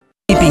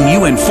keeping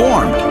you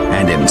informed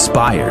and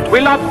inspired.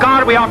 We love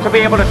God, we ought to be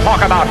able to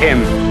talk about Him.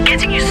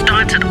 Getting you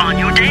started on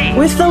your day.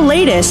 With the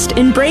latest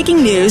in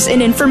breaking news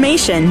and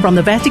information. From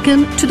the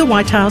Vatican to the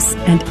White House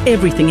and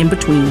everything in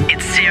between.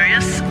 It's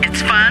serious,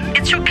 it's fun,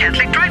 it's your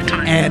Catholic Drive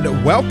Time.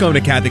 And welcome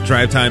to Catholic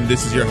Drive Time.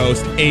 This is your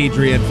host,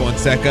 Adrian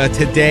Fonseca.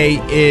 Today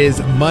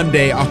is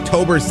Monday,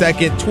 October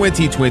 2nd,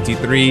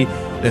 2023,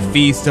 the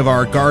feast of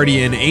our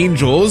guardian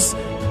angels.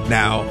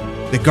 Now,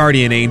 the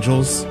guardian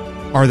angels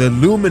are the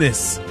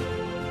luminous,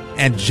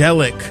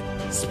 angelic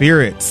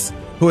spirits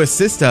who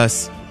assist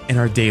us in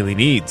our daily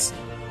needs.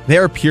 They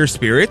are pure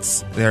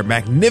spirits. They are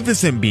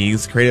magnificent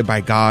beings created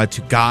by God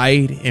to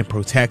guide and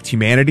protect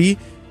humanity.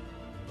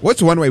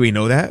 What's one way we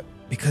know that?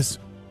 Because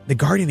the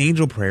guardian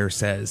angel prayer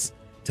says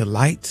to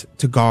light,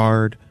 to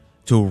guard,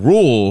 to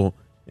rule,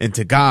 and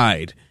to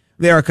guide.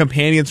 They are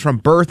companions from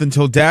birth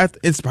until death,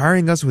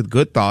 inspiring us with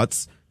good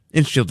thoughts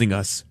and shielding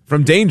us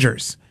from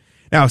dangers.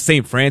 Now,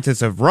 St.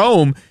 Frances of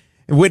Rome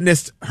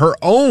witnessed her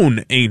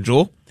own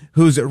angel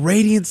whose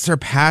radiance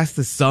surpassed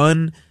the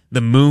sun, the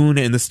moon,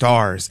 and the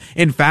stars.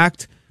 In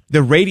fact,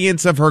 the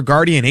radiance of her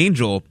guardian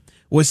angel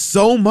was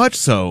so much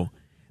so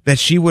that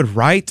she would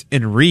write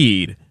and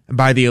read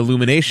by the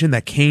illumination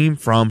that came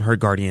from her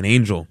guardian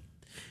angel.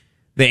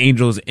 The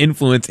angel's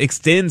influence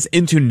extends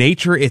into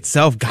nature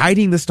itself,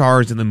 guiding the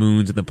stars and the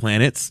moons and the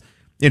planets,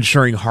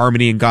 ensuring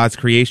harmony in God's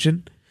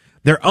creation.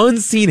 Their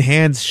unseen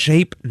hands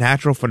shape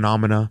natural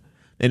phenomena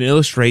and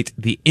illustrate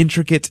the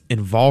intricate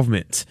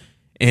involvement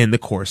in the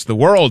course of the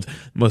world.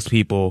 Most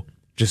people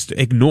just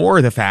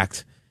ignore the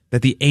fact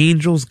that the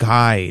angels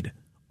guide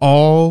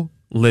all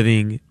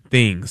living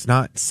things,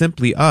 not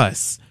simply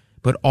us,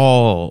 but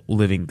all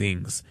living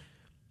things.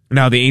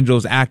 Now, the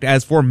angels act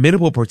as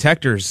formidable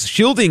protectors,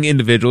 shielding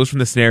individuals from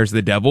the snares of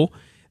the devil.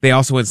 They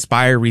also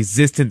inspire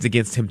resistance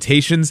against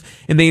temptations,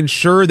 and they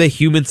ensure that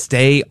humans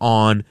stay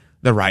on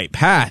the right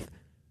path.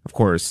 Of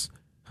course,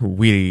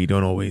 we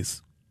don't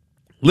always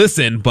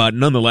listen, but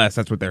nonetheless,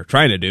 that's what they're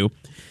trying to do.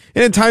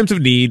 And in times of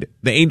need,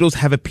 the angels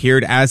have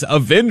appeared as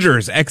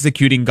avengers,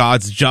 executing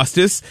God's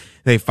justice.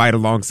 They fight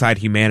alongside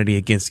humanity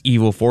against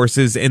evil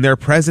forces, and their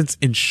presence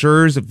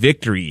ensures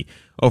victory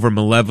over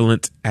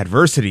malevolent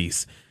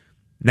adversities.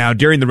 Now,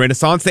 during the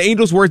Renaissance, the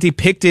angels were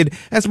depicted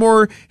as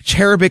more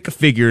cherubic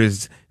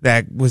figures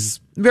that was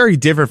very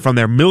different from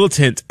their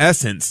militant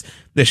essence.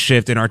 The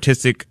shift in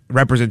artistic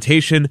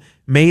representation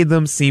made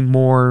them seem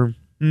more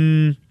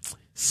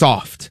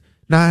soft.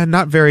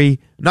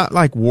 Not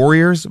like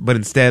warriors, but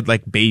instead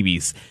like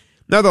babies.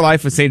 Now, the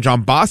life of St.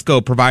 John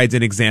Bosco provides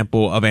an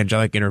example of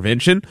angelic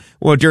intervention.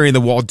 Well, during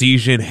the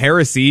Waldensian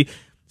heresy,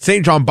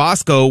 St. John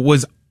Bosco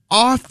was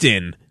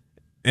often,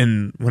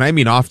 and when I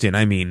mean often,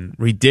 I mean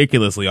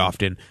ridiculously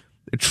often,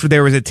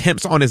 there was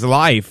attempts on his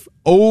life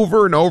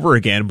over and over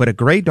again, but a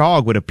gray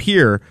dog would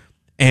appear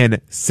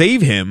and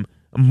save him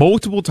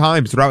multiple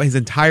times throughout his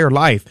entire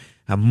life,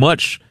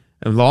 much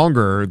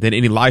longer than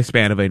any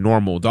lifespan of a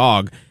normal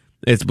dog.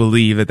 It's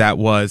believed that that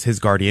was his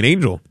guardian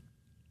angel.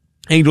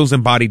 Angels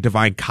embody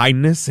divine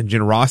kindness and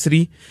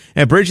generosity,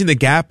 and bridging the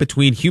gap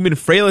between human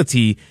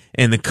frailty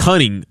and the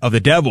cunning of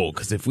the devil.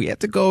 Because if we had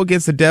to go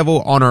against the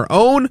devil on our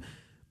own,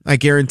 I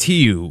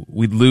guarantee you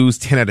we'd lose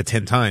 10 out of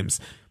 10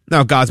 times.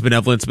 Now, God's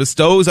benevolence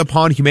bestows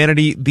upon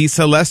humanity these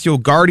celestial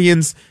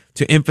guardians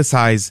to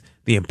emphasize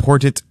the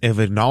importance of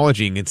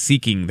acknowledging and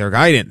seeking their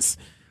guidance.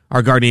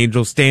 Our guardian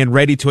angels stand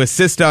ready to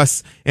assist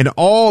us in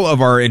all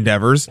of our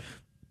endeavors,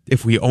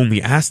 if we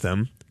only ask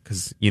them,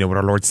 because you know what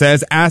our Lord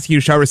says, ask and you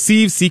shall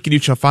receive, seek and you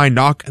shall find,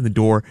 knock and the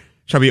door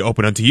shall be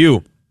open unto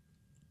you.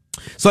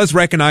 So let's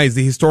recognize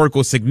the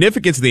historical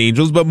significance of the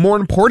angels, but more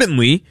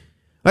importantly,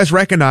 let's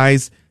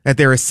recognize that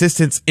their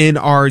assistance in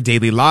our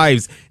daily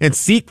lives and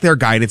seek their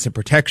guidance and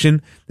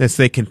protection so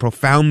they can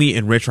profoundly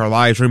enrich our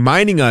lives,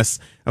 reminding us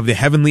of the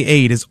heavenly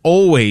aid is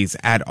always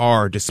at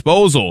our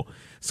disposal.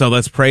 So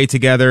let's pray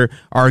together.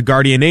 Our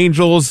guardian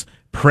angels,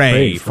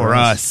 pray for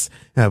us.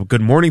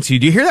 Good morning to you.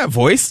 Do you hear that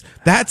voice?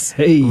 That's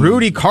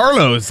Rudy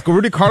Carlos.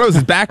 Rudy Carlos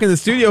is back in the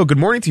studio. Good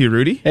morning to you,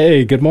 Rudy.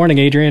 Hey, good morning,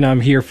 Adrian. I'm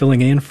here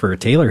filling in for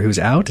Taylor, who's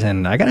out,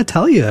 and I got to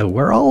tell you,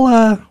 we're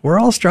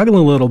all struggling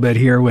a little bit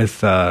here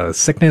with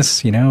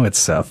sickness. You know,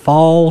 it's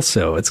fall,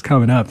 so it's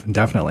coming up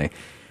definitely,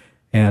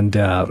 and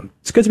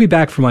it's good to be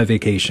back from my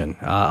vacation.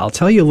 I'll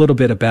tell you a little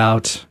bit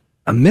about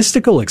a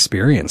mystical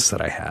experience that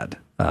I had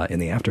in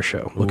the after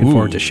show. Looking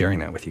forward to sharing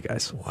that with you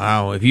guys.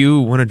 Wow. If you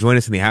want to join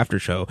us in the after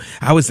show,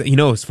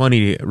 it's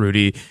funny,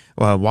 Rudy,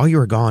 while you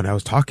were gone, I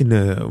was talking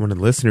to one of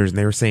the listeners and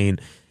they were saying,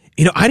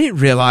 I didn't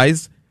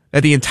realize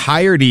that the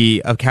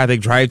entirety of Catholic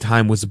Drive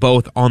Time was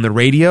both on the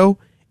radio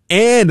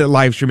and a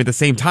live stream at the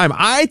same time.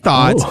 I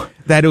thought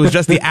that it was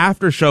just the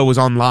after show was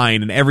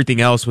online and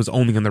everything else was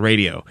only on the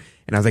radio.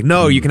 And I was like,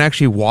 no, you can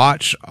actually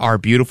watch our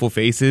beautiful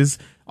faces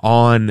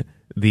on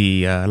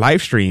the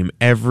live stream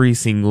every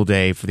single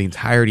day for the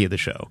entirety of the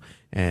show.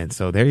 And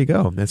so there you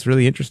go. That's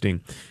really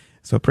interesting.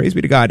 So praise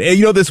be to God.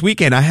 And, this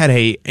weekend I had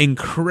a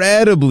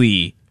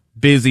incredibly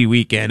busy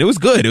weekend. It was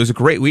good. It was a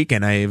great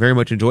weekend. I very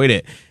much enjoyed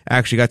it. I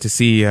actually got to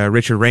see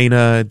Richard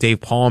Reyna,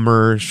 Dave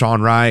Palmer,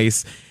 Sean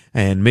Rice,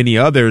 and many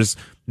others.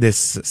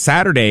 This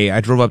Saturday,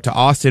 I drove up to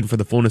Austin for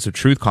the Fullness of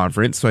Truth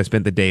conference, so I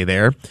spent the day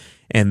there.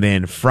 And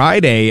then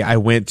Friday, I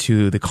went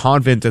to the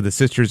convent of the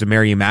Sisters of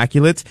Mary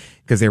Immaculate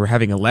because they were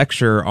having a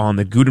lecture on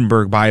the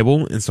Gutenberg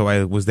Bible, and so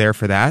I was there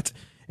for that.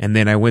 And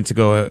then I went to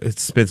go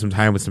spend some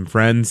time with some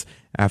friends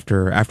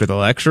after the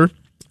lecture.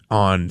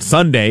 On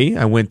Sunday,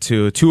 I went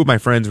to two of my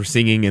friends were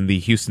singing in the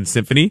Houston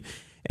Symphony,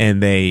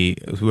 and they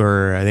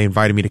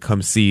invited me to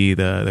come see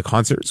the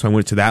concert. So I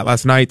went to that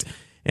last night,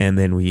 and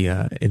then we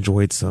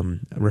enjoyed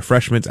some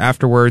refreshments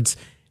afterwards.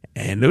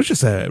 And it was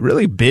just a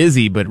really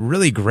busy but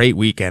really great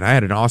weekend. I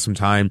had an awesome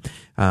time.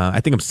 I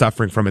think I'm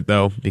suffering from it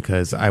though,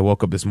 because I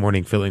woke up this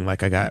morning feeling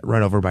like I got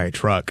run over by a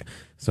truck.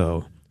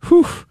 So,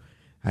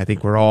 I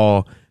think we're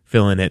all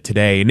feeling it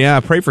today. And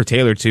yeah, pray for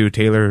Taylor too.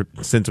 Taylor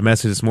sent a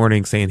message this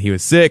morning saying he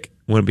was sick,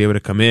 wouldn't be able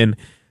to come in.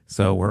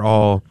 So we're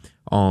all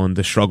on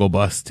the struggle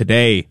bus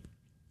today.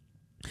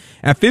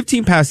 At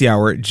 15 past the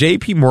hour,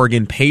 JP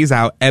Morgan pays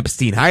out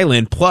Epstein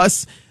Island,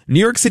 plus New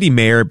York City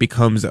mayor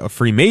becomes a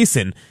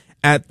Freemason.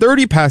 At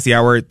 30 past the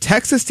hour,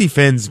 Texas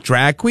defends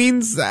drag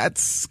queens.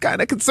 That's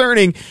kind of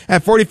concerning.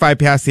 At 45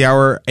 past the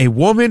hour, a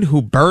woman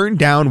who burned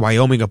down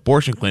Wyoming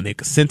abortion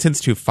clinic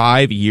sentenced to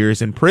 5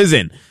 years in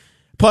prison.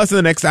 Plus, in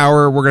the next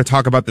hour, we're going to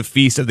talk about the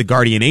Feast of the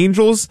Guardian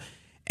Angels.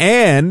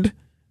 And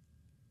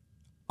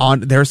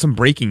there's some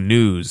breaking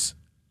news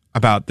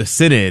about the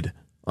Synod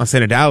on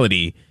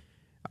synodality.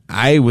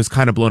 I was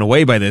kind of blown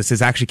away by this.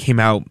 This actually came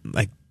out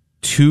like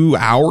 2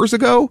 hours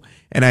ago,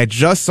 and I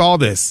just saw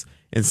this.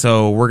 And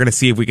so we're going to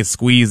see if we can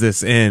squeeze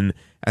this in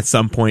at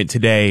some point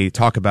today,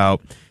 talk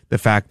about the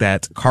fact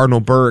that Cardinal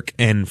Burke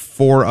and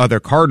 4 other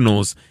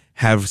cardinals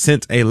have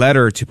sent a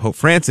letter to Pope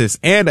Francis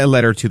and a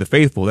letter to the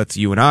faithful. That's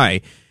you and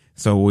I.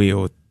 So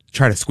we'll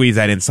try to squeeze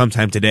that in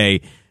sometime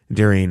today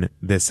during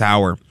this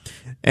hour.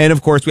 And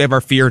of course, we have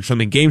our Fear and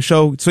Trembling game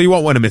show, so you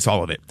won't want to miss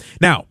all of it.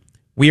 Now,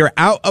 we are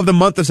out of the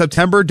month of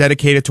September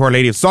dedicated to Our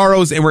Lady of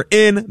Sorrows, and we're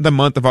in the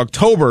month of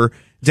October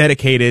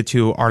dedicated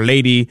to Our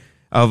Lady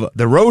of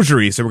the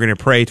Rosary. So we're going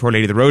to pray to Our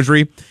Lady of the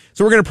Rosary.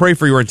 So we're going to pray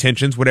for your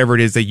intentions, whatever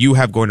it is that you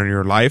have going on in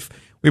your life.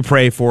 We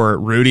pray for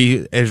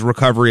Rudy, his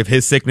recovery of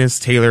his sickness,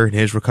 Taylor and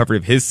his recovery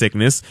of his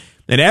sickness,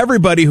 and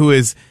everybody who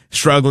is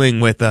struggling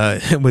with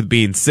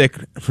being sick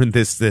for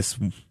this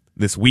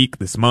week,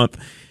 this month.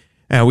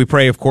 We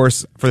pray, of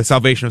course, for the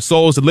salvation of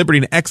souls, the liberty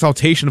and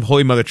exaltation of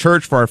Holy Mother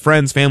Church, for our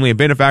friends, family, and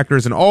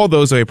benefactors, and all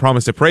those that we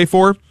promise to pray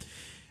for.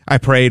 I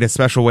pray in a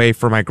special way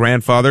for my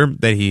grandfather,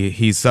 that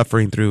he's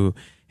suffering through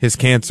his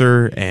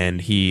cancer,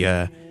 and he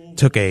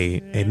took a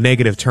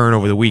negative turn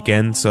over the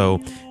weekend.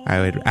 So I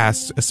would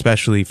ask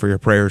especially for your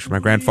prayers for my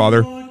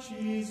grandfather.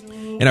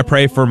 And I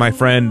pray for my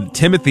friend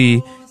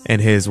Timothy and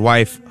his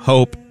wife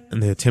Hope,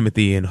 and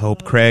Timothy and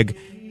Hope Craig.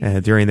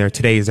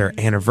 Today is their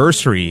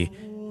anniversary.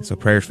 So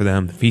prayers for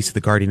them, the Feast of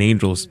the Guardian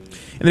Angels.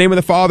 In the name of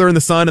the Father, and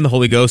the Son, and the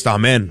Holy Ghost.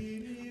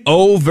 Amen.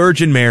 O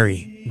Virgin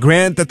Mary,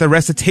 grant that the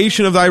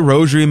recitation of thy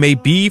rosary may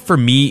be for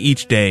me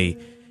each day,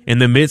 in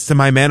the midst of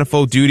my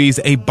manifold duties,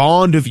 a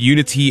bond of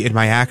unity in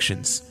my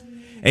actions,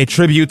 a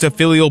tribute of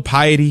filial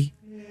piety,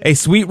 a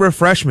sweet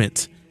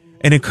refreshment,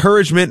 an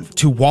encouragement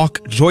to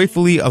walk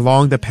joyfully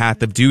along the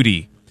path of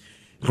duty.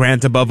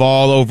 Grant above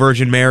all, O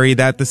Virgin Mary,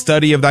 that the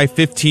study of thy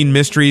 15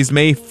 mysteries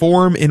may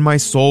form in my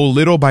soul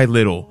little by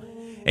little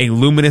a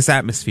luminous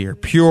atmosphere,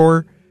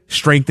 pure,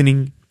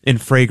 strengthening,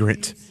 and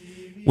fragrant,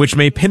 which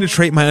may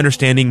penetrate my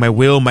understanding, my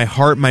will, my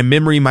heart, my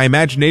memory, my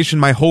imagination,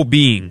 my whole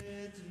being.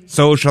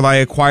 So shall I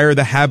acquire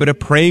the habit of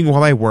praying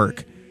while I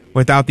work,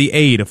 without the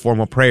aid of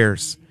formal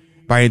prayers,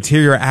 by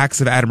interior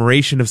acts of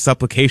admiration, of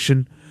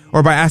supplication,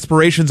 or by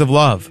aspirations of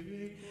love.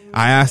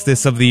 I ask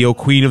this of thee, O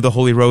Queen of the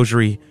Holy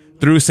Rosary,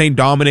 through Saint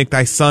Dominic,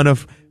 thy son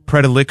of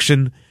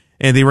predilection,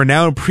 and the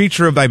renowned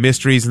preacher of thy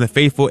mysteries and the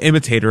faithful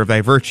imitator of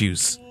thy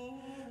virtues.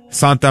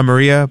 Santa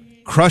Maria,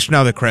 crush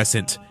now the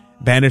crescent,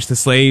 banish the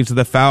slaves of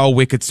the foul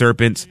wicked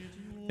serpent.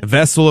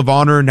 Vessel of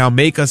honor, now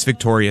make us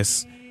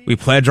victorious. We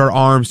pledge our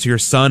arms to your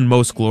Son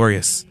most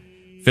glorious.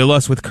 Fill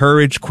us with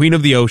courage, Queen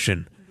of the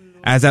ocean.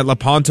 As at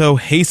Lepanto,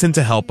 hasten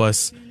to help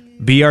us.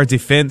 Be our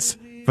defense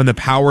from the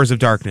powers of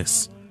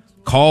darkness.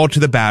 Call to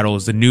the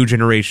battles the new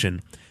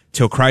generation,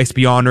 till Christ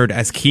be honored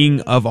as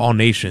King of all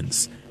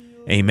nations.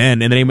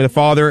 Amen. In the name of the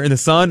Father, and the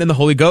Son, and the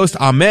Holy Ghost.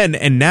 Amen.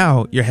 And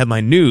now, your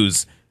headline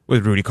news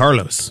with Rudy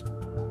Carlos.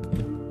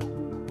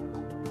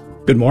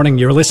 Good morning.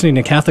 You're listening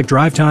to Catholic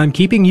Drive Time,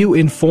 keeping you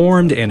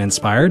informed and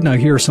inspired. Now,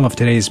 here are some of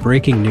today's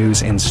breaking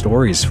news and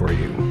stories for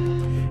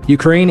you.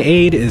 Ukraine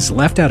aid is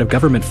left out of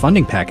government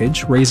funding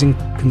package, raising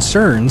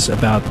concerns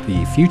about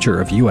the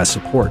future of U.S.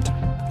 support.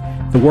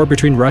 The war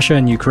between Russia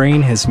and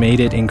Ukraine has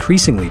made it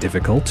increasingly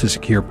difficult to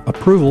secure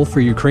approval for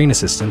Ukraine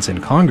assistance in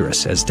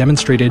Congress, as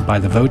demonstrated by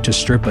the vote to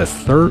strip a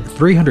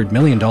 $300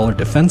 million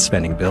defense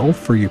spending bill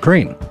for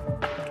Ukraine.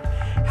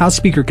 House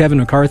Speaker Kevin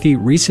McCarthy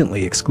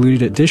recently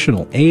excluded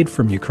additional aid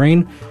from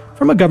Ukraine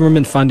from a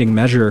government funding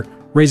measure,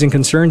 raising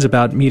concerns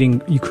about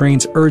meeting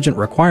Ukraine's urgent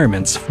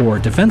requirements for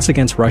defense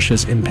against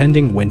Russia's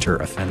impending winter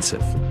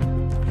offensive.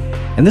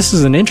 And And this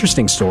is an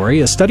interesting story.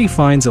 A study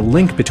finds a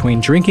link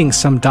between drinking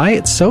some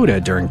diet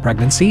soda during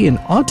pregnancy and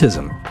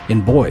autism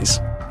in boys.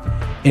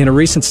 In a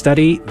recent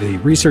study, the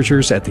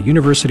researchers at the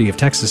University of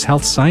Texas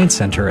Health Science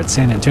Center at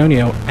San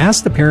Antonio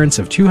asked the parents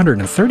of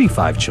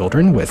 235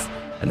 children with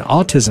an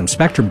autism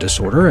spectrum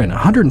disorder and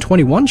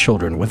 121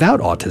 children without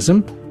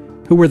autism,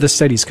 who were the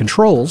study's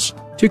controls,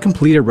 to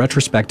complete a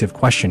retrospective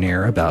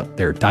questionnaire about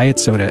their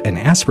diet soda and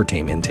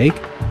aspartame intake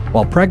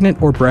while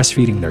pregnant or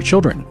breastfeeding their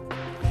children.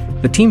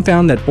 The team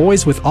found that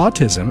boys with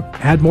autism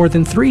had more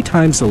than 3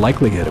 times the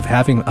likelihood of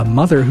having a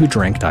mother who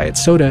drank diet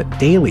soda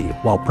daily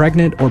while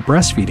pregnant or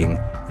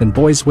breastfeeding than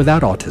boys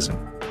without autism.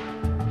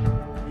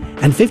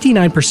 And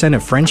 59%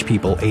 of French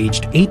people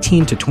aged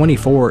 18 to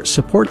 24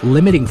 support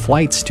limiting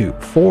flights to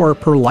 4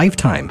 per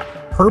lifetime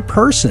per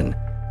person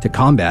to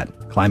combat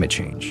climate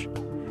change.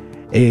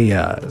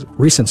 A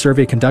recent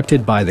survey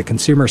conducted by the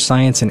Consumer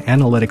Science and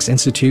Analytics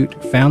Institute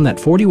found that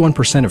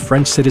 41% of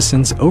French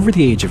citizens over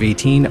the age of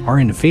 18 are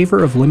in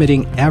favor of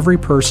limiting every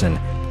person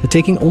to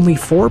taking only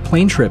 4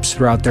 plane trips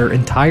throughout their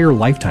entire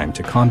lifetime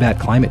to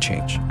combat climate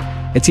change.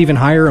 It's even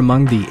higher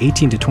among the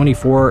 18 to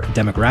 24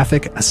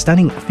 demographic. A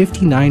stunning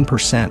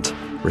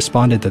 59%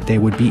 responded that they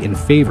would be in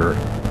favor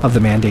of the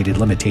mandated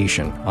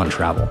limitation on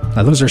travel.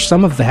 Now, those are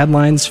some of the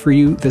headlines for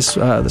you this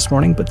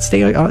morning, but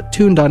stay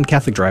tuned on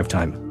Catholic Drive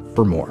Time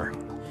for more.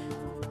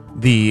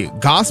 The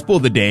gospel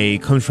of the day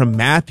comes from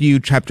Matthew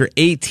chapter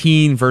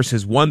 18,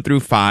 verses 1 through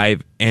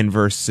 5 and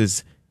verse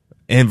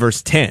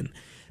 10.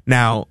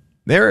 Now,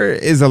 there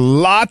is a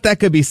lot that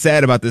could be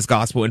said about this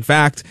gospel. In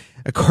fact,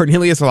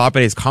 Cornelius a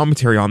Lapide's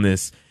commentary on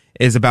this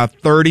is about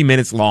 30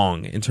 minutes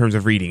long in terms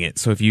of reading it.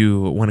 So if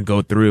you want to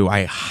go through,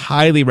 I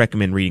highly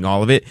recommend reading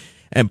all of it.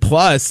 And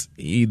plus,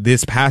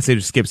 this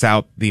passage skips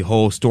out the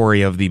whole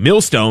story of the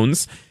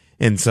millstones.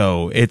 And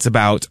so it's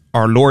about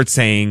our Lord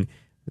saying,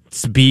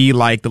 be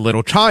like the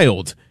little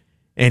child.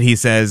 And he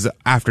says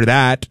after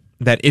that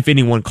if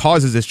anyone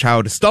causes this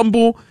child to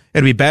stumble,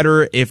 it'd be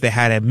better if they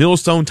had a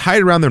millstone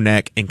tied around their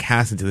neck and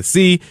cast into the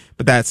sea.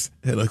 But that's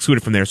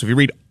excluded from there. So if you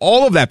read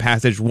all of that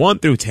passage 1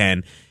 through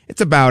 10,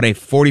 it's about a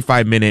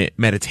 45-minute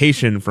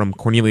meditation from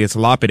Cornelius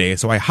Lapide.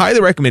 So I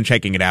highly recommend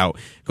checking it out.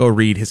 Go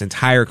read his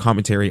entire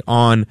commentary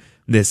on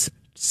this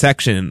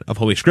section of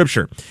Holy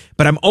Scripture.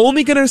 But I'm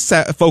only going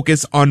to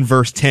focus on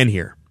verse 10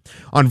 here.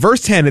 On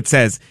verse 10, it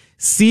says,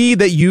 "See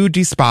that you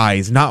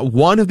despise not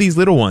one of these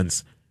little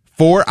ones,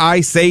 for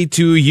I say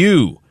to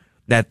you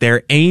that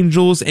their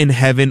angels in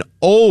heaven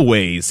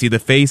always see the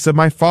face of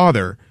my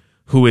Father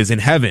who is in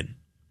heaven."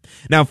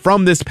 Now,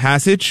 from this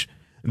passage,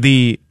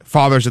 the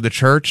fathers of the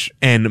church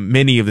and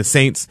many of the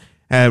saints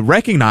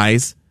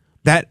recognize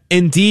that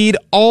indeed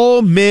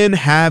all men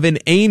have an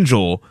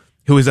angel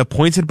who is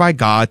appointed by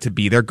God to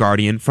be their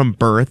guardian from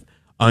birth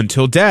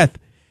until death.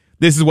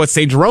 This is what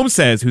St. Jerome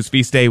says, whose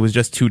feast day was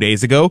just 2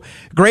 days ago.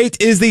 "Great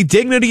is the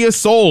dignity of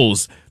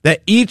souls,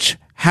 that each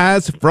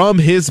has from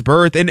his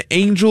birth an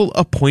angel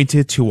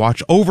appointed to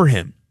watch over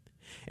him."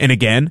 And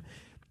again,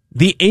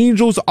 "The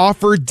angels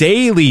offer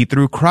daily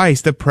through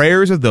Christ the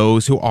prayers of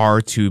those who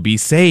are to be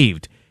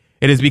saved.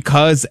 It is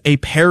because a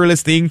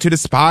perilous thing to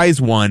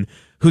despise one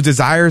whose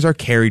desires are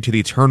carried to the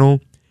eternal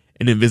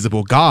and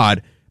invisible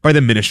God by the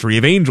ministry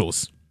of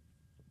angels."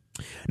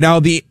 Now,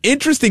 the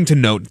interesting to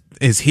note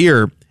is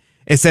here,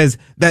 it says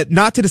that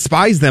not to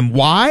despise them.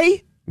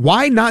 Why?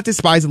 Why not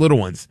despise the little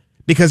ones?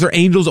 Because their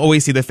angels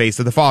always see the face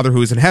of the Father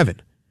who is in heaven.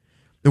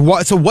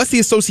 So what's the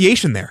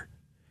association there?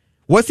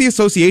 What's the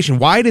association?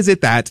 Why is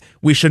it that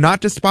we should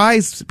not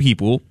despise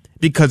people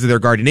because of their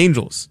guardian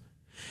angels?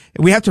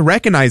 We have to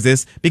recognize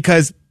this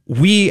because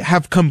we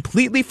have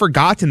completely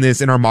forgotten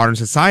this in our modern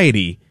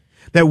society,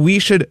 that we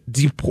should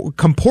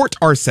comport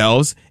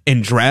ourselves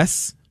in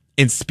dress,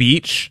 in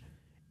speech,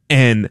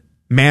 in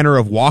manner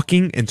of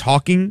walking and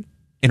talking,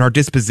 in our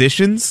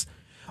dispositions.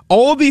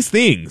 All of these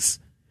things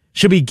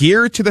should be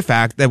geared to the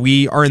fact that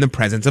we are in the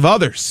presence of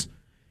others.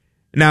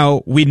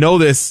 Now, we know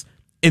this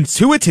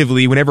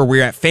intuitively whenever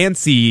we're at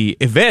fancy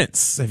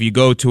events. If you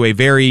go to a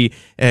very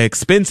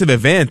expensive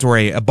event or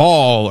a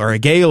ball or a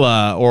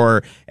gala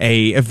or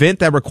a event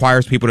that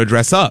requires people to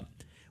dress up,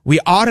 we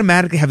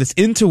automatically have this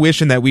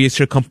intuition that we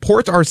should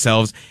comport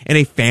ourselves in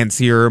a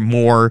fancier,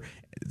 more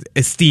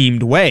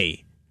esteemed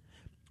way.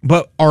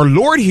 But our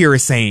Lord here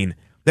is saying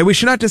that we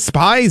should not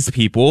despise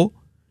people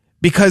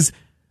because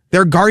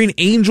their guardian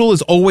angel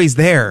is always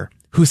there,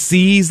 who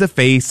sees the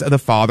face of the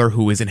Father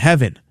who is in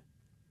heaven.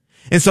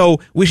 And so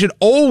we should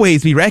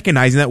always be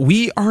recognizing that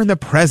we are in the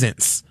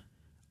presence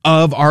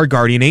of our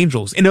guardian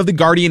angels and of the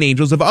guardian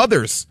angels of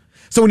others.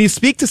 So when you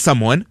speak to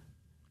someone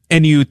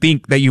and you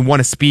think that you want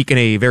to speak in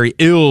a very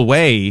ill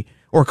way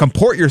or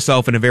comport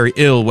yourself in a very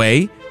ill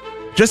way,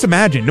 just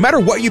imagine, no matter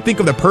what you think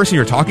of the person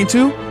you're talking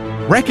to,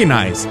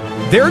 recognize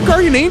their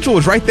guardian angel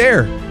is right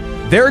there.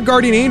 Their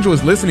guardian angel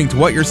is listening to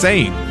what you're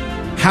saying.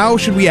 How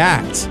should we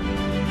act?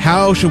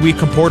 How should we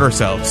comport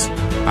ourselves?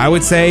 I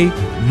would say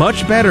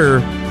much better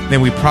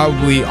than we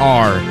probably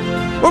are.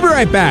 We'll be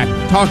right back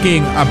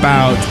talking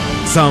about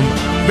some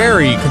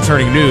very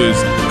concerning news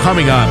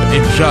coming up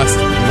in just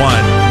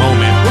one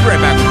moment. We'll be right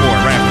back with more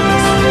right after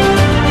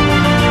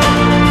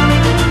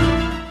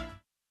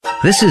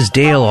this. This is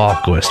Dale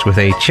Ahlquist with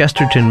a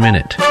Chesterton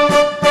Minute.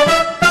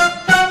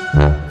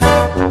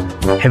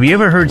 Have you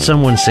ever heard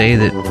someone say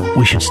that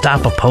we should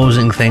stop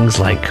opposing things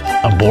like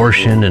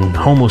abortion and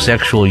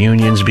homosexual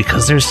unions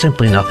because there's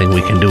simply nothing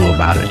we can do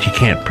about it? You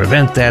can't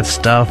prevent that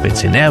stuff,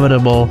 it's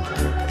inevitable,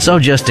 so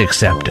just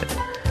accept it.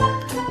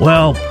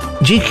 Well,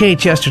 G.K.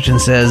 Chesterton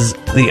says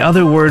the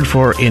other word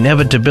for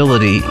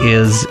inevitability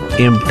is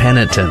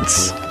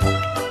impenitence.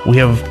 We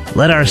have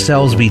let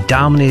ourselves be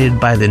dominated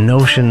by the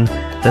notion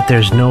that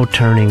there's no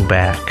turning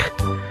back.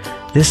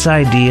 This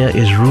idea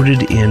is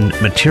rooted in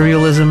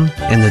materialism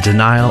and the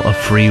denial of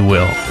free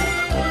will.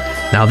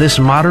 Now, this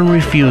modern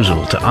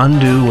refusal to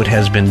undo what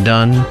has been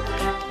done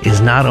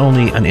is not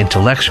only an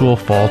intellectual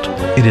fault,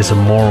 it is a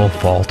moral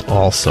fault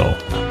also.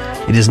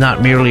 It is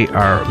not merely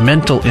our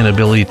mental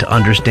inability to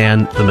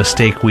understand the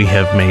mistake we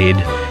have made,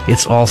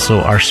 it's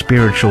also our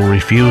spiritual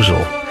refusal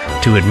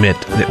to admit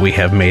that we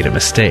have made a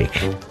mistake.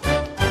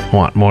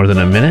 Want more than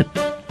a minute?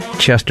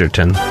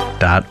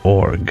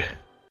 Chesterton.org.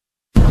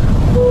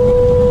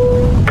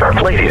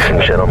 Ladies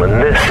and gentlemen,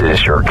 this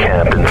is your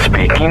captain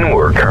speaking.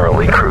 We're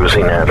currently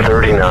cruising at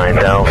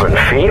 39,000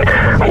 feet.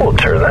 We'll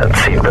turn that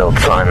seatbelt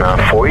sign off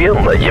for you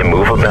and let you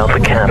move about the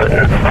cabin.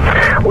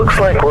 Looks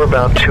like we're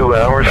about 2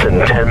 hours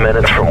and 10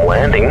 minutes from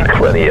landing.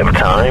 Plenty of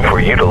time for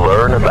you to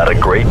learn about a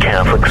great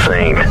Catholic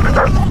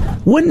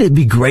saint. Wouldn't it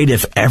be great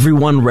if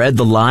everyone read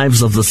the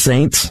lives of the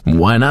saints?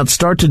 Why not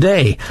start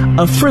today?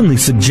 A friendly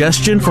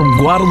suggestion from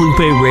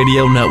Guadalupe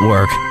Radio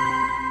Network.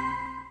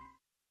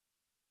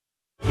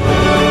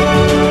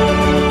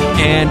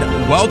 And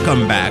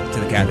welcome back to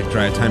the Catholic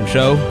Drive Time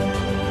Show.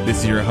 This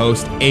is your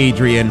host,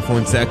 Adrian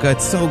Fonseca.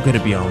 It's so good to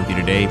be on with you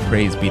today.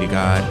 Praise be to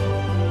God.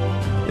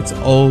 It's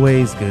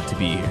always good to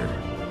be here.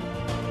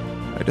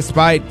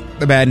 Despite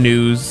the bad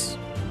news,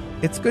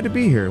 it's good to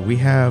be here. We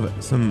have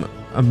some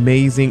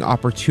amazing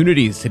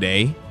opportunities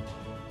today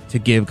to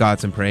give God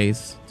some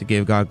praise, to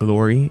give God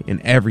glory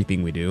in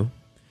everything we do.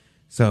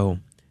 So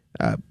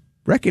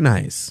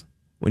recognize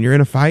when you're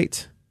in a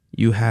fight,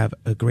 you have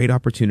a great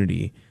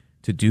opportunity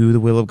to do the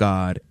will of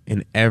God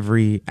in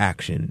every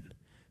action.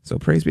 So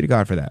praise be to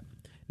God for that.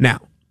 Now,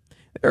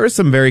 there are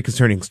some very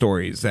concerning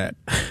stories that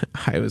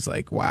I was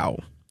like, wow.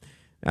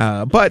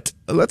 But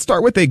let's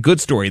start with a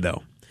good story,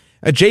 though.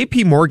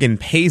 JP Morgan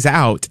pays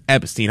out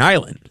Epstein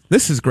Island.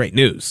 This is great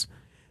news.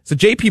 So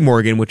JP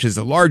Morgan, which is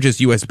the largest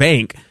U.S.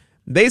 bank,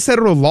 they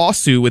settled a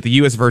lawsuit with the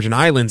U.S. Virgin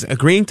Islands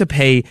agreeing to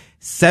pay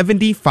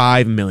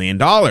 $75 million.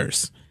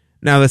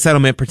 Now, the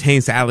settlement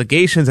pertains to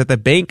allegations that the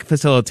bank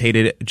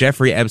facilitated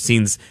Jeffrey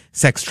Epstein's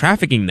sex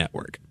trafficking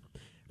network.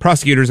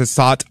 Prosecutors have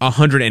sought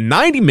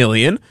 $190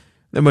 million.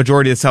 The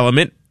majority of the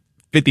settlement,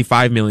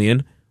 $55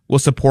 million, will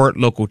support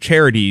local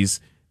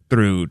charities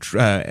through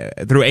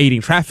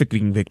aiding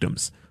trafficking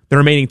victims. The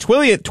remaining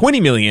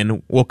 $20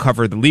 million will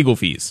cover the legal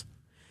fees.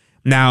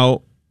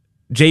 Now,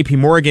 JP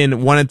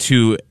Morgan wanted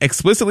to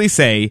explicitly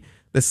say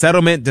the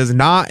settlement does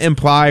not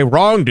imply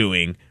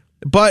wrongdoing,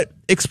 but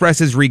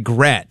expresses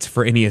regret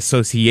for any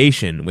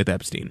association with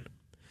Epstein.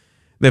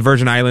 The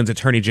Virgin Islands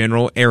Attorney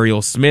General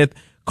Ariel Smith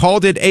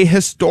called it a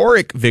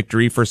historic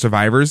victory for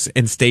survivors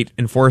and state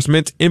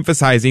enforcement,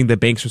 emphasizing the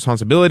bank's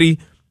responsibility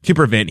to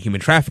prevent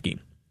human trafficking.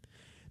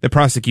 The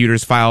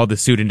prosecutors filed the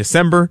suit in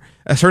December,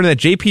 asserting that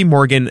JP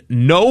Morgan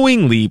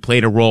knowingly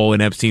played a role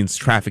in Epstein's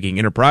trafficking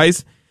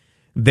enterprise.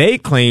 They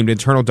claimed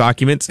internal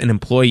documents and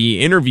employee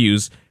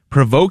interviews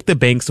provoked the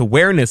bank's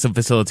awareness of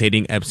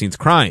facilitating Epstein's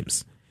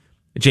crimes.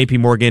 JP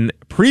Morgan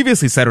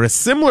previously settled a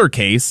similar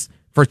case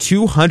for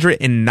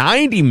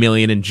 $290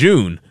 million in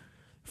June,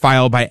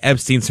 filed by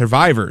Epstein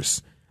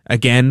survivors,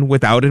 again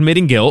without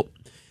admitting guilt.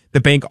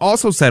 The bank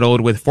also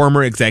settled with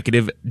former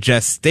executive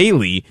Jess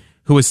Staley,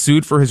 who was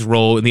sued for his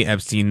role in the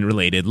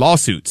Epstein-related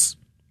lawsuits.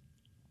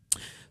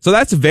 So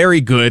that's very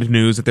good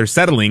news that they're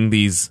settling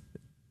these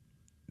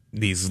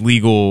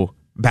legal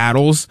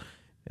battles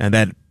and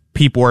that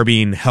people are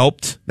being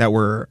helped that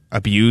were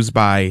abused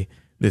by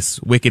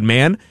this wicked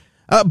man.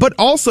 But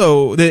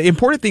also, the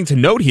important thing to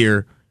note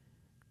here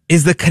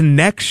is the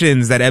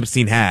connections that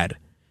Epstein had.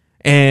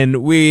 And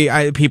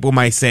people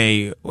might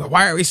say,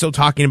 why are we still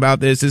talking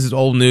about this? This is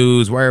old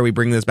news. Why are we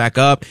bringing this back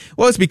up?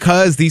 Well, it's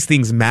because these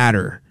things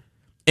matter.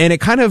 And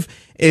it kind of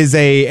is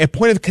a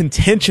point of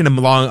contention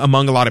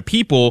among a lot of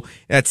people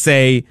that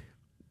say,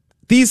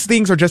 these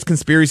things are just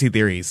conspiracy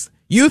theories.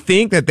 You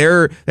think that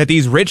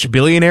these rich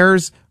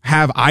billionaires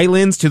have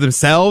islands to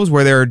themselves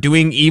where they're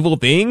doing evil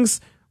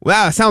things?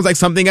 Wow, it sounds like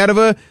something out of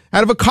a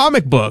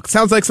comic book.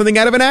 Sounds like something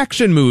out of an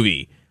action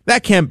movie.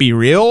 That can't be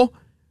real.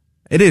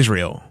 It is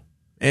real.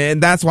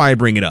 And that's why I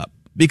bring it up.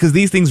 Because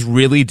these things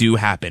really do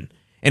happen.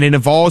 And it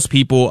involves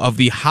people of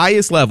the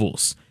highest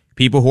levels.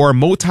 People who are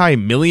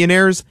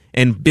multi-millionaires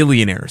and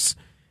billionaires.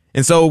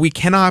 And so we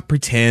cannot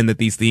pretend that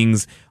these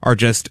things are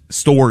just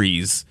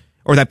stories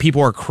or that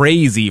people are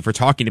crazy for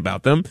talking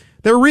about them.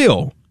 They're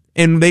real.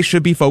 And they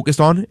should be focused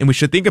on, and we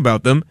should think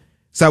about them.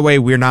 So that way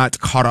we're not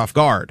caught off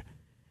guard.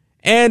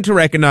 and to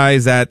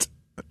recognize that,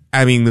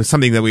 I mean, there's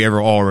something that we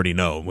already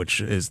know,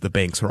 which is the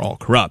banks are all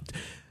corrupt.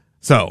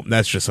 So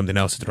that's just something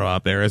else to throw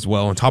out there as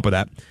well on top of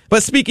that.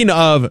 But speaking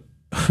of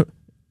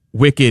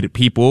wicked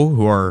people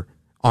who are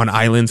on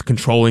islands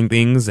controlling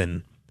things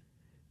and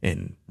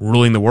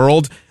ruling the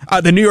world,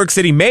 the New York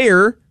City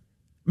mayor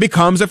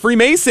becomes a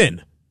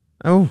Freemason.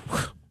 Oh,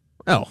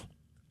 well,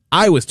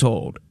 I was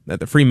told that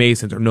the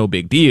Freemasons are no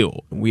big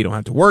deal. We don't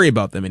have to worry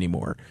about them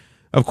anymore.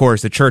 Of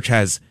course, the church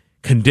has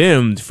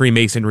condemned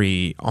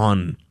Freemasonry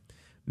on,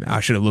 I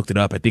should have looked it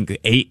up, I think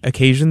 8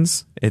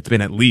 occasions. It's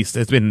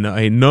been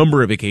a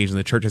number of occasions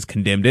the church has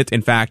condemned it.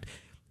 In fact,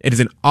 it is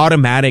an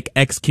automatic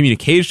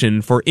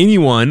excommunication for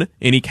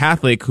any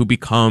Catholic who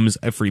becomes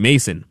a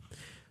Freemason.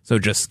 So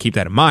just keep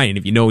that in mind.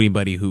 If you know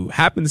anybody who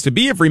happens to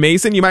be a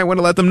Freemason, you might want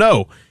to let them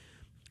know.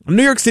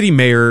 New York City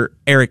Mayor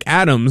Eric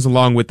Adams,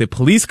 along with the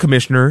police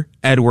commissioner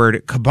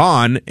Edward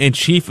Caban and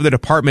chief of the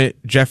department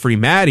Jeffrey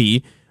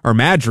Madry,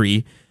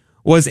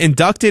 was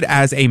inducted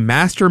as a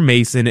Master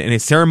Mason in a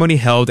ceremony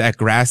held at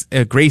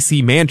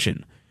Gracie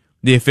Mansion,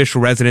 the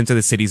official residence of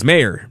the city's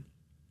mayor.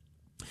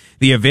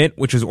 The event,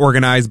 which was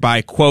organized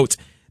by, quote,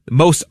 the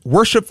Most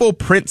Worshipful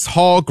Prince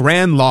Hall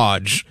Grand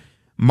Lodge,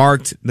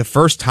 marked the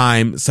first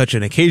time such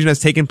an occasion has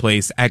taken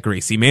place at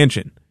Gracie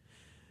Mansion.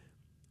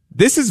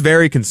 This is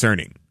very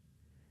concerning.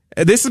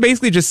 This is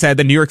basically just said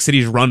that New York City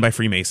is run by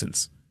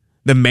Freemasons.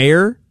 The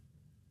mayor,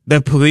 the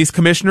police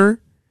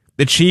commissioner,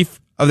 the chief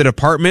of the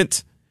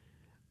department,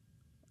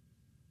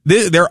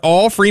 they're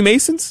all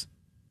Freemasons?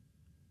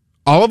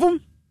 All of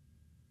them?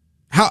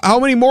 How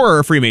many more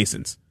are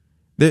Freemasons?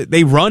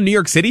 They run New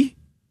York City?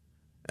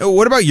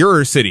 What about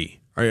your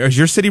city? Is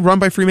your city run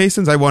by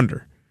Freemasons? I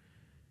wonder.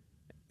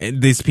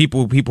 And these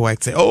people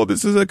might say, oh,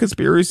 this is a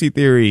conspiracy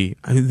theory.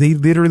 I mean, they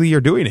literally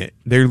are doing it.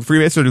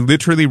 Freemasons are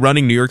literally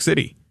running New York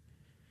City.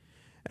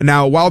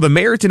 Now, while the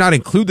mayor did not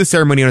include the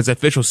ceremony on his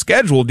official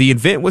schedule, the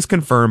event was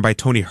confirmed by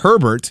Tony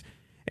Herbert,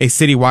 a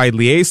citywide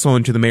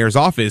liaison to the mayor's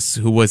office,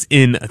 who was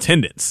in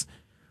attendance.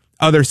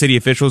 Other city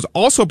officials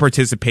also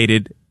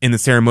participated in the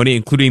ceremony,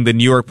 including the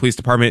New York Police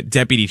Department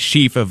Deputy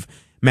Chief of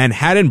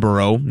Manhattan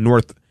Borough,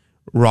 North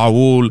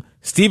Raul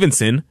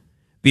Stevenson,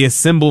 the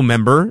Assemble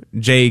member,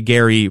 J.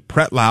 Gary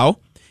Pretlow,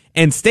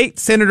 and State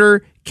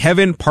Senator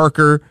Kevin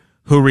Parker,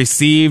 who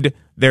received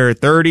their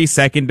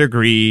 32nd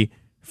degree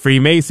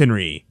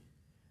Freemasonry.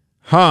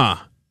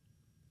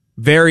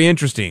 Very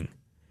interesting.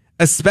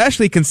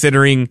 Especially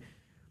considering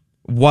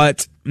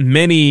what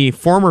many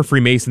former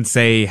Freemasons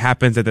say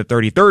happens at the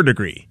 33rd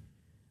degree.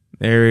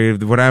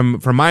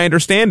 From my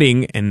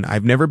understanding, and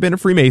I've never been a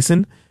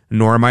Freemason,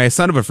 nor am I a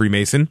son of a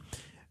Freemason,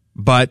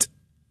 but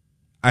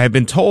I have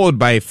been told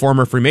by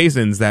former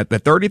Freemasons that the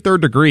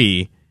 33rd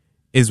degree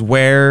is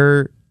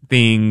where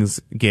things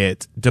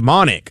get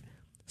demonic.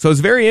 So it's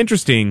very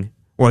interesting,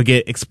 or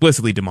get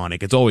explicitly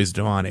demonic. It's always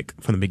demonic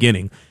from the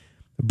beginning,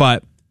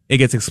 but it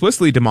gets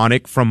explicitly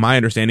demonic from my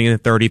understanding in the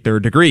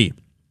 33rd degree.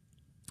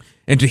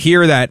 And to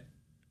hear that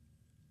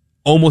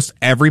almost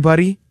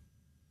everybody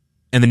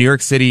in the New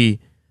York City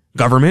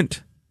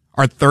government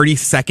are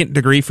 32nd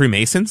degree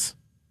Freemasons,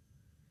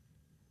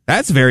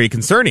 that's very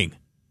concerning.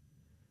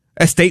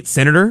 A state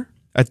senator,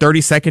 a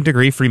 32nd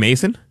degree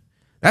Freemason,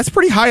 that's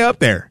pretty high up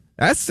there.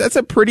 That's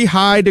a pretty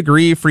high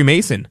degree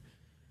Freemason.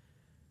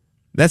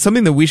 That's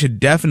something that we should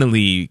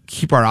definitely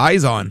keep our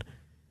eyes on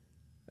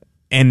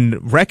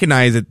and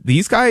recognize that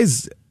these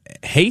guys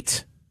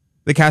hate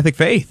the Catholic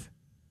faith.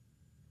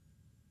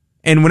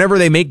 And whenever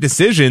they make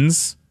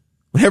decisions,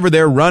 whenever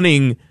they're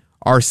running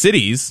our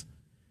cities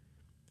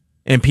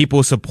and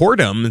people support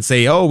them and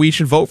say, oh, we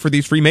should vote for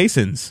these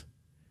Freemasons.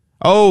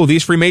 Oh,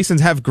 these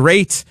Freemasons have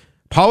great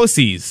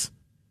policies.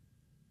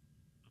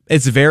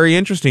 It's very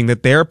interesting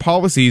that their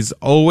policies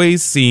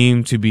always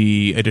seem to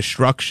be a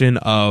destruction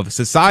of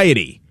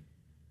society.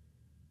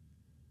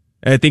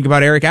 Think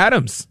about Eric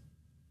Adams.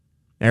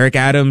 Eric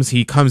Adams,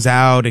 he comes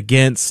out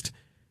against,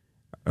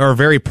 or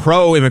very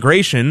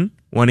pro-immigration,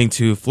 wanting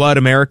to flood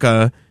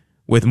America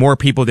with more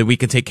people that we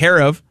can take care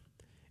of.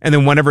 And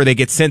then whenever they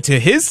get sent to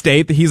his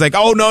state, he's like,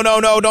 oh, no,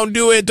 don't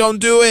do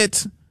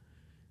it.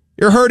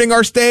 You're hurting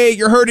our state.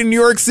 You're hurting New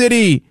York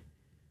City.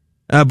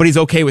 But he's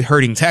okay with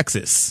hurting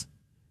Texas.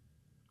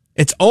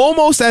 It's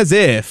almost as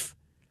if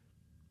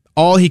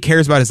all he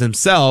cares about is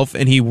himself,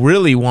 and he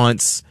really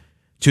wants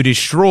to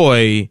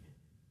destroy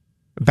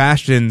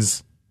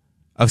bastions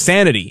of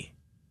sanity.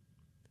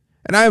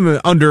 And I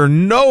am under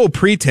no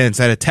pretense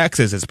that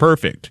Texas is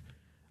perfect.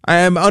 I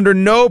am under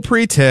no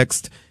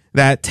pretext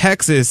that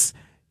Texas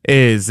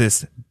is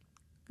this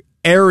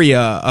area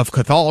of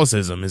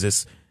Catholicism, is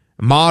this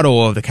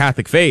model of the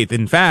Catholic faith.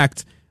 In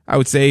fact, I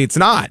would say it's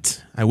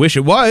not. I wish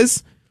it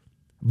was.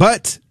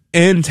 But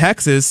in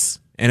Texas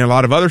and a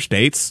lot of other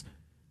states,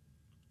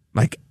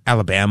 like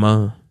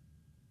Alabama,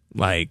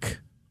 like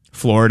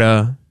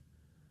Florida,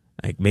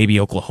 like maybe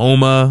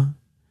Oklahoma,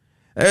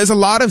 there's a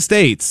lot of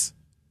states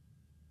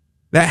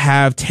that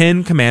have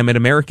 10 Commandment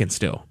Americans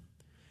still.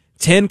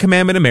 10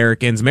 Commandment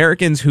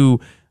Americans who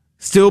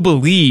still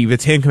believe the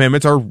 10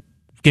 Commandments are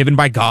given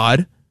by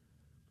God,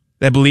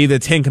 that believe the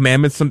Ten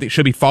Commandments something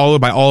should be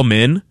followed by all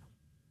men,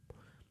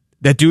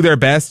 that do their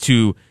best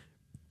to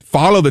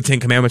follow the Ten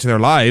Commandments in their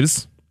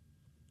lives,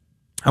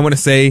 I want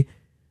to say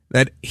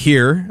that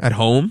here at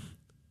home,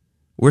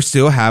 we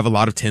still have a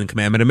lot of Ten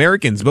Commandment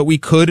Americans, but we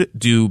could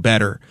do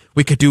better.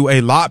 We could do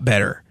a lot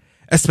better,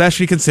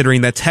 especially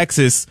considering that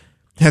Texas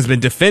has been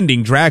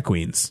defending drag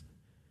queens.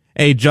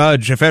 A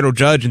federal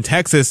judge in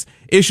Texas,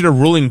 issued a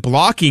ruling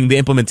blocking the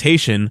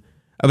implementation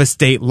of a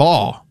state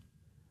law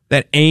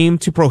that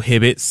aimed to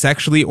prohibit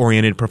sexually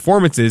oriented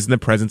performances in the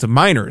presence of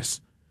minors.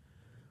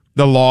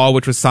 The law,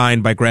 which was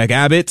signed by Greg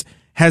Abbott,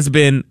 has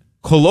been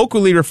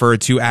colloquially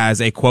referred to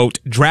as a, quote,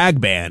 drag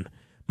ban,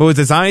 but was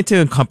designed to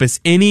encompass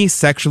any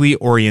sexually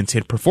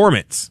oriented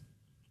performance.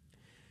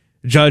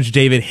 Judge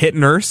David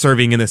Hittner,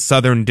 serving in the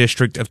Southern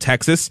District of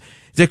Texas,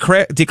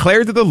 declared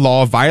that the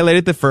law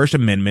violated the First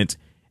Amendment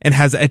and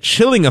has a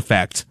chilling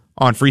effect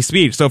on free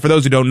speech. So for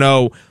those who don't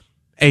know,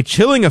 a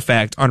chilling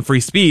effect on free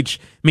speech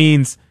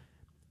means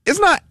it's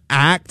not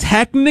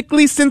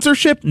technically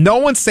censorship. No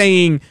one's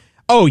saying,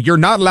 oh, you're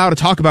not allowed to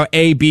talk about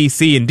A, B,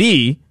 C, and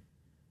D.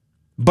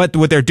 But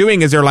what they're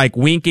doing is they're like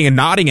winking and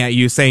nodding at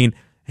you saying,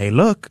 hey,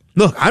 look,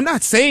 I'm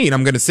not saying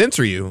I'm going to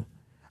censor you.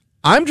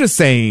 I'm just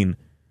saying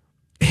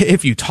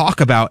if you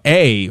talk about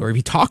A or if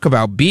you talk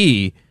about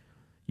B,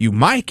 you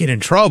might get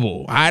in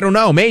trouble. I don't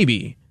know,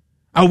 maybe.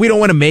 Oh, we don't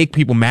want to make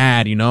people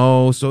mad,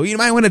 so you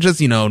might want to just,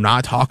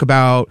 not talk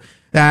about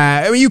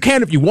that. I mean, you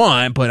can if you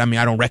want, but I mean,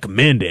 I don't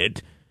recommend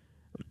it.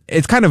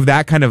 It's kind of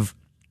that kind of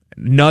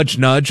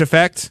nudge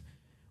effect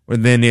where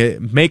then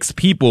it makes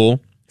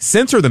people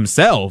censor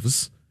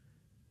themselves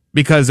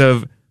because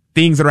of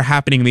things that are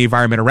happening in the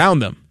environment around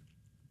them.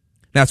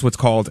 That's what's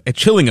called a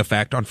chilling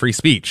effect on free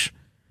speech.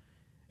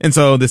 And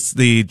so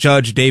the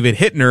judge David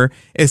Hittner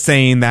is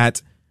saying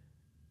that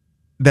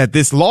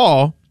this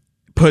law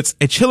puts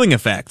a chilling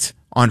effect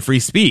on free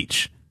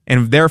speech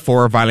and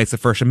therefore violates the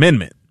First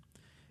Amendment,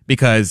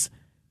 because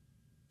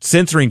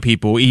censoring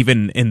people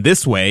even in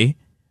this way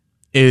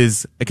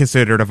is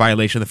considered a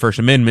violation of the First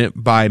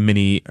Amendment by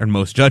many or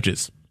most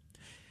judges.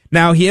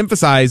 Now, he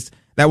emphasized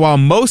that while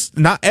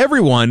not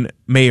everyone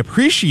may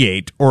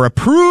appreciate or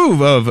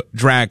approve of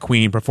drag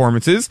queen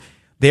performances,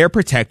 they are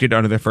protected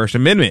under the First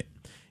Amendment.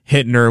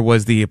 Hittner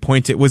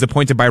was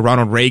appointed by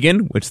Ronald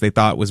Reagan, which they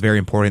thought was very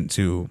important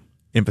to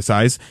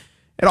emphasize.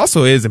 It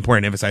also is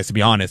important to emphasize, to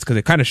be honest, because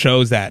it kind of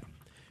shows that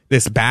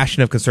this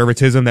bastion of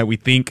conservatism that we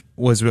think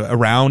was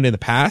around in the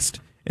past,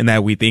 and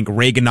that we think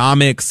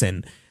Reaganomics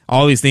and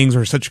all these things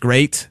were such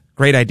great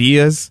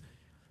ideas,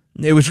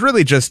 it was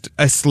really just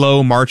a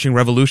slow marching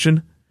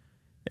revolution.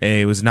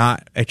 It was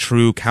not a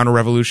true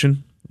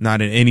counter-revolution,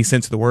 not in any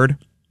sense of the word.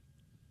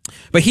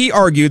 But he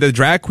argued that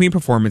drag queen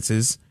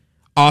performances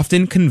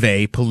often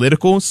convey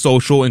political,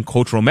 social, and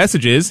cultural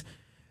messages,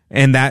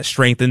 and that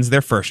strengthens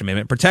their First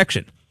Amendment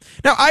protection.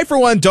 Now, I, for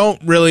one,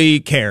 don't really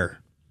care,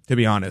 to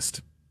be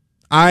honest.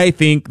 I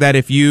think that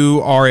if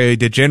you are a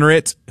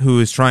degenerate who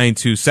is trying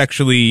to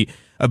sexually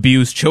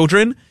abuse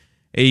children,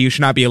 you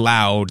should not be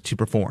allowed to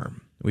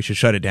perform. We should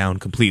shut it down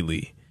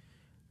completely.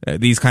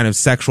 These kind of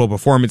sexual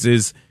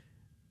performances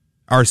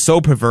are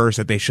so perverse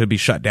that they should be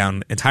shut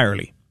down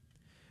entirely.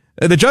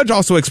 The judge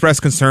also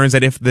expressed concerns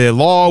that if the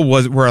law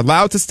were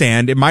allowed to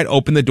stand, it might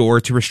open the door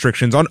to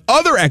restrictions on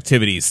other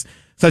activities,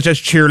 such as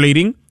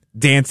cheerleading,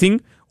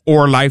 dancing,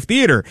 or live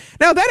theater.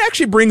 Now, that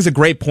actually brings a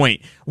great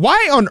point.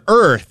 Why on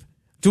earth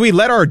do we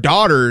let our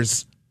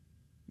daughters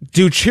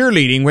do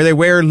cheerleading where they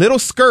wear little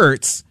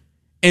skirts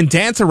and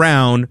dance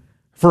around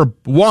for,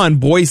 one,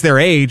 boys their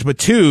age, but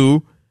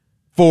two,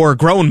 for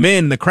grown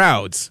men in the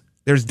crowds?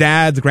 There's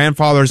dads,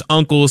 grandfathers,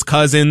 uncles,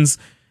 cousins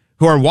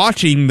who are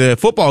watching the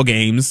football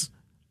games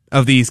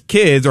of these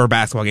kids, or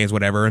basketball games,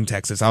 whatever, in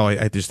Texas.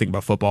 I just think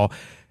about football.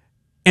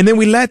 And then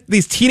we let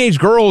these teenage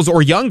girls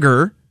or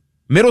younger,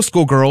 middle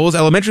school girls,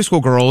 elementary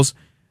school girls,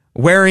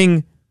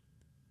 wearing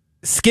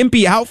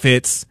skimpy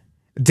outfits,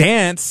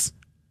 dance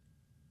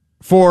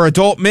for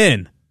adult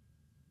men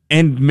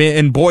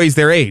and boys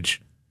their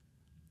age.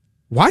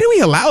 Why do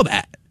we allow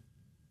that?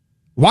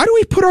 Why do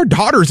we put our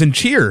daughters in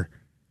cheer?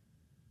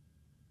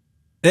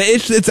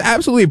 It's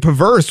absolutely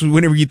perverse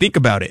whenever you think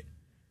about it.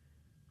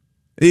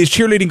 These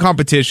cheerleading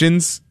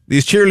competitions,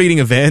 these cheerleading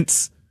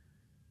events,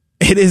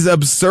 it is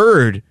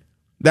absurd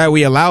that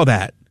we allow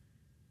that.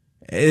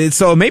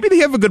 So maybe they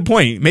have a good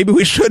point. Maybe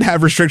we should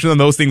have restrictions on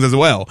those things as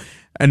well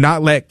and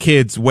not let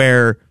kids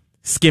wear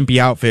skimpy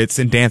outfits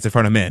and dance in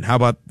front of men. How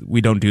about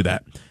we don't do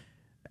that?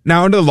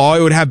 Now, under the law,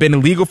 it would have been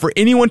illegal for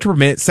anyone to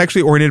permit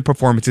sexually oriented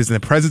performances in the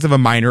presence of a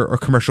minor or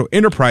commercial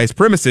enterprise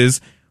premises,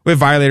 with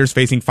violators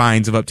facing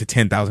fines of up to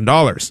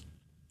 $10,000.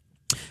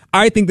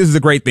 I think this is a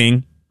great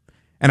thing,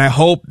 and I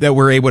hope that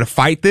we're able to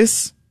fight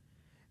this.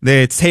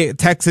 The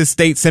Texas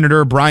State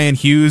Senator Brian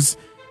Hughes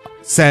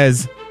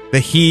says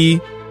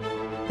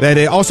that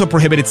it also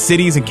prohibited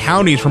cities and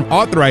counties from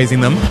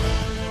authorizing them.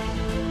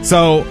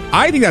 So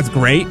I think that's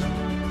great.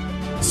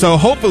 So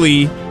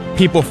hopefully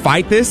people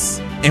fight this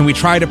and we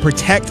try to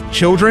protect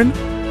children,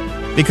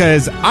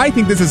 because I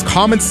think this is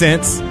common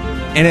sense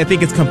and I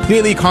think it's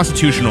completely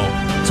constitutional.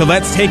 So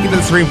let's take it to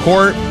the Supreme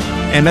Court,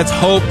 and let's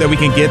hope that we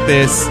can get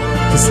this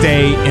to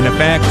stay in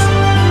effect,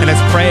 and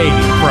let's pray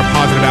for a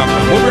positive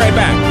outcome. We'll be right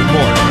back with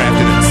more right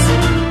after this.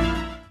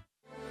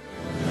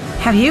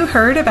 Have you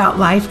heard about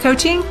life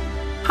coaching?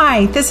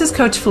 Hi, this is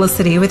Coach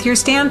Felicity with your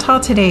Stand Tall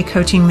Today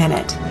Coaching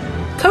Minute.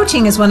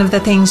 Coaching is one of the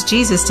things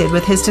Jesus did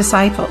with his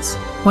disciples.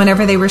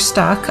 Whenever they were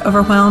stuck,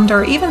 overwhelmed,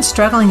 or even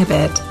struggling a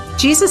bit,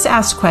 Jesus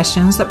asked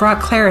questions that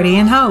brought clarity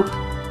and hope.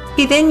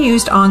 He then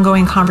used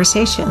ongoing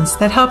conversations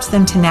that helps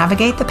them to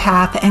navigate the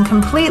path and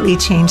completely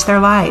change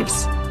their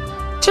lives.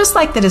 Just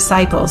like the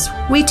disciples,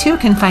 we too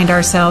can find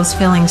ourselves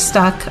feeling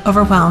stuck,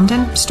 overwhelmed,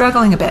 and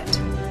struggling a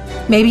bit.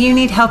 Maybe you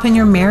need help in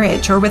your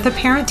marriage or with a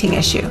parenting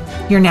issue.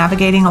 You're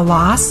navigating a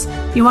loss,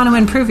 you want to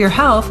improve your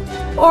health,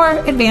 or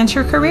advance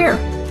your career.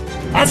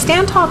 At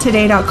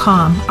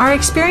StandTallToday.com, our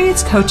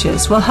experienced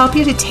coaches will help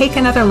you to take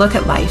another look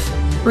at life,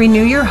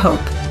 renew your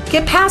hope,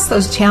 get past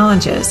those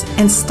challenges,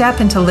 and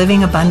step into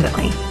living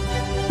abundantly.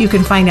 You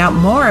can find out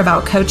more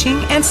about coaching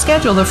and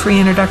schedule a free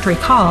introductory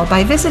call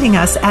by visiting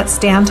us at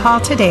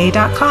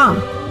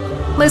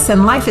StandTallToday.com.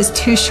 Listen, life is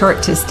too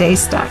short to stay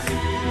stuck.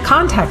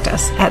 Contact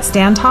us at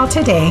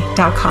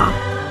StandTallToday.com.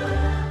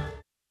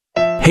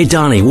 Hey,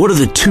 Donnie, what are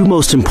the two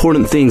most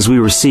important things we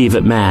receive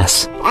at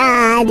Mass?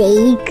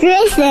 The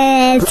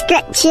Christmas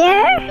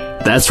scripture.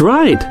 That's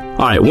right. All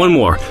right, one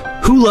more.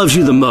 Who loves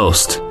you the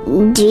most?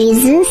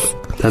 Jesus.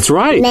 That's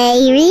right.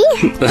 Mary.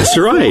 That's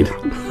right.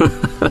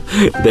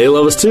 They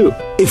love us too.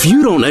 If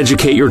you don't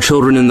educate your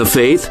children in the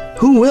faith,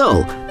 who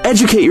will?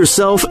 Educate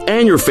yourself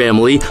and your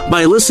family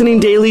by listening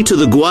daily to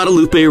the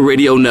Guadalupe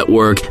Radio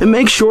Network, and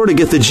make sure to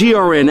get the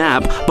GRN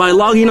app by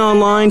logging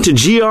online to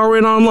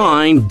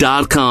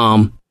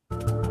grnonline.com.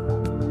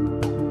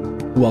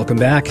 Welcome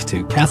back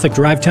to Catholic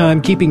Drive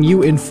Time, keeping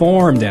you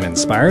informed and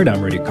inspired.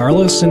 I'm Rudy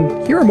Carlos,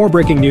 and here are more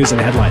breaking news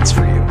and headlines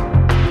for you.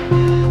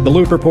 The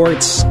Loop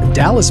reports,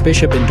 Dallas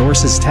bishop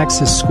endorses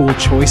Texas school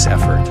choice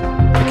effort.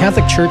 The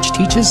Catholic Church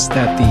teaches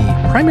that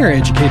the primary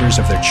educators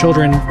of their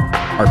children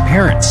are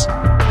parents,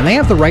 and they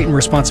have the right and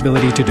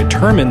responsibility to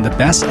determine the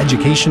best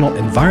educational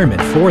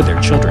environment for their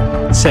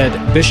children, said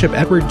Bishop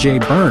Edward J.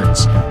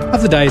 Burns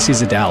of the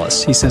Diocese of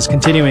Dallas. He says,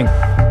 continuing,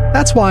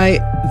 that's why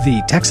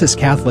the Texas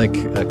Catholic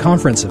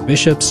Conference of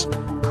Bishops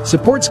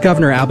supports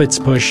Governor Abbott's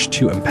push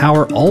to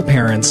empower all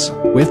parents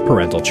with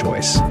parental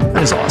choice.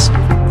 That is awesome.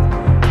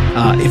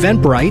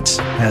 Eventbrite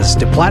has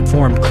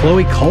deplatformed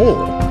Chloe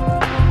Cole.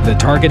 The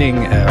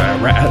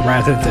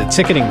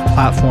ticketing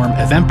platform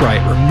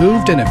Eventbrite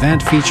removed an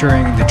event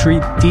featuring the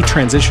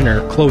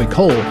detransitioner Chloe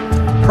Cole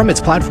from its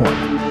platform.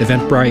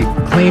 Eventbrite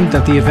claimed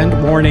that the event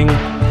warning...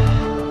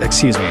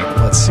 Excuse me,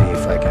 let's see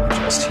if I can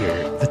adjust here.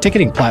 The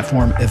ticketing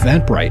platform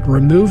Eventbrite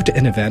removed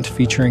an event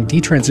featuring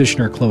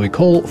detransitioner Chloe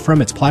Cole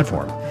from its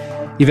platform.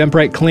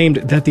 Eventbrite claimed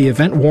that the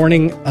event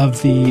warning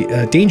of the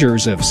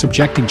dangers of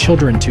subjecting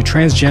children to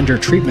transgender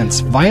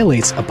treatments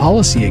violates a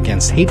policy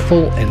against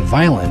hateful and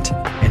violent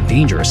and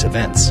dangerous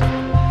events.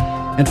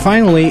 And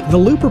finally, The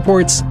Loop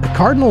reports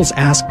cardinals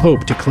ask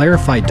Pope to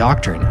clarify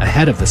doctrine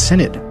ahead of the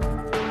synod.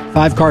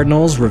 5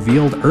 cardinals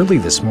revealed early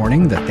this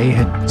morning that they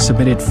had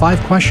submitted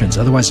 5 questions,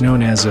 otherwise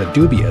known as a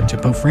dubia, to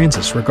Pope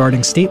Francis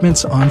regarding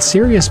statements on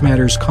serious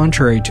matters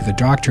contrary to the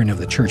doctrine of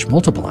the Church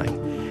multiplying,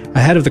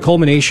 ahead of the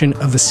culmination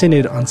of the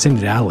Synod on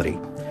Synodality.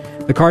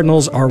 The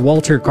cardinals are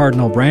Walter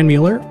Cardinal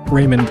Brandmueller,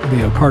 Raymond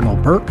Leo Cardinal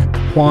Burke,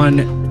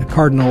 Juan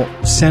Cardinal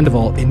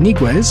Sandoval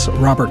Iniguez,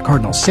 Robert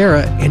Cardinal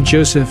Serra, and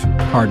Joseph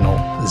Cardinal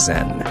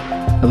Zen.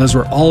 Now, those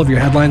were all of your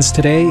headlines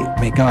today.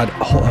 May God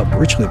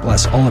richly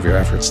bless all of your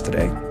efforts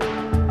today.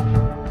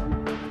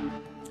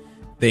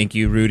 Thank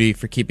you, Rudy,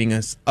 for keeping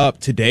us up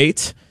to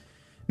date.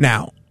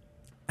 Now,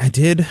 I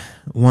did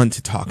want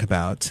to talk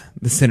about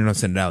the Synod on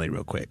Synodality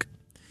real quick.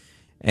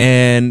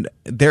 And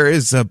there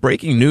is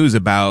breaking news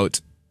about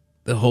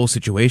the whole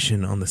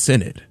situation on the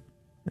Synod.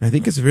 And I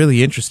think it's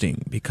really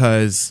interesting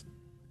because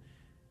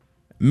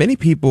many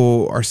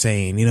people are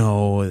saying,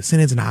 the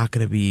Synod's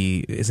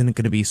isn't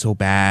going to be so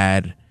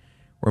bad.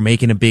 We're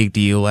making a big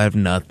deal out of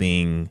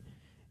nothing.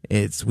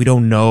 We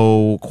don't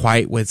know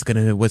quite what's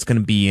going to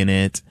be in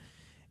it.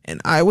 And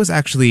I was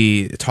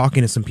actually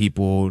talking to some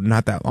people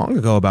not that long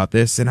ago about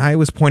this, and I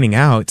was pointing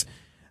out,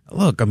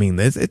 look,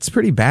 it's a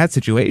pretty bad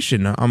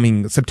situation.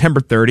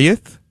 September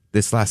 30th,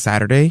 this last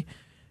Saturday,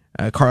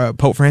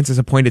 Pope Francis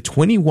appointed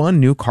 21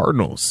 new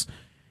cardinals,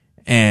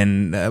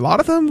 and a lot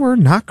of them were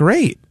not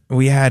great.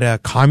 We had a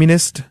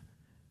communist,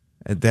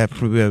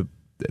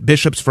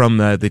 bishops from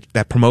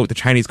that promote the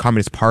Chinese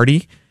Communist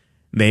Party.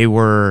 They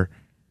were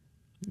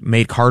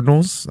made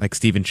cardinals, like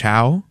Stephen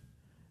Chow.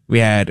 We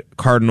had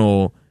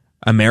Cardinal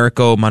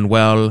Americo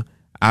Manuel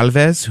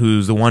Alves,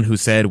 who's the one who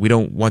said we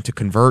don't want to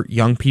convert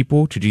young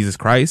people to Jesus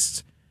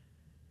Christ.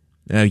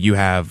 You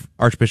have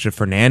Archbishop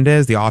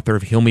Fernandez, the author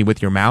of Heal Me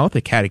With Your Mouth,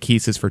 a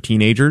catechesis for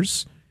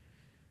teenagers.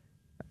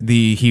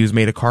 He was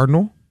made a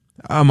cardinal,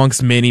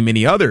 amongst many,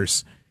 many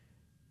others.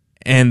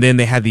 And then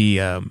they had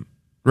the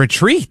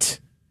retreat,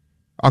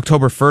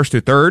 October 1st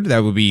through 3rd. That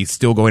will be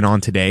still going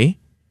on today.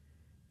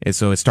 And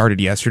so it started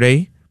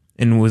yesterday.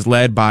 and was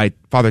led by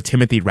Father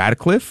Timothy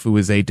Radcliffe, who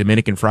was a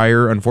Dominican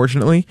friar,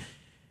 unfortunately.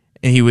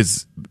 And he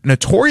was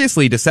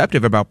notoriously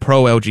deceptive about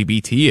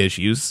pro-LGBT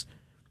issues,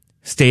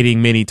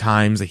 stating many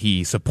times that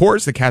he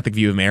supports the Catholic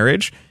view of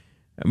marriage,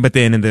 but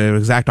then in the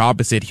exact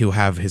opposite, he'll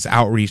have his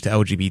outreach to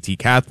LGBT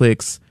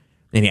Catholics,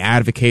 and he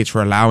advocates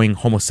for allowing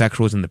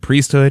homosexuals in the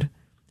priesthood.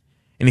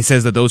 And he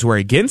says that those who are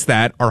against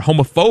that are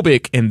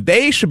homophobic and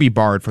they should be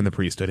barred from the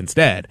priesthood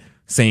instead,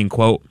 saying,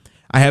 quote,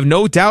 "I have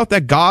no doubt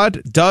that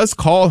God does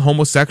call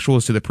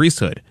homosexuals to the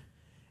priesthood,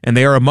 and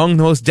they are among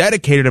the most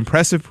dedicated and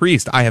impressive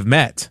priests I have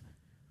met,"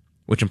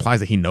 which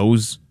implies that he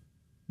knows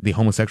the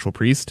homosexual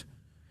priest.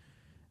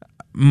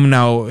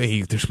 Now,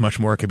 there's much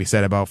more could be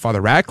said about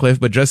Father Radcliffe,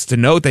 but just to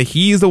note that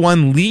he's the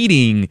one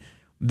leading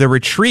the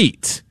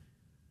retreat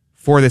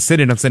for the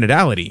Synod of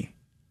Synodality.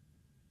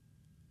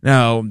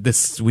 Now,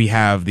 we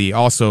have the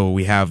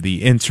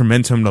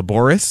Intermentum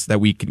Laboris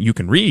that you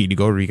can read. You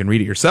can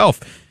read it yourself.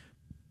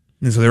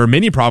 And so there are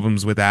many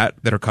problems with that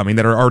are coming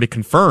that are already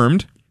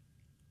confirmed,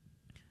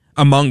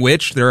 among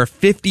which there are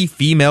 50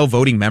 female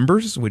voting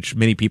members, which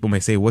many people may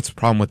say, what's the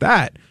problem with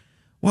that?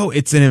 Well,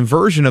 it's an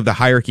inversion of the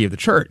hierarchy of the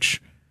church.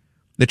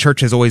 The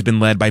church has always been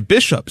led by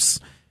bishops.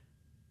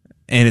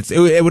 And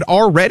it would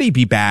already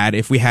be bad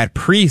if we had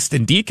priests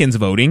and deacons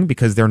voting,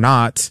 because they're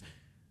not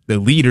the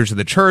leaders of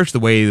the church the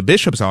way the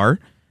bishops are.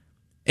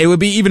 It would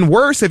be even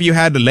worse if you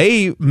had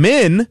lay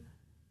men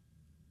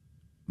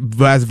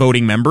as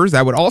voting members.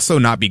 That would also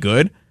not be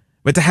good.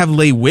 But to have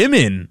lay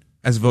women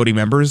as voting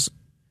members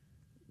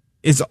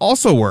is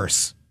also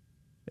worse,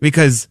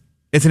 because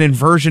it's an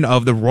inversion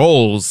of the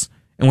roles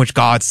in which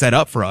God set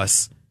up for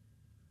us.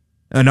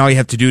 And all you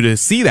have to do to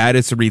see that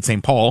is to read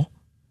St. Paul.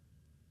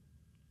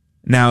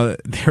 Now,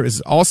 there is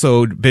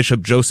also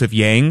Bishop Joseph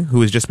Yang,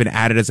 who has just been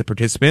added as a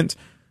participant,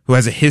 who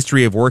has a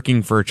history of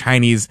working for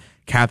Chinese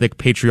Catholic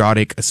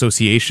Patriotic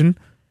Association,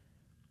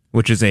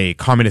 which is a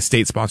communist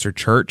state-sponsored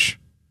church.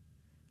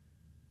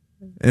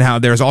 Now,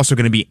 there's also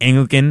going to be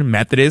Anglican,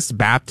 Methodist,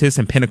 Baptist,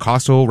 and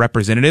Pentecostal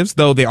representatives,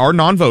 though they are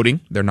non-voting.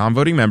 They're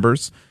non-voting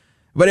members.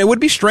 But it would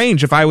be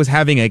strange if I was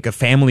having like a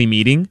family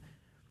meeting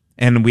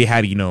and we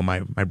had,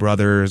 my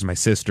brothers, my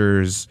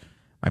sisters,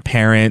 my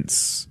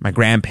parents, my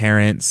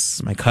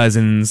grandparents, my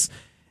cousins,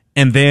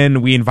 and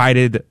then we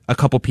invited a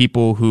couple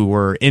people who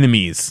were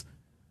enemies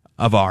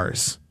of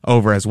ours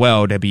over as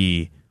well to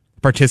be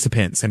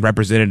participants and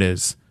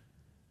representatives.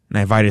 And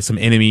I invited some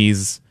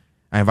enemies,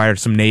 I invited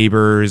some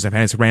neighbors, I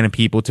invited some random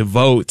people to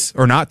vote,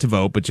 or not to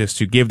vote, but just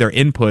to give their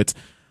input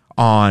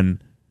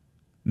on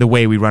the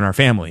way we run our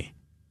family.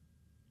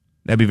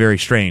 That'd be very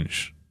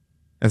strange.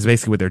 That's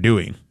basically what they're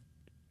doing.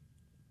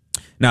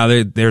 Now,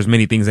 there's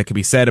many things that could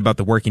be said about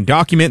the working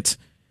document,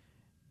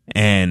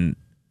 and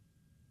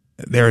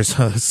there's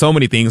so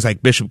many things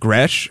like Bishop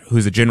Gresh,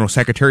 who's the General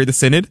Secretary of the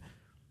Synod.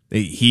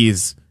 He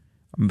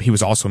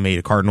was also made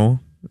a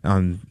cardinal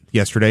on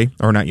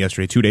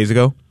 2 days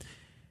ago.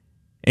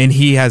 And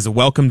he has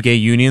welcomed gay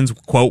unions,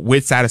 quote,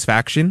 with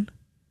satisfaction.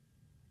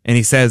 And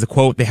he says,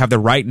 quote, they have the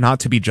right not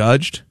to be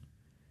judged.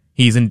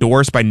 He's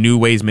endorsed by New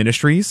Ways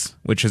Ministries,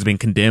 which has been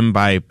condemned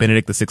by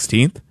Benedict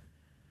XVI.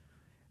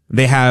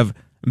 They have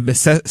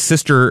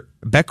Sister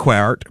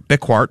Bequart.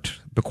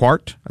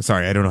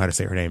 Sorry, I don't know how to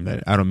say her name.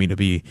 I don't mean to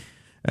be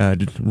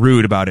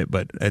rude about it,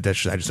 but I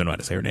just don't know how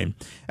to say her name.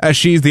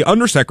 She's the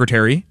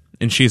undersecretary,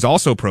 and she's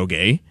also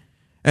pro-gay.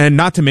 And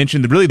not to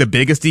mention, really the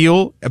biggest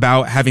deal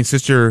about having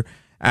Sister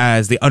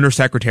as the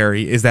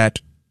undersecretary is that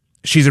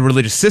she's a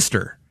religious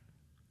sister.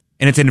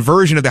 And it's an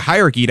inversion of the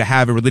hierarchy to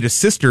have a religious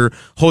sister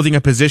holding a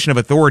position of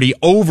authority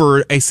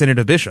over a synod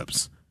of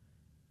bishops.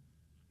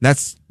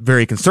 That's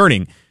very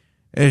concerning.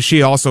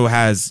 She also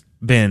has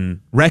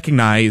been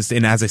recognized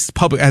and as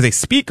a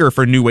speaker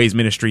for New Ways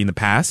Ministry in the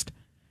past,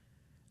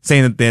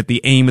 saying that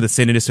the aim of the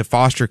synod is to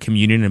foster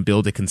communion and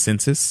build a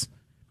consensus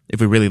if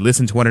we really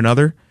listen to one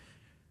another.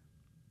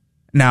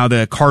 Now,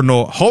 the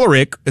Cardinal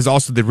Hollerich is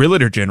also the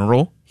Realtor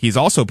General. He's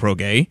also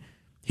pro-gay.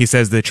 He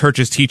says the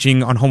church's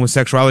teaching on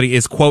homosexuality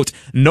is, quote,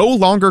 no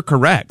longer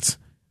correct,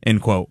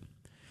 end quote.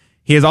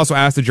 He has also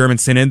asked the German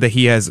Synod that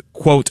he has,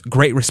 quote,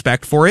 great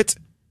respect for it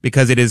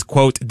because it is,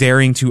 quote,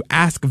 daring to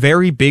ask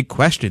very big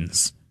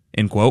questions,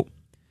 end quote.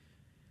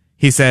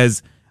 He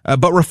says,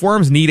 but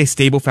reforms need a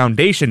stable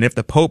foundation. If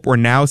the Pope were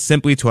now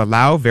simply to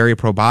allow vere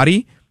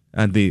probati,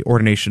 the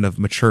ordination of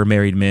mature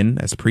married men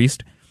as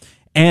priest,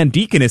 and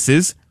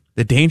deaconesses,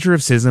 the danger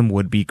of schism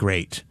would be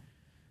great.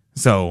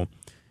 So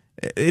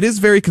it is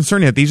very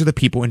concerning that these are the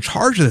people in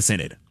charge of the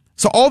synod.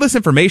 So all this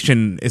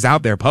information is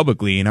out there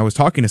publicly, and I was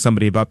talking to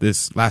somebody about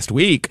this last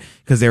week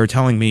because they were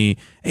telling me,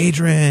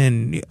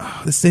 Adrian,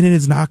 the synod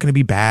is not going to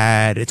be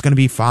bad. It's going to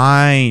be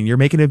fine. You're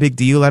making a big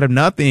deal out of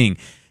nothing.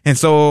 And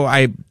so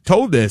I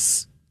told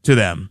this to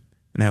them,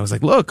 and I was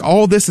like, look,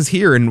 all this is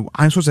here, and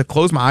I'm supposed to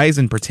close my eyes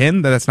and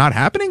pretend that it's not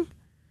happening?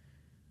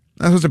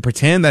 I'm supposed to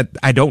pretend that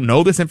I don't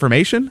know this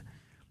information?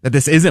 That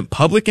this isn't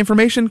public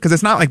information? Because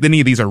it's not like any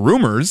of these are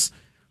rumors.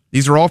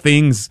 These are all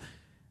things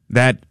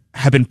that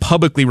have been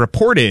publicly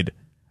reported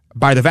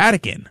by the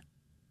Vatican.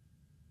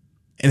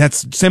 And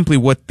that's simply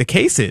what the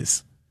case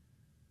is.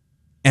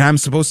 And I'm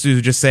supposed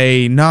to just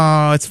say,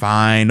 no, it's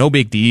fine, no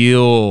big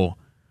deal.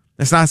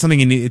 That's not something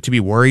you need to be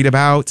worried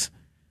about.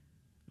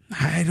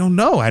 I don't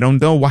know. I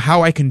don't know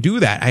how I can do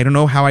that. I don't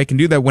know how I can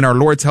do that when our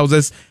Lord tells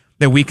us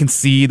that we can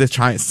see the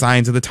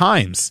signs of the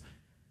times.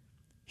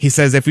 He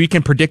says if we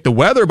can predict the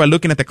weather by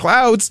looking at the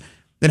clouds,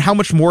 then how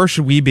much more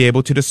should we be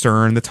able to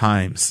discern the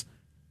times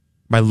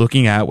by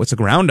looking at what's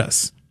around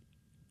us?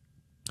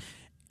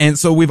 And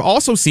so we've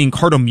also seen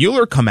Cardinal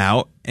Mueller come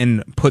out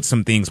and put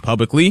some things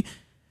publicly.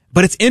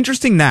 But it's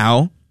interesting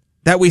now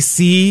that we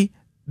see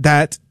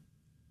that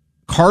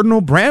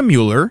Cardinal Bram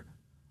Mueller,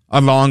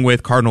 along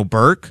with Cardinal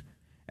Burke,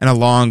 and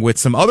along with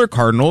some other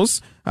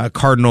cardinals,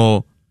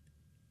 Cardinal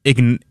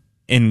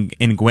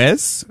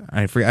Inguez,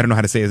 I don't know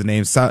how to say his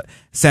name,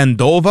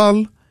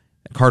 Sandoval,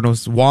 Cardinal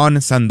Juan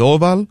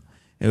Sandoval.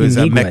 It was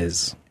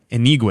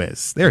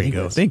Iniguez. There you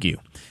go. Thank you.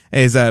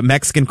 Is a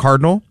Mexican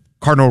cardinal,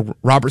 Cardinal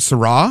Robert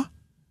Sarah,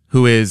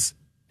 who is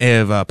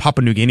of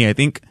Papua New Guinea, I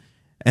think,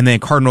 and then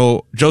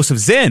Cardinal Joseph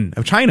Zen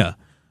of China.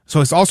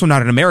 So it's also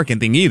not an American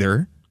thing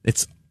either.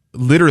 It's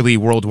literally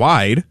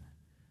worldwide.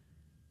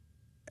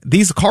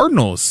 These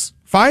cardinals,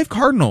 5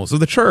 cardinals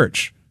of the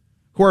church,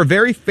 who are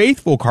very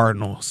faithful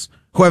cardinals,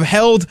 who have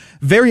held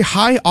very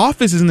high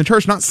offices in the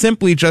church, not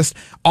simply just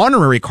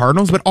honorary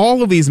cardinals, but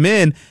all of these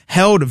men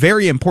held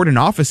very important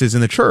offices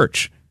in the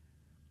church.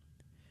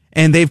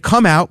 And they've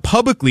come out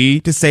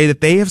publicly to say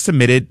that they have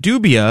submitted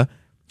dubia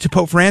to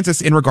Pope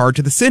Francis in regard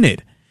to the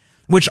synod,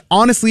 which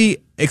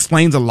honestly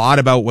explains a lot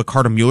about what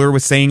Cardinal Mueller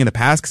was saying in the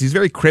past, because he's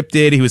very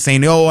cryptid. He was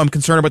saying, oh, I'm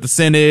concerned about the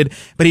synod,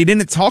 but he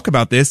didn't talk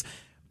about this.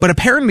 But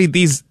apparently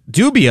these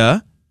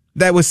dubia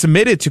that was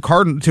submitted to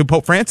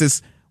Pope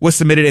Francis was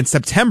submitted in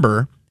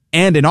September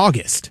and in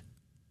August.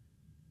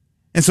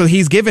 And so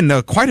he's given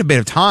quite a bit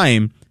of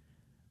time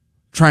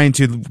trying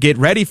to get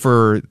ready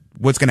for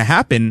what's going to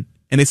happen,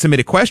 and they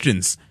submitted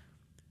questions.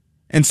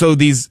 And so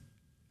these,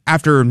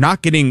 after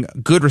not getting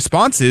good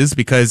responses,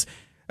 because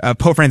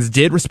Pope Francis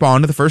did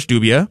respond to the first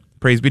dubia,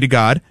 praise be to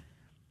God,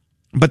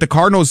 but the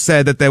cardinals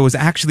said that there was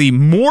actually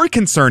more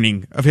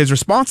concerning of his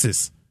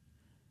responses.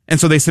 And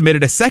so they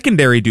submitted a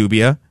secondary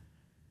dubia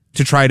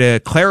to try to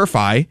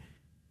clarify,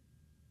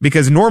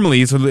 because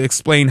normally, so to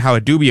explain how a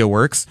dubia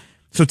works,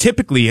 so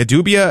typically a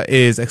dubia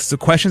is the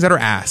questions that are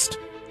asked,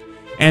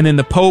 and then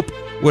the Pope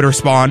would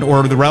respond,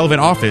 or the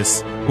relevant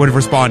office would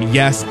respond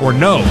yes or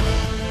no.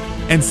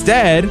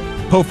 Instead,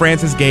 Pope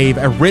Francis gave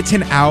a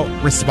written out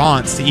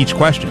response to each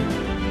question,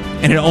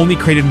 and it only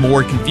created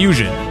more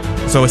confusion.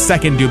 So a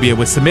second dubia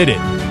was submitted.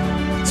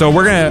 So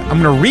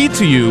I'm gonna read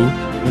to you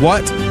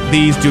what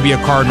these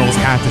dubia cardinals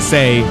have to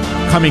say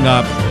coming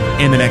up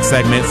in the next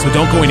segment, so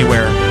don't go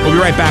anywhere. We'll be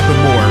right back with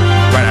more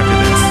right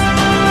after this.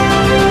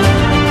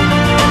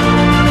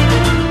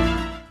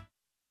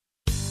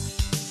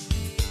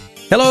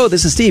 Hello,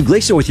 this is Steve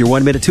Gleason with your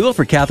 1-minute tool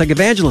for Catholic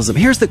evangelism.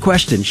 Here's the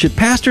question. Should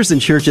pastors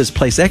and churches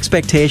place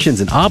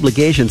expectations and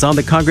obligations on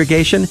the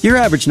congregation? Your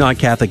average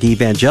non-Catholic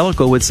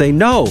evangelical would say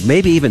no,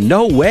 maybe even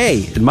no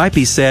way. It might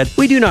be said,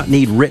 we do not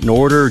need written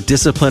order,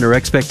 discipline, or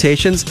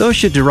expectations. Those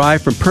should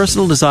derive from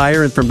personal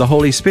desire and from the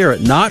Holy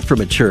Spirit, not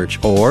from a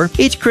church. Or,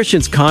 each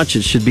Christian's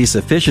conscience should be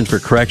sufficient for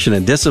correction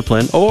and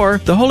discipline. Or,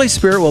 the Holy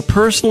Spirit will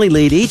personally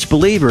lead each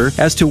believer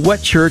as to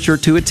what church or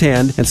to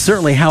attend, and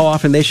certainly how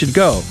often they should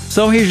go.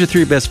 So here's your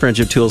 3 best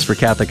friendship tools for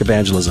Catholic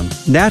evangelism.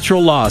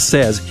 Natural law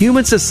says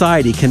human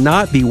society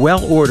cannot be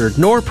well ordered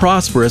nor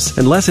prosperous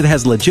unless it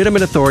has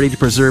legitimate authority to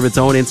preserve its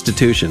own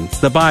institutions,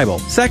 the Bible.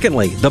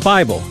 Secondly, the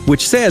Bible,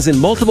 which says in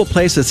multiple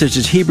places such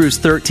as Hebrews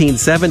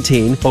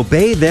 13:17,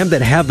 obey them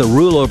that have the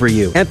rule over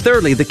you. And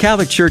thirdly, the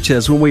Catholic Church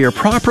says when we are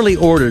properly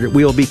ordered,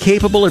 we will be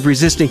capable of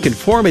resisting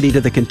conformity to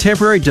the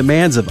contemporary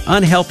demands of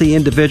unhealthy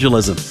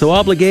individualism. So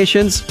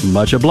obligations,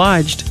 much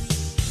obliged.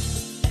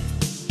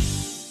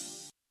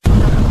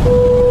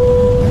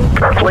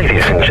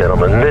 Ladies and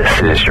gentlemen,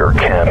 this is your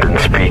captain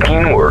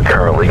speaking. We're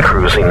currently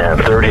cruising at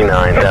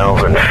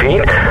 39,000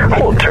 feet.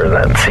 We'll turn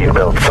that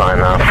seatbelt sign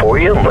off for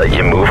you and let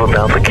you move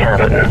about the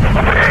cabin.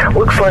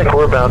 Looks like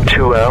we're about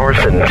 2 hours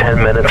and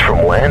 10 minutes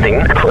from landing.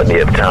 Plenty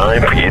of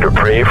time for you to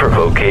pray for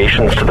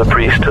vocations to the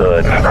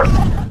priesthood.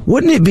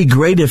 Wouldn't it be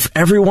great if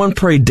everyone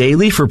prayed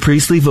daily for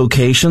priestly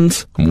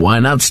vocations? Why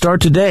not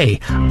start today?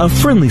 A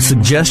friendly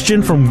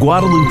suggestion from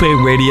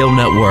Guadalupe Radio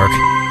Network.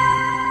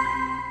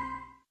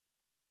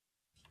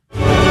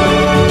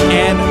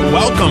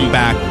 Welcome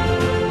back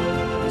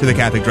to the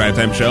Catholic Drive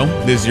Time Show.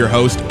 This is your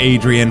host,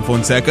 Adrian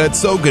Fonseca. It's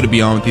so good to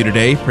be on with you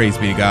today. Praise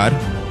be to God.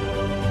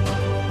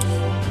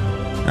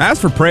 As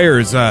for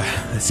prayers, the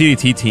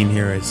CDT team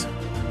here is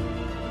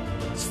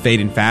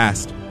fading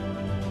fast.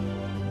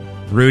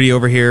 Rudy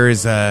over here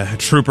is a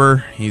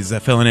trooper. He's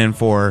filling in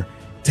for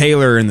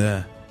Taylor in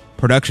the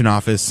production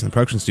office, in the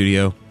production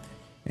studio,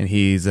 and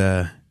he's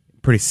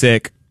pretty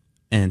sick.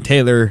 And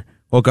Taylor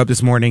woke up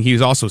this morning. He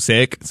was also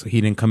sick, so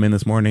he didn't come in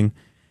this morning.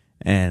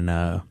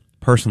 And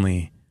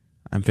personally,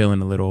 I'm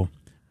feeling a little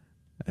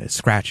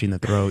scratchy in the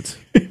throat,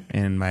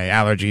 and my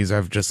allergies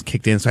have just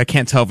kicked in, so I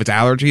can't tell if it's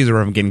allergies or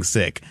if I'm getting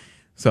sick.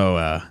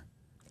 So,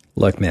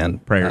 look, man,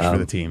 prayers for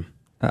the team.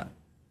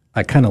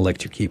 I kind of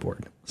licked your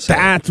keyboard. So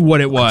that's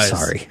what it was. I'm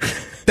sorry.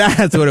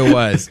 That's what it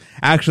was.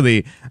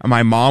 Actually,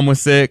 my mom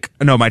was sick.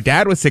 No, my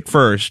dad was sick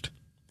first.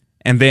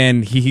 And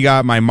then he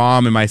got my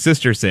mom and my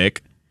sister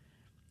sick.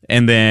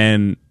 And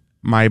then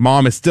my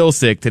mom is still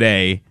sick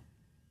today.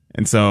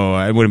 And so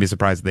I wouldn't be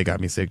surprised if they got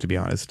me sick, to be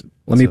honest.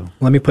 Let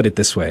me put it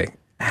this way.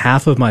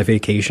 Half of my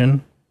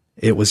vacation,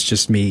 it was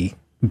just me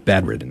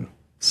bedridden.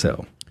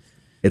 So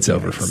it's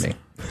over for me.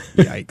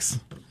 Yikes.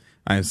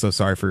 I am so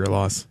sorry for your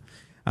loss.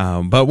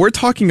 But we're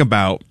talking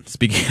about,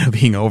 speaking of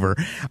being over,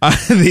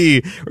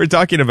 we're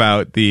talking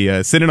about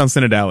the Synod on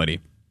Synodality.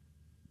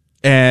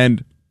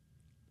 And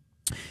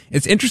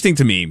it's interesting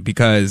to me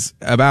because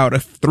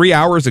about 3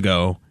 hours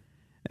ago,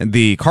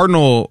 the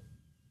Cardinal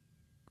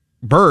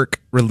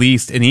Burke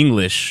released in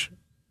English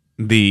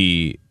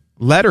the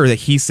letter that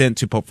he sent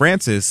to Pope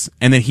Francis,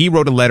 and then he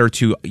wrote a letter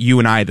to you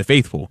and I, the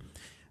faithful,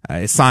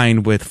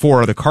 signed with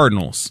 4 other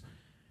cardinals.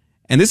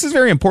 And this is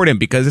very important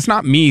because it's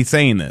not me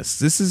saying this.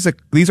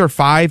 These are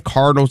 5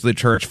 cardinals of the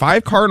church,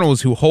 5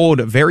 cardinals who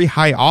hold very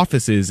high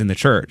offices in the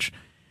church,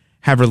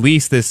 have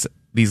released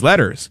these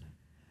letters.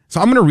 So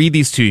I'm going to read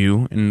these to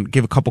you and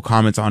give a couple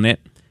comments on it.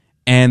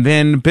 And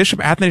then Bishop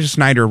Athanasius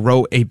Schneider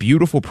wrote a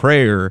beautiful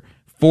prayer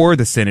for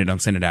the Synod on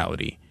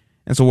Synodality.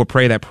 And so we'll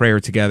pray that prayer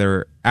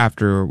together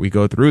after we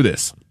go through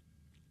this.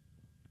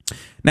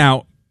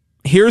 Now,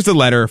 here's the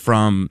letter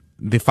from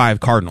the 5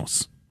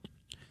 cardinals.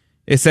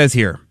 It says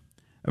here,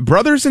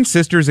 "Brothers and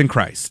sisters in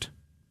Christ,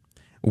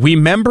 we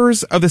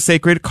members of the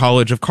Sacred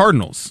College of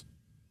Cardinals,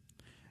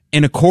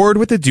 in accord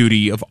with the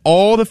duty of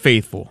all the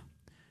faithful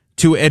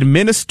to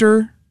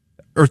administer,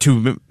 let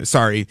me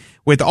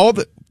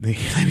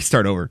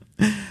start over.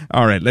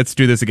 All right, let's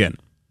do this again.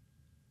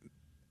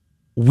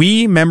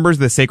 We members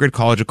of the Sacred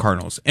College of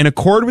Cardinals, in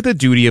accord with the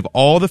duty of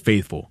all the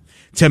faithful,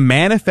 to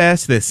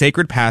manifest to the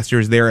sacred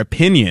pastors their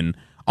opinion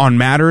on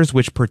matters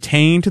which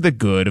pertain to the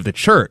good of the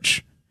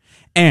church,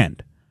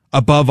 and,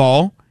 above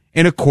all,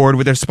 in accord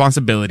with the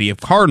responsibility of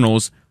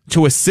cardinals,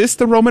 to assist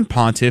the Roman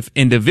Pontiff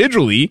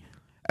individually,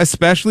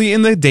 especially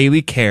in the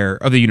daily care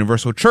of the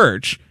universal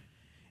church,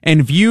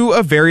 in view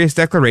of various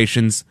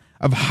declarations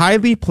of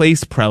highly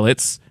placed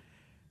prelates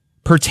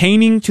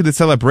pertaining to the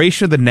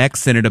celebration of the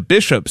next Synod of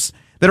Bishops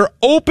that are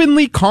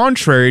openly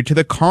contrary to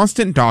the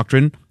constant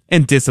doctrine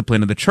and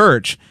discipline of the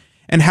church,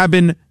 and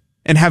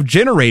have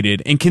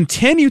generated and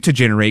continue to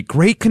generate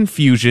great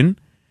confusion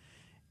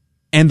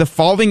and the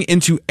falling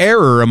into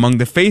error among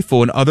the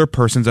faithful and other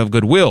persons of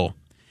goodwill,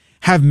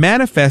 have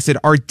manifested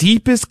our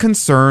deepest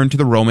concern to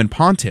the Roman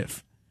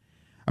Pontiff.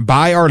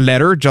 By our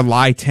letter,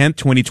 July 10,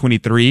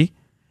 2023,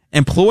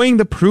 employing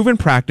the proven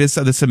practice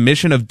of the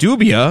submission of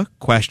dubia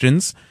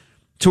questions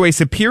to a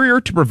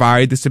superior to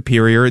provide the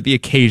superior the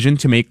occasion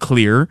to make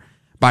clear,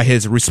 by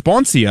his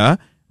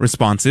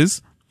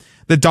responses,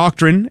 the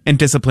doctrine and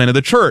discipline of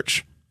the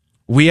church,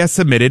 we have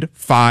submitted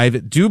 5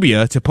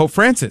 dubia to Pope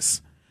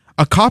Francis,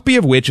 a copy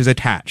of which is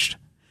attached.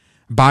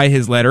 By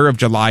his letter of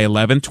July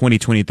 11,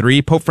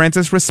 2023, Pope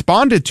Francis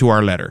responded to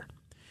our letter.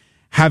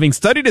 Having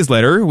studied his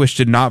letter, which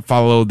did not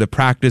follow the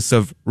practice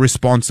of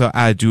responsa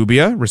ad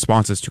dubia,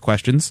 responses to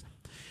questions,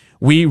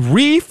 we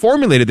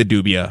reformulated the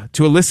dubia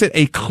to elicit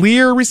a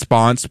clear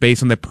response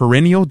based on the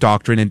perennial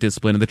doctrine and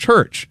discipline of the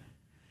church.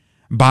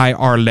 By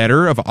our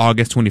letter of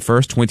August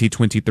 21st,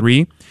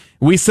 2023,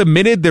 we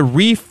submitted the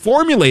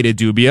reformulated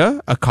dubia,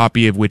 a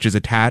copy of which is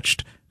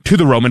attached, to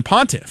the Roman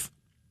Pontiff.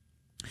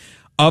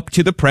 Up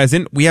to the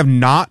present, we have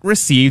not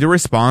received a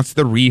response to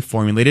the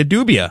reformulated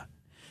dubia.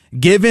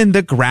 Given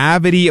the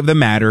gravity of the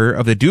matter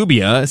of the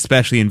dubia,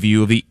 especially in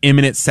view of the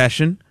imminent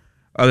session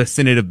of the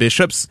Synod of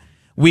Bishops,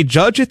 we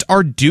judge it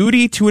our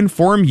duty to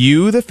inform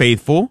you, the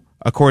faithful,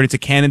 according to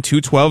Canon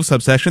 212,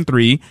 subsection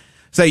 3,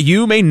 so that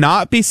you may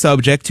not be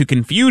subject to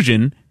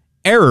confusion,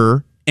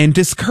 error, and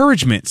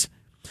discouragement,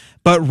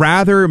 but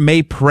rather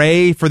may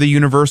pray for the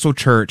universal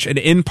church, and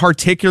in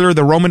particular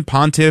the Roman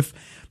Pontiff,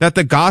 that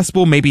the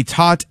gospel may be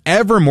taught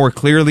ever more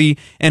clearly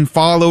and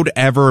followed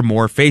ever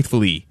more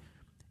faithfully.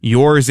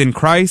 Yours in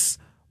Christ,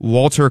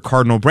 Walter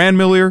Cardinal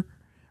Brandmiller,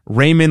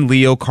 Raymond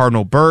Leo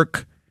Cardinal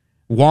Burke,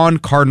 Juan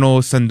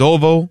Cardinal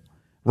Sandoval,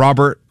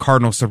 Robert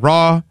Cardinal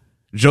Sarah,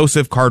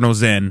 Joseph Cardinal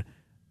Zen,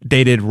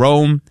 dated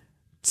Rome,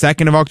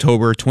 2nd of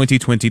October,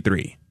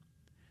 2023.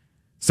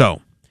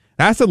 So,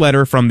 that's a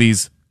letter from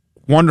these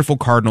wonderful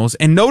cardinals,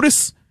 and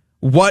notice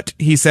what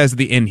he says at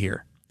the end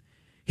here.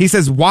 He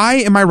says, why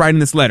am I writing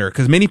this letter?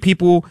 Because many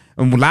people,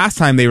 last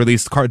time they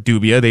released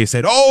dubia, they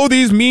said, oh,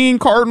 these mean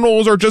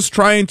cardinals are just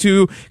trying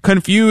to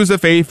confuse the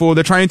faithful.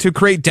 They're trying to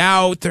create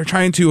doubt. They're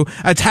trying to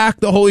attack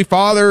the Holy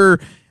Father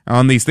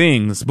on these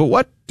things. But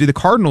what do the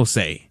cardinals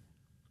say?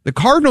 The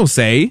cardinals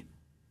say,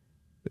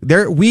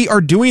 we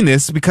are doing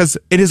this because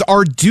it is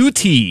our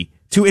duty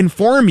to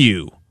inform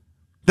you,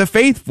 the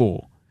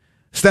faithful,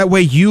 so that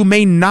way you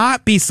may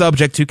not be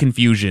subject to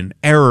confusion,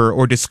 error,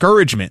 or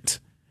discouragement,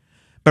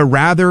 but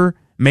rather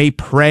may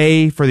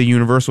pray for the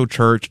universal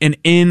church, and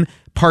in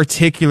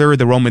particular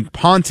the Roman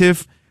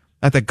Pontiff,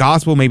 that the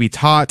gospel may be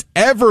taught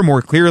ever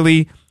more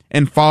clearly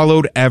and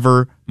followed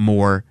ever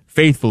more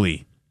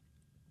faithfully.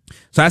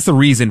 So that's the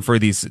reason for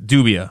these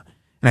dubia.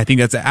 And I think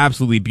that's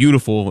absolutely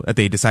beautiful that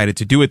they decided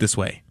to do it this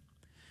way.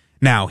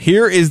 Now,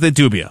 here is the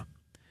dubia.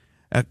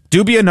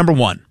 Dubia number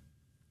 1.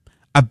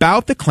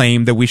 About the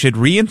claim that we should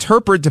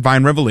reinterpret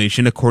divine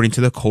revelation according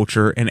to the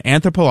culture and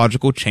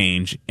anthropological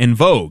change in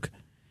vogue.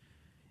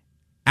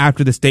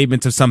 After the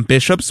statements of some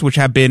bishops, which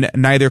have been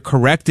neither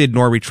corrected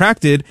nor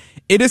retracted,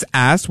 it is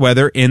asked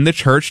whether in the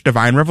church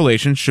divine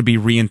revelation should be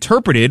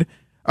reinterpreted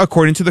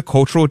according to the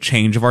cultural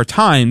change of our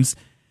times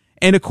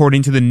and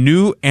according to the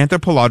new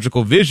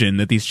anthropological vision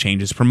that these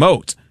changes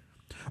promote,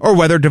 or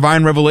whether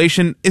divine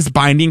revelation is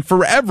binding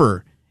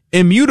forever,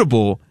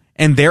 immutable,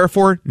 and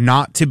therefore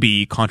not to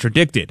be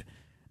contradicted.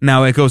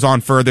 Now, it goes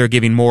on further,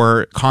 giving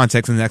more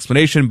context and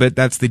explanation, but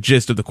that's the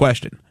gist of the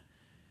question.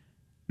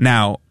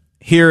 Now,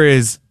 here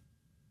is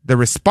the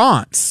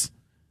response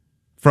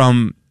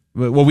from,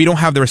 well, we don't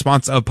have the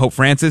response of Pope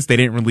Francis. They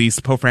didn't release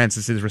Pope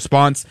Francis's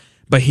response,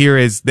 but here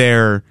is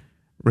their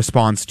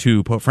response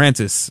to Pope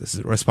Francis'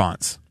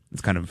 response.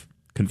 It's kind of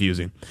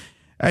confusing.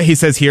 He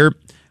says here,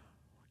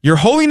 Your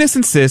Holiness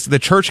insists the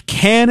Church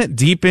can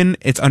deepen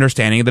its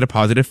understanding of the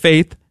deposit of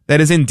faith.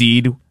 That is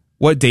indeed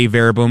what De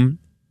Verbum,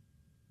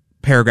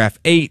 paragraph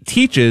 8,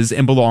 teaches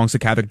and belongs to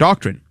Catholic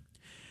doctrine.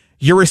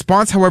 Your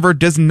response, however,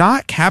 does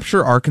not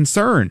capture our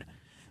concern.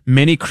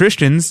 Many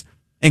Christians,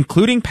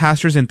 including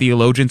pastors and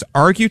theologians,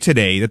 argue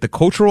today that the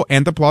cultural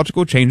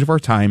anthropological change of our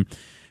time,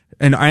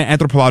 and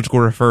anthropological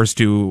refers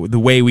to the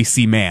way we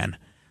see man,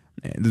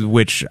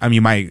 which, I mean,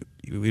 you might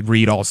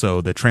read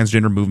also the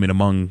transgender movement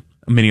among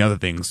many other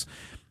things.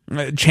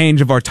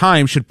 Change of our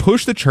time should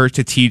push the Church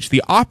to teach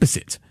the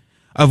opposite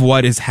of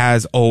what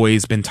has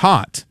always been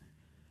taught.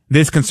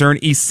 This concern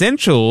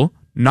essential,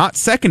 not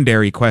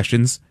secondary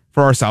questions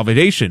for our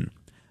salvation,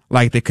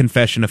 like the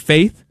confession of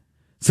faith,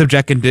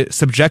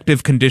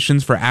 subjective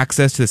conditions for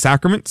access to the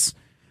sacraments,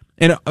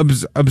 and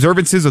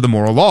observances of the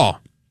moral law.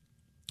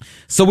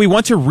 So we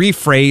want to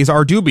rephrase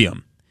our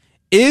dubium.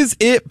 Is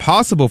it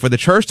possible for the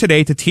Church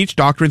today to teach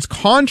doctrines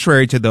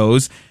contrary to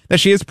those that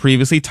she has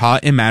previously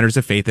taught in matters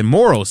of faith and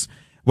morals,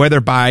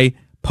 whether by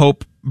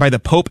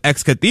the Pope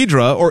ex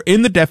cathedra or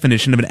in the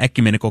definition of an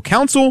ecumenical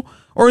council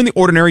or in the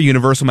ordinary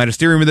universal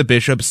magisterium of the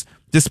bishops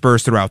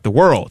dispersed throughout the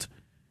world?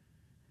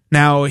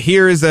 Now,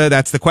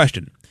 that's the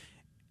question.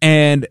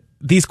 And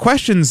these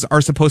questions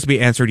are supposed to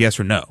be answered yes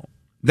or no.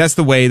 That's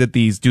the way that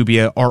these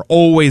dubia are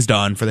always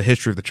done for the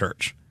history of the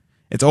Church.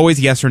 It's always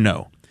yes or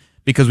no,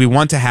 because we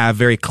want to have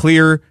very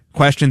clear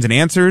questions and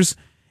answers,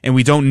 and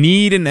we don't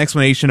need an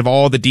explanation of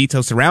all the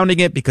details surrounding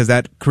it, because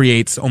that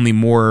creates only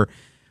more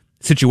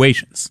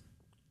situations.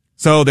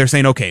 So they're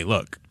saying, okay,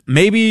 look,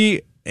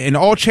 maybe in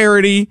all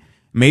charity,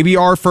 maybe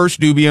our first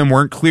dubium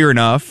weren't clear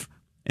enough,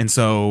 and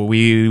so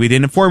we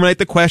didn't formulate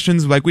the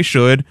questions like we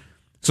should.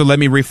 So let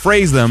me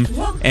rephrase them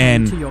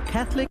and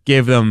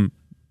give them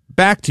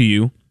back to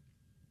you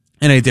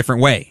in a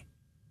different way.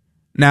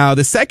 Now,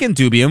 the second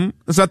dubium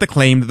is not the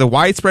claim that the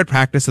widespread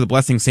practice of the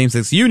blessing of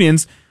same-sex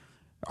unions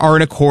are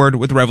in accord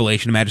with the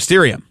Revelation and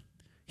Magisterium.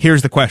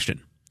 Here's the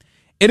question.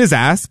 It is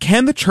asked,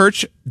 can the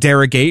Church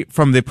derogate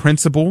from the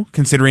principle,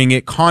 considering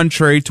it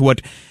contrary to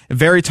what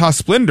Veritas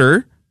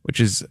Splendor, which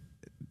is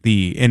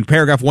in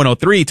paragraph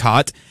 103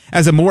 taught,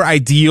 as a more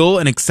ideal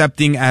and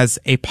accepting as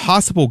a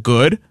possible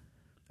good,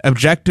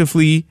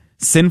 objectively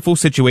sinful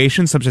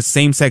situations such as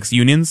same-sex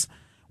unions,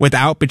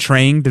 without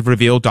betraying the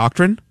revealed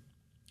doctrine?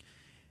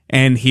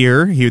 And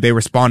here they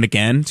respond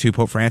again to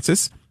Pope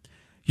Francis.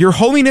 Your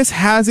Holiness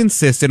has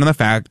insisted on the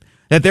fact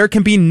that there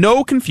can be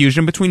no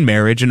confusion between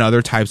marriage and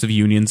other types of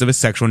unions of a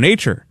sexual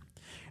nature,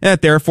 and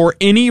that therefore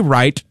any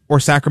rite or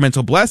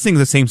sacramental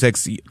blessings of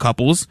same-sex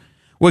couples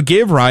would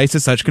give rise to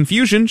such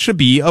confusion should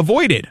be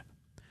avoided.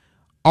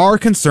 Our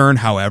concern,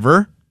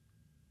 however,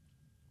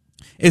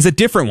 is a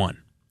different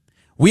one.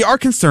 We are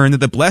concerned that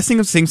the blessing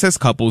of same-sex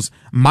couples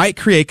might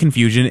create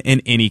confusion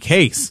in any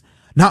case,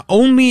 not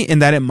only in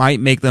that it might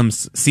make them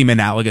seem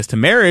analogous to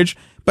marriage,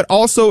 but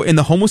also in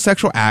the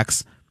homosexual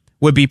acts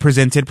would be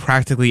presented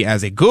practically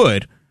as a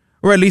good,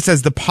 or at least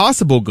as the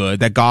possible good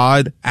that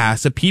God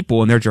asks of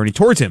people in their journey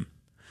towards him.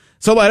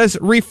 So let us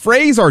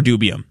rephrase our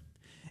dubium.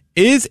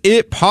 Is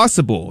it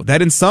possible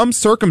that in some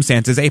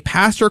circumstances a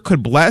pastor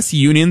could bless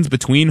unions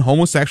between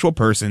homosexual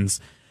persons,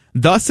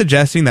 thus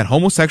suggesting that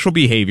homosexual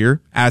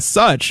behavior, as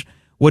such,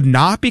 would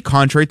not be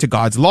contrary to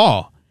God's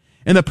law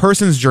in the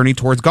person's journey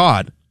towards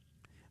God?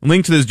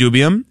 Linked to this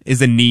dubium is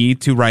the need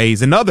to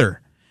raise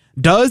another.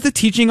 Does the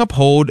teaching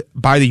uphold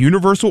by the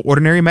universal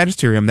ordinary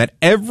magisterium that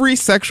every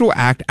sexual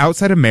act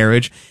outside of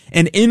marriage,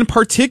 and in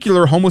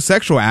particular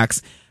homosexual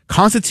acts,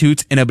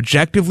 constitutes an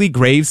objectively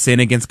grave sin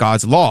against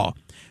God's law,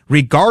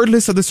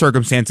 regardless of the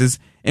circumstances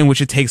in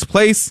which it takes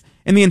place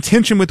and the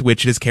intention with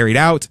which it is carried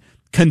out,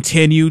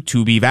 continue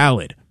to be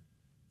valid?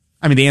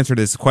 I mean, the answer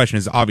to this question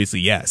is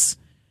obviously yes.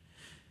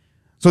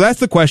 So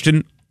that's the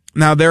question.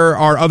 Now, there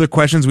are other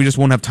questions. We just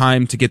won't have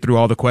time to get through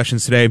all the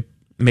questions today.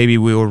 Maybe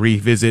we will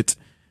revisit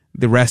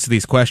the rest of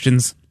these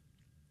questions.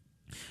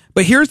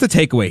 But here's the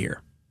takeaway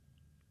here.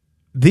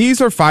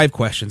 These are 5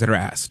 questions that are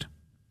asked.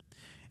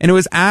 And it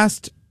was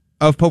asked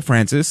of Pope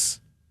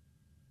Francis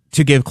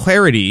to give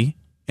clarity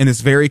in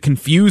this very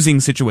confusing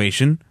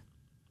situation,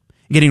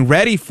 getting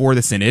ready for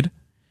the synod,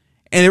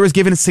 and they was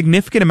given a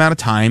significant amount of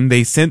time.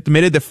 They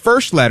submitted the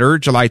first letter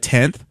July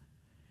 10th.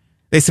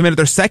 They submitted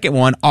their second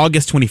one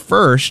August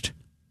 21st.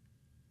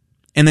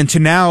 And then to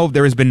now,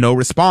 there has been no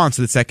response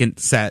to the second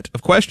set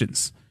of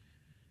questions.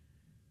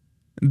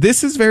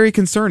 This is very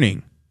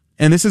concerning,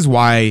 and this is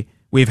why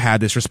we've had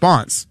this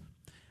response.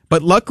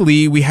 But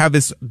luckily, we have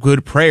this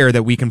good prayer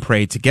that we can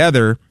pray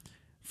together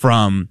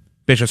from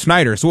Bishop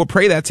Snyder. So we'll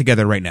pray that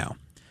together right now.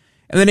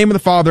 In the name of the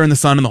Father, and the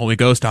Son, and the Holy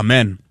Ghost,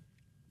 amen.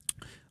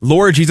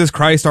 Lord Jesus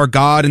Christ, our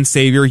God and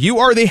Savior, you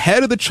are the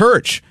head of the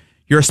church.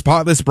 Your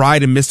spotless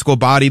bride and mystical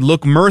body,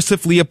 look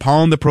mercifully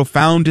upon the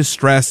profound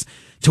distress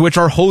to which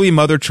our Holy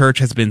Mother Church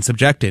has been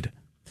subjected.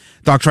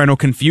 Doctrinal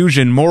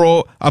confusion,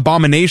 moral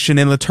abomination,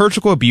 and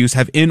liturgical abuse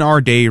have in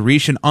our day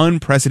reached an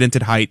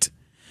unprecedented height.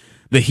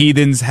 The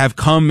heathens have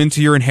come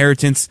into your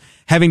inheritance,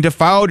 having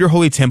defiled your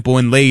holy temple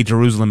and laid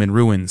Jerusalem in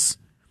ruins.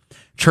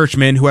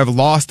 Churchmen who have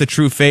lost the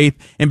true faith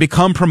and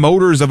become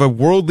promoters of a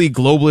worldly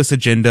globalist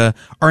agenda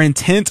are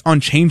intent on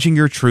changing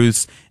your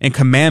truths and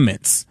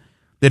commandments,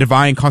 the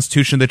divine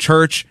constitution of the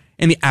church,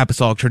 and the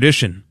apostolic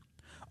tradition.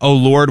 O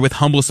Lord, with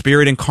humble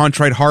spirit and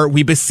contrite heart,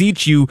 we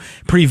beseech you,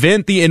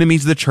 prevent the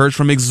enemies of the church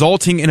from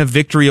exulting in a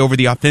victory over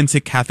the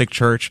authentic Catholic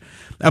Church,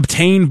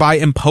 obtained by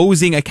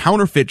imposing a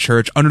counterfeit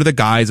church under the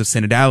guise of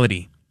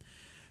synodality.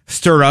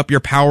 Stir up your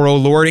power, O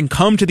Lord, and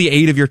come to the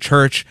aid of your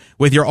church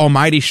with your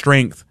almighty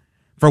strength.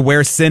 For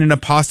where sin and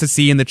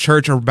apostasy in the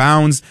church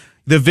abounds,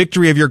 the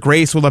victory of your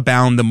grace will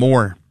abound the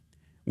more.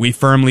 We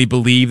firmly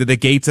believe that the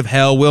gates of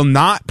hell will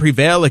not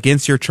prevail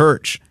against your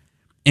church.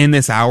 In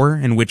this hour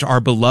in which our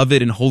beloved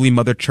and holy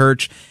Mother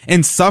Church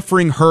is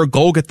suffering her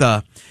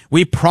Golgotha,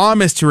 we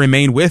promise to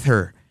remain with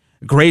her.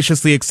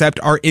 Graciously accept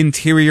our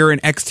interior and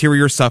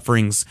exterior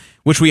sufferings,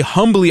 which we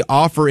humbly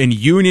offer in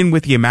union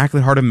with the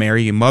Immaculate Heart of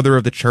Mary, Mother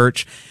of the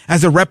Church,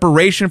 as a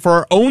reparation for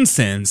our own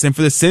sins and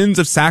for the sins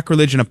of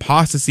sacrilege and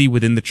apostasy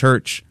within the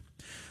Church.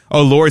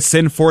 O Lord,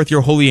 send forth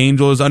your holy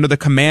angels under the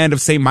command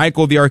of St.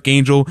 Michael the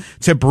Archangel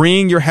to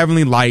bring your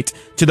heavenly light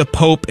to the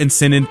Pope and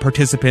Synod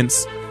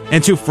participants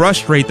and to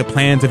frustrate the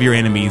plans of your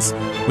enemies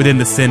within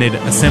the Synod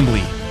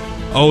assembly.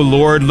 O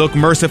Lord, look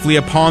mercifully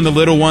upon the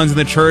little ones in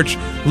the church.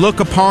 Look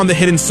upon the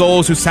hidden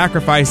souls who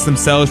sacrifice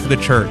themselves for the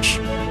church.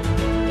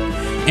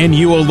 In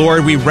you, O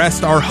Lord, we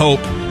rest our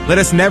hope. Let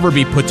us never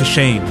be put to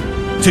shame.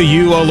 To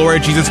you, O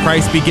Lord Jesus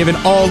Christ, be given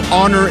all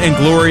honor and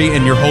glory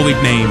in your holy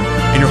name,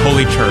 in your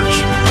holy church.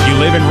 You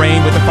live and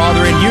reign with the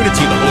Father in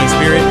unity, the Holy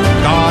Spirit,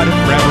 God,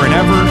 forever and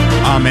ever.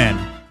 Amen.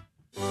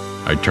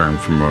 I turned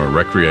from a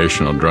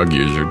recreational drug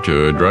user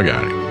to a drug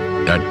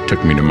addict. That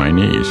took me to my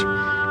knees.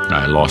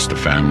 I lost a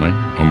family,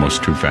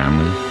 almost two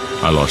families.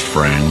 I lost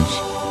friends.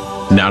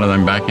 Now that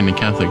I'm back in the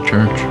Catholic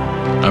Church,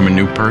 I'm a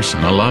new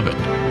person. I love it.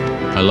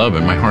 I love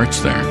it. My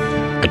heart's there.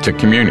 I took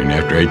communion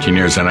after 18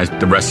 years, and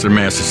the rest of the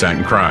Mass I sat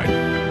and cried.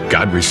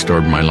 God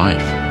restored my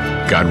life.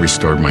 God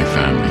restored my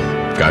family.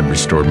 God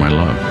restored my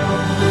love.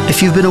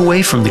 If you've been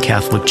away from the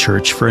Catholic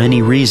Church for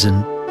any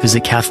reason,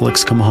 visit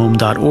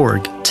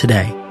CatholicsComeHome.org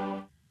today.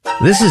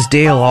 This is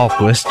Dale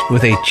Ahlquist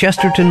with a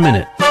Chesterton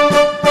Minute.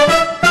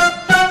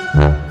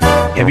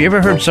 Have you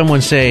ever heard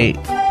someone say,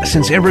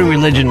 since every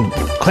religion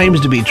claims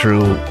to be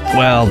true,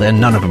 well, then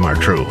none of them are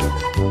true?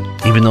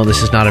 Even though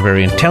this is not a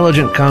very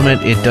intelligent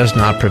comment, it does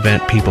not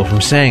prevent people from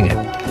saying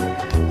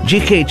it.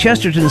 G.K.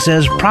 Chesterton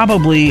says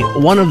probably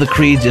one of the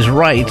creeds is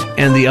right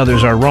and the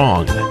others are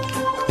wrong.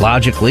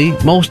 Logically,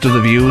 most of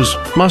the views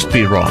must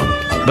be wrong,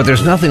 but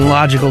there's nothing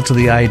logical to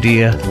the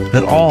idea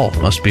that all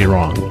must be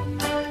wrong.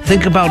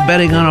 Think about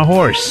betting on a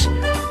horse.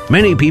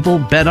 Many people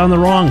bet on the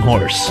wrong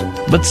horse,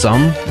 but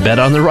some bet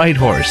on the right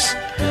horse.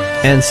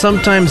 And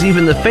sometimes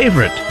even the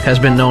favorite has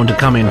been known to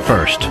come in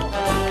first.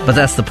 But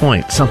that's the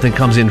point. Something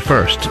comes in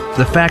first.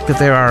 The fact that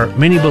there are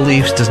many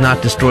beliefs does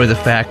not destroy the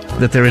fact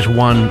that there is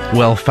one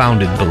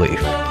well-founded belief.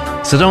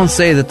 So don't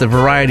say that the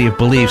variety of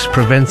beliefs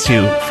prevents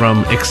you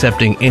from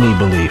accepting any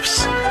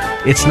beliefs.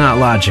 It's not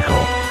logical,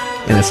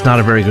 and it's not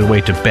a very good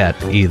way to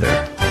bet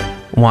either.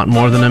 Want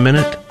more than a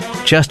minute?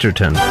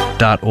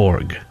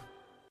 Chesterton.org.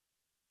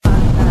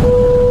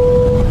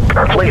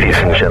 Ladies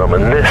and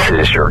gentlemen, this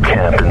is your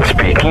captain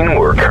speaking.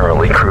 We're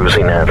currently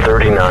cruising at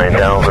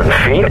 39,000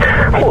 feet.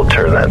 We'll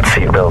turn that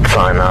seatbelt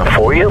sign off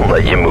for you and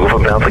let you move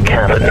about the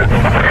cabin.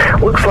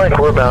 Looks like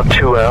we're about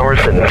 2 hours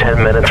and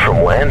 10 minutes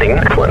from landing.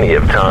 Plenty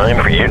of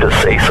time for you to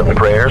say some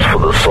prayers for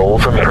the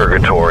souls in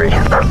purgatory.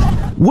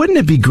 Wouldn't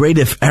it be great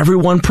if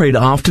everyone prayed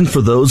often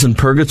for those in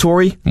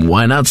purgatory?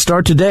 Why not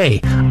start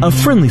today? A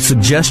friendly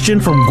suggestion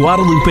from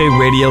Guadalupe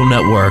Radio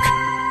Network.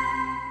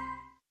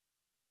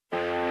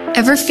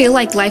 Ever feel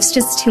like life's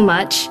just too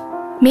much?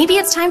 Maybe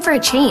it's time for a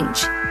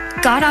change.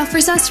 God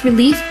offers us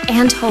relief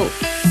and hope.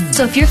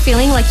 So if you're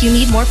feeling like you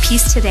need more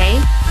peace today,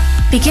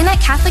 begin at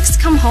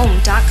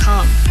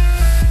CatholicsComeHome.com.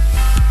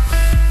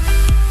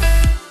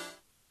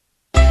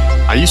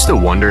 I used to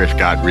wonder if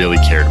God really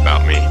cared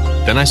about me.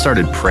 Then I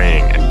started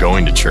praying and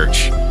going to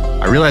church.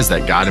 I realized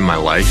that God in my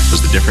life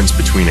was the difference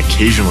between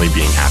occasionally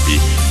being happy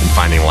and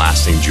finding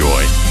lasting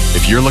joy.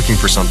 If you're looking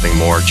for something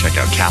more, check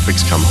out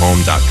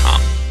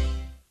CatholicsComeHome.com.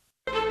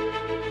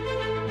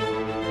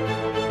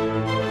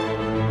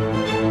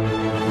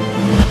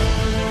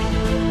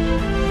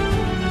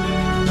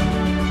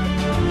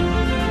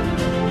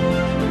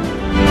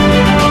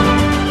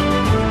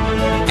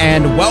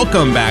 And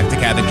welcome back to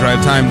Catholic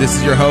Drive Time. This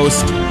is your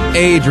host,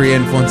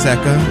 Adrian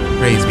Fonseca.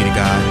 Praise be to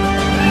God.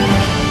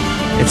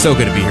 It's so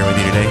good to be here with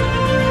you today.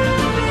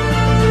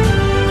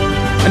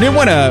 I did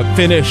want to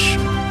finish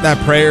that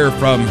prayer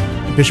from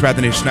Bishop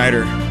Athanasius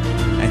Schneider.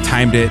 I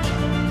timed it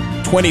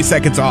 20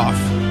 seconds off.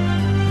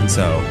 And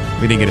so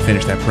we didn't get to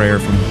finish that prayer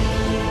from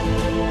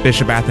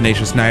Bishop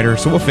Athanasius Schneider.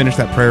 So we'll finish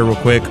that prayer real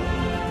quick.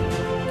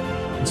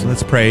 So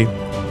let's pray.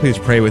 Please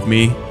pray with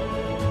me.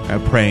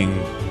 Praying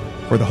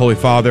for the Holy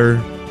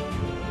Father,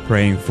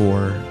 praying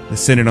for the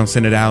Synod on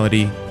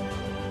Synodality,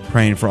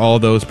 praying for all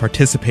those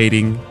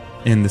participating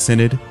in the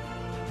Synod.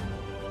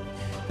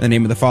 In the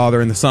name of the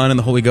Father, and the Son, and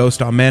the Holy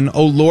Ghost, Amen.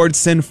 O Lord,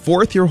 send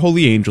forth your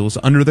holy angels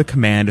under the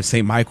command of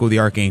St. Michael the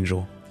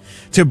Archangel,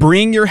 to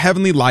bring your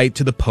heavenly light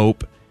to the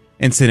Pope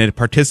and Synod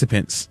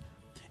participants,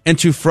 and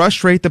to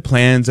frustrate the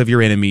plans of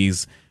your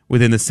enemies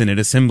within the Synod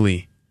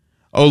assembly.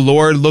 O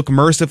Lord, look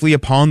mercifully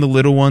upon the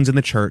little ones in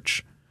the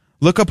Church.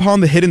 Look upon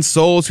the hidden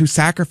souls who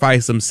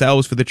sacrifice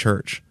themselves for the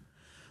Church.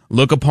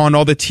 Look upon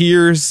all the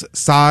tears,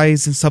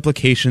 sighs, and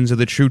supplications of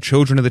the true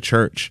children of the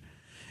Church,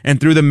 and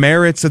through the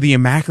merits of the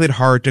Immaculate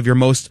Heart of your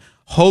most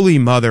holy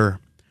Mother,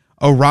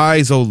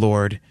 arise, O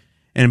Lord,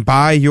 and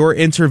by your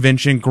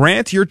intervention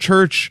grant your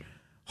Church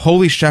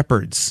holy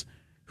shepherds,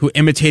 who,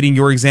 imitating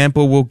your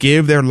example, will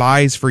give their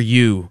lives for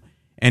you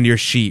and your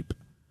sheep.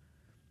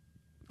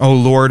 O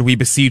Lord, we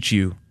beseech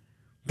you,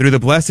 through the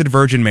Blessed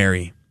Virgin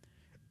Mary,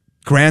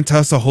 grant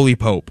us a holy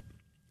Pope,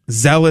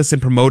 zealous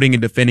in promoting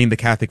and defending the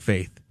Catholic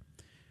faith.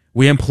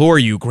 We implore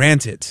you,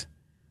 grant it.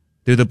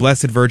 Through the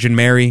Blessed Virgin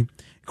Mary,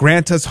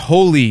 grant us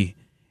holy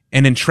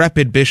and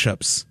intrepid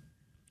bishops.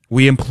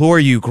 We implore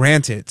you,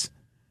 grant it.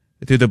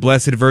 Through the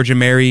Blessed Virgin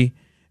Mary,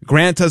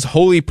 grant us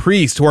holy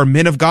priests who are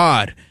men of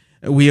God.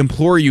 We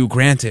implore you,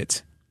 grant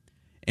it.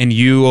 In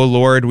you, O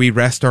Lord, we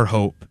rest our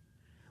hope.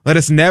 Let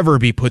us never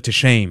be put to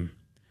shame.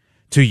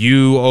 To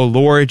you, O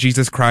Lord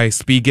Jesus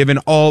Christ, be given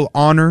all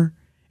honor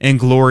and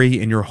glory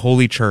in your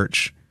holy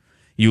Church.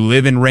 You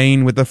live and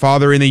reign with the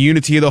Father in the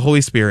unity of the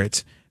Holy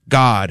Spirit,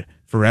 God,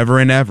 forever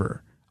and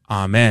ever.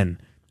 Amen.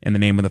 In the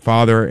name of the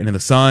Father, and of the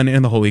Son, and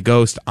of the Holy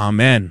Ghost.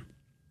 Amen.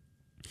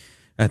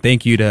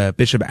 Thank you to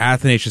Bishop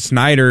Athanasius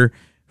Schneider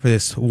for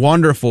this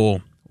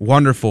wonderful,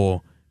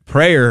 wonderful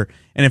prayer.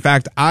 And in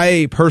fact,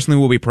 I personally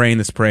will be praying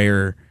this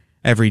prayer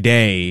every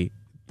day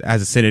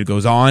as the Synod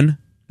goes on,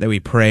 that we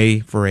pray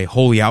for a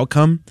holy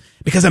outcome.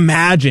 Because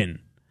imagine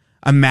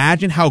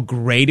how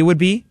great it would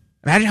be.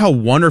 Imagine how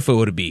wonderful it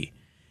would be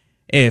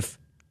if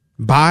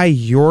by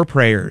your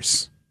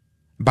prayers,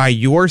 by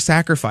your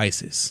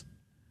sacrifices,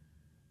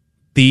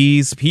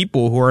 these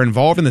people who are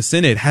involved in the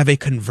Synod have a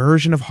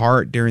conversion of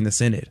heart during the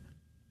Synod.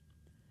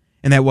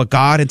 And that what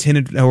God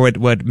intended, or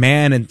what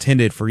man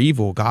intended for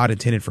evil, God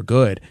intended for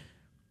good.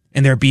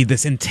 And there be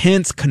this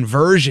intense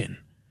conversion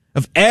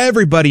of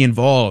everybody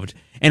involved.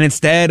 And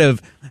instead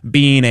of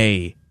being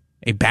a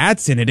bad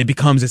Synod, it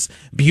becomes this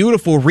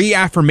beautiful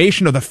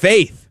reaffirmation of the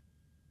faith.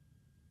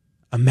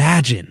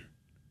 Imagine.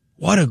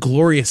 What a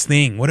glorious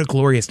thing. What a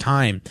glorious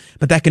time.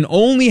 But that can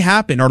only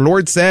happen. Our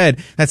Lord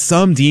said that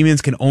some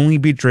demons can only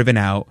be driven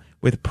out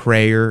with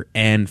prayer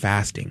and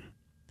fasting.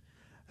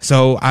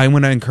 So I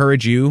want to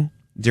encourage you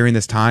during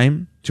this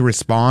time to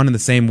respond in the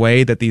same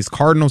way that these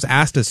cardinals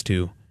asked us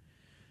to,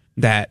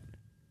 that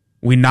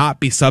we not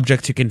be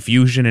subject to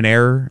confusion and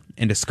error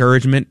and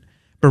discouragement,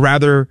 but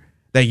rather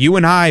that you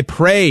and I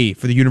pray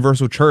for the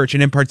universal Church,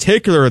 and in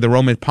particular the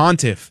Roman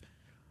Pontiff,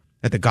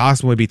 that the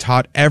gospel would be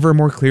taught ever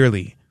more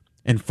clearly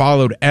and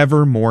followed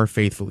ever more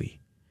faithfully.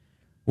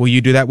 Will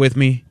you do that with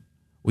me?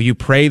 Will you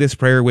pray this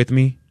prayer with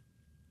me?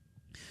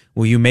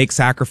 Will you make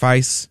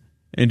sacrifice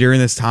and during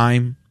this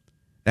time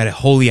that a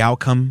holy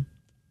outcome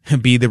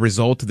be the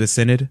result of the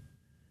Synod?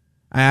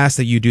 I ask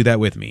that you do that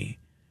with me.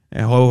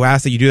 And I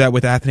ask that you do that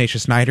with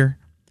Athanasius Schneider.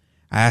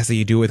 I ask that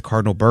you do it with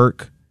Cardinal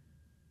Burke,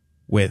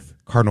 with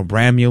Cardinal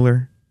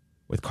Brammuller,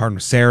 with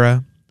Cardinal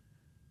Sarah,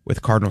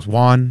 with Cardinals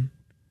Juan,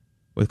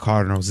 with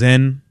Cardinal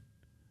Zen.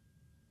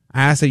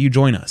 I ask that you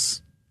join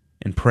us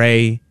and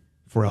pray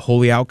for a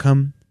holy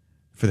outcome,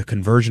 for the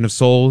conversion of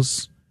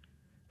souls,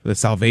 for the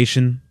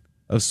salvation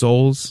of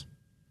souls,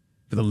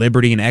 for the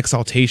liberty and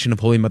exaltation of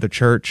Holy Mother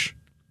Church.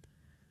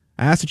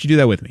 I ask that you do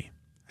that with me.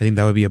 I think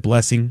that would be a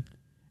blessing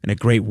and a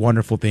great,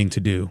 wonderful thing to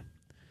do.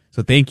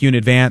 So thank you in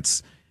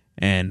advance,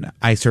 and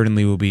I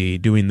certainly will be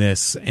doing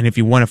this. And if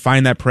you want to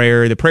find that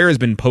prayer, the prayer has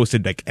been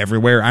posted like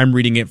everywhere. I'm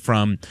reading it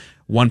from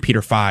 1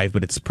 Peter 5,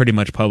 but it's pretty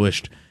much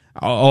published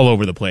all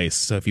over the place.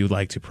 So if you would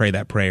like to pray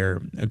that prayer,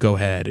 go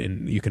ahead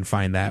and you can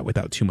find that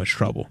without too much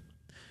trouble.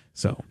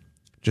 So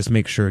just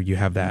make sure you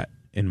have that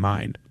in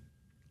mind.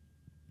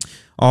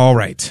 All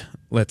right.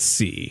 Let's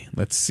see.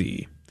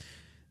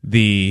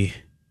 The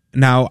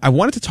Now, I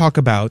wanted to talk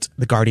about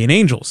the guardian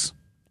angels.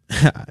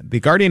 The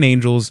guardian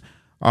angels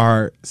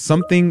are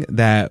something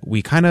that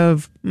we kind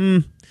of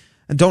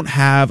don't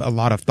have a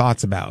lot of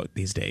thoughts about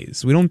these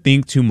days. We don't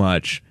think too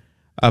much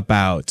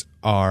about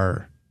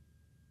our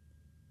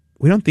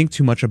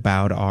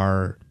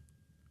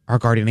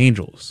guardian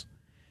angels.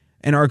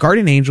 And our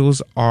guardian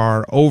angels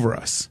are over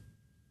us.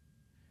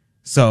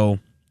 So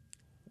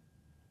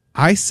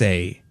I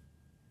say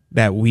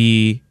that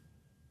we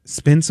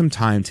spend some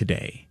time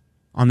today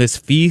on this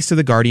Feast of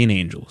the Guardian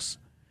Angels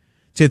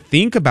to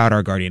think about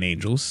our guardian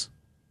angels,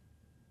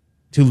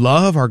 to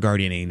love our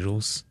guardian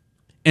angels,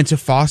 and to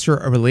foster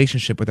a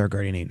relationship with our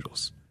guardian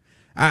angels.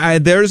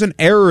 There's an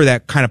error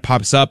that kind of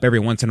pops up every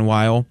once in a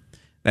while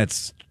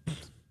that's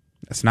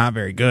not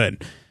very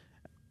good.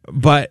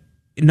 But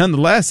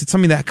nonetheless, it's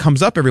something that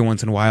comes up every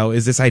once in a while,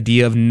 is this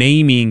idea of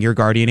naming your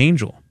guardian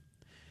angel.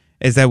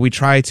 Is that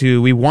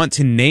we want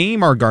to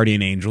name our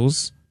guardian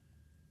angels.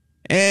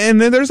 And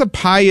then there's a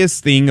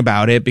pious thing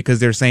about it because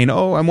they're saying,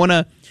 oh, I want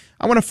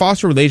to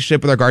foster a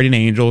relationship with our guardian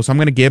angel, so I'm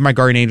going to give my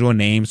guardian angel a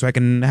name so I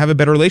can have a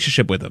better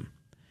relationship with him.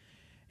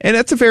 And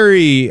that's a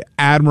very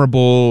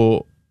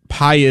admirable,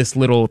 pious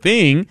little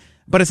thing,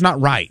 but it's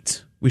not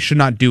right. We should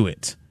not do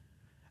it.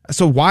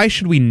 So why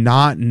should we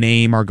not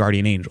name our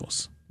guardian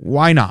angels?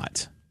 Why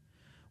not?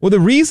 Well, the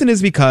reason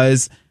is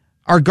because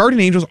our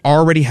guardian angels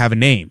already have a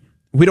name.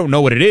 We don't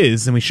know what it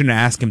is, and we shouldn't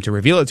ask him to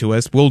reveal it to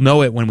us. We'll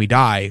know it when we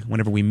die,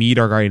 whenever we meet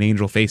our guardian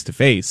angel face to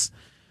face.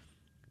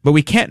 But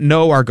we can't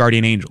know our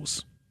guardian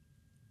angels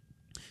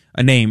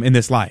a name in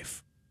this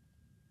life.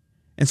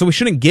 And so we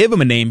shouldn't give him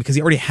a name because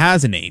he already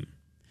has a name.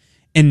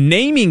 And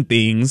naming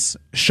things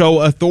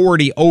show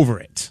authority over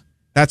it.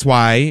 That's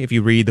why, if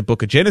you read the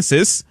book of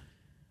Genesis,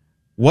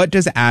 what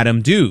does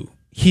Adam do?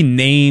 He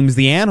names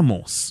the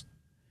animals.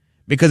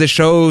 Because it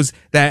shows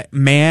that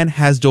man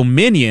has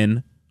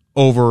dominion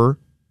over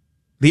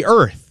the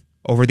earth,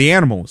 over the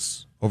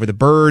animals, over the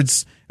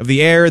birds of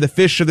the air, the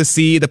fish of the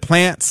sea, the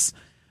plants,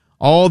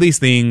 all these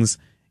things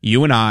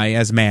you and I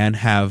as man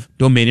have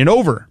dominion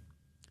over.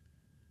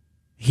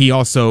 He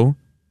also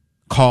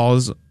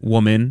calls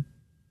woman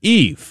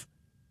Eve.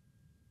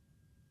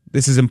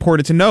 This is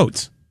important to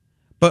note.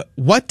 But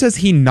what does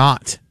he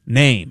not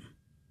name?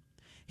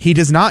 He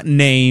does not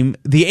name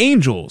the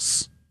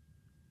angels.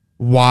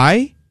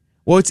 Why?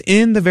 Well, it's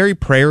in the very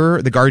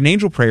prayer, the guardian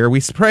angel prayer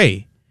we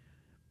pray.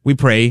 We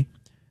pray,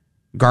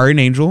 guardian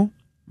angel,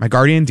 my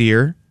guardian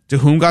dear, to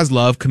whom God's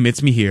love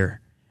commits me here,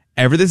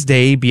 ever this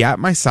day be at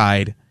my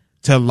side,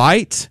 to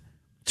light,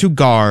 to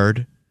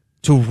guard,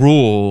 to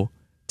rule,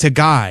 to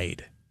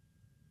guide.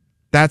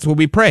 That's what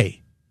we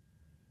pray.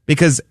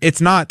 Because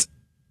it's not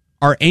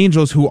our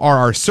angels who are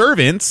our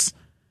servants,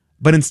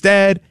 but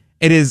instead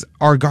it is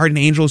our guardian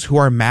angels who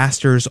are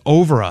masters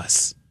over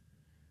us.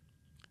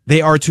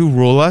 They are to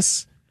rule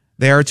us.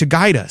 They are to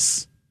guide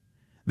us.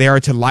 They are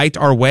to light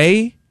our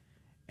way,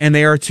 and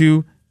they are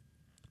to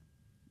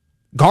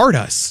guard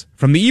us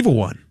from the evil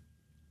one.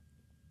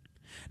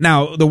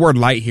 Now, the word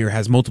light here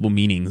has multiple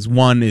meanings.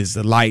 One is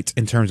the light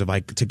in terms of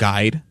like to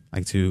guide,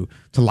 like to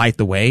light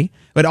the way.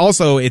 But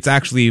also it's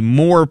actually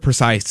more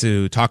precise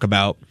to talk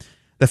about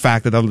the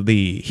fact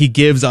that he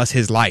gives us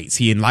his lights.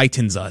 He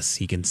enlightens us.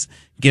 He can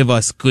give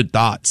us good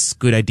thoughts,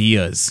 good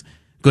ideas,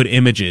 good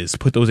images,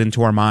 put those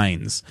into our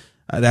minds.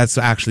 That's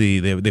actually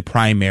the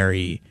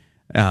primary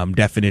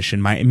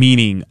definition,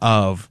 meaning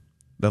of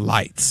the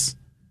lights.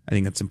 I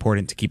think that's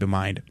important to keep in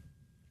mind.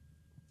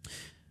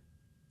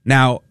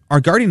 Now, our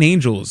guardian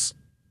angels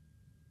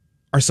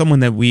are someone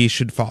that we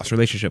should foster a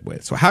relationship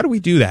with. So how do we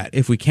do that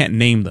if we can't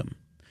name them?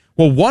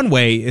 Well, one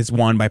way is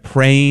by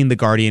praying the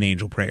guardian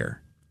angel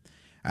prayer.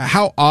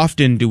 How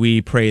often do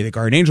we pray the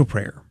guardian angel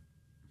prayer?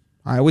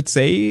 I would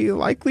say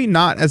likely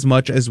not as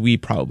much as we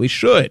probably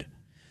should.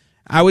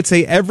 I would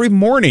say every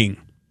morning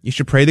you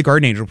should pray the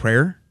guardian angel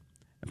prayer,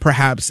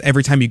 perhaps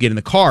every time you get in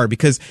the car,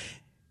 because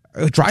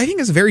driving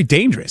is very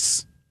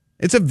dangerous.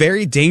 It's a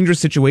very dangerous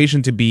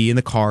situation to be in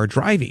the car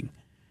driving.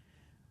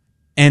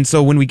 And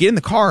so when we get in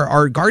the car,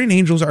 our guardian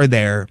angels are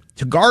there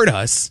to guard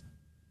us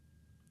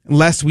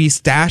lest we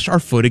dash our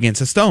foot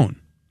against a stone.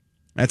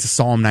 That's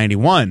Psalm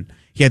 91.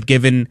 He hath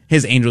given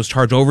his angels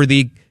charge over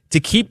thee to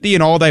keep thee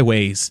in all thy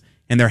ways.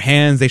 In their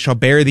hands they shall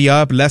bear thee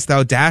up, lest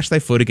thou dash thy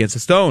foot against a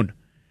stone.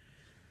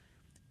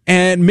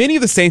 And many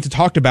of the saints have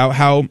talked about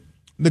how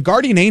the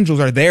guardian angels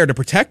are there to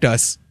protect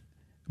us,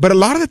 but a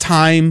lot of the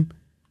time,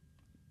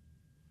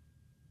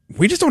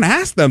 we just don't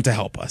ask them to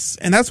help us.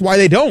 And that's why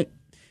they don't.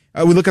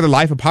 We look at the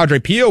life of Padre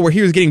Pio, where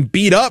he was getting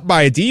beat up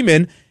by a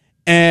demon,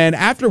 and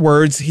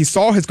afterwards, he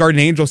saw his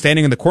guardian angel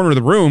standing in the corner of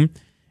the room,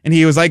 and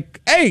he was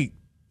like, hey,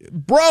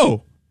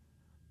 bro,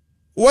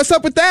 what's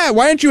up with that?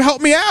 Why didn't you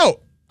help me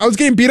out? I was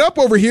getting beat up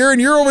over here, and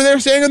you're over there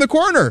standing in the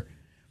corner.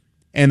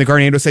 And the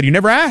guardian angel said, you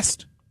never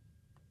asked.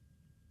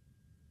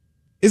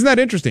 Isn't that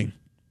interesting?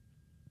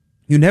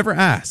 You never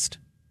asked.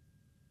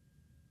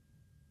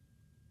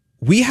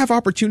 We have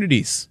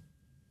opportunities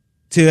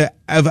to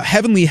have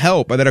heavenly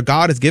help that our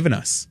God has given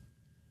us.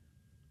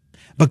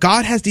 But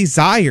God has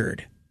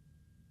desired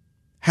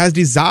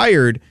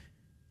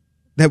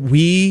that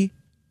we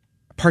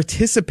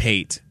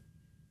participate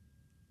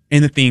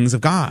in the things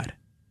of God.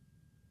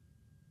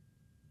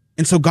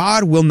 And so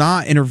God will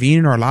not intervene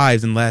in our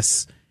lives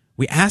unless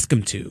we ask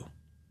him to.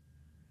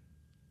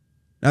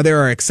 Now, there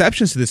are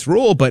exceptions to this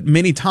rule, but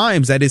many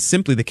times that is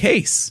simply the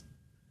case.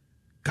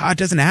 God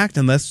doesn't act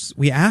unless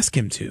we ask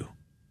him to.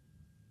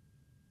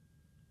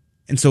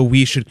 And so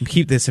we should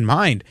keep this in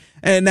mind.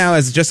 And now,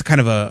 as just kind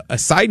of a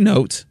side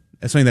note,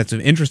 something that's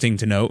interesting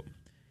to note,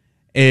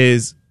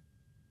 is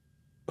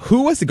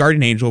who was the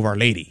guardian angel of Our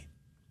Lady?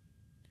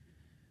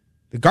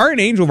 The guardian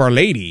angel of Our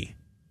Lady,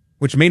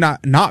 which may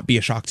not be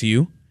a shock to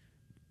you,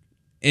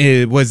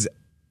 it was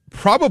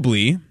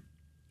probably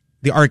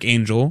the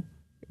Archangel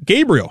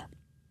Gabriel.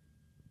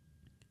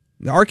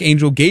 The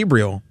Archangel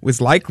Gabriel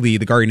was likely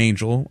the guardian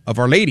angel of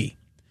Our Lady.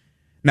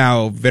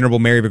 Now, Venerable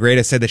Mary of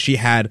Agreda said that she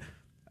had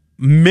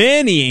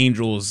many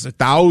angels,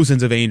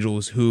 thousands of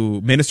angels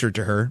who ministered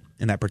to her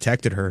and that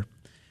protected her.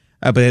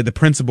 But the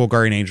principal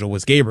guardian angel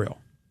was Gabriel.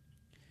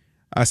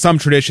 Some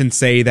traditions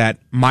say that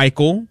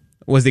Michael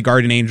was the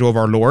guardian angel of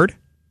our Lord.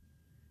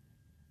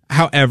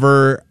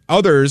 However,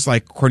 others,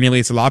 like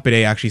Cornelius of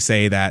Lapide, actually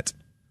say that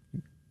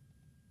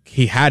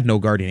he had no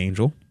guardian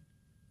angel.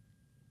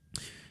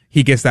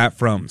 He gets that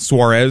from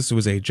Suarez, who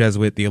was a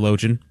Jesuit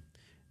theologian.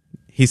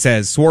 He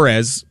says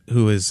Suarez,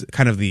 who is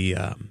kind of the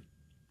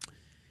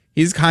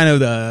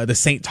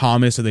St.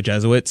 Thomas of the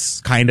Jesuits,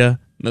 kind of.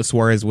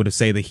 Suarez would have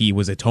said that he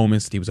was a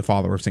Thomist. He was a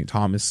follower of St.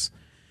 Thomas.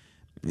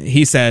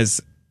 He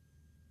says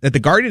that the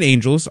guardian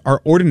angels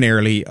are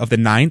ordinarily of the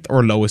 9th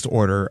or lowest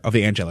order of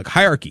the angelic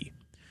hierarchy,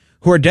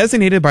 who are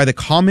designated by the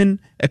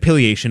common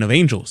appellation of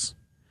angels.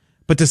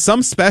 But to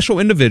some special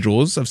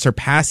individuals of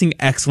surpassing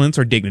excellence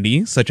or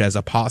dignity, such as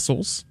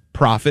apostles,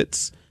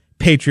 prophets,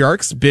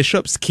 patriarchs,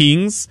 bishops,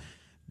 kings,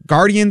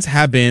 guardians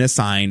have been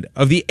assigned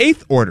of the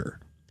 8th order,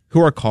 who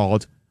are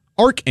called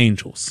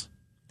archangels.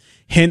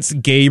 Hence,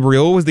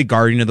 Gabriel was the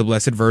guardian of the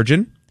Blessed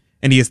Virgin,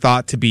 and he is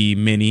thought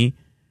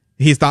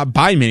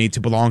by many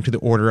to belong to the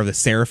order of the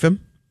seraphim.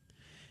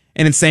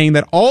 And in saying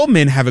that all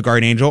men have a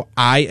guardian angel,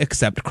 I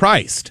accept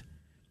Christ.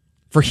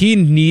 For he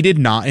needed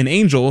not an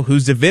angel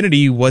whose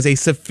divinity was a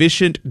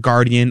sufficient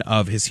guardian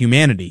of his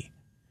humanity.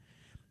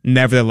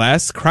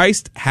 Nevertheless,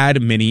 Christ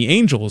had many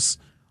angels,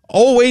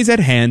 always at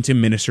hand to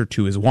minister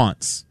to his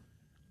wants.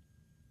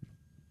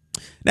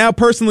 Now,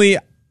 personally,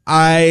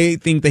 I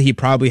think that he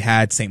probably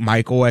had St.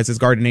 Michael as his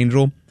guardian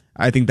angel.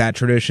 I think that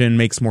tradition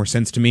makes more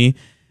sense to me.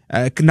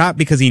 Not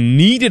because he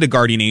needed a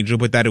guardian angel,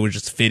 but that it was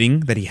just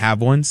fitting that he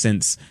have one,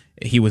 since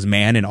he was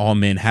man and all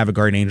men have a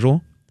guardian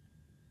angel.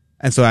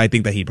 And so I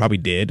think that he probably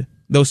did.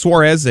 Though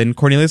Suarez and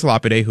Cornelius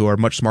Lapide, who are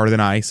much smarter than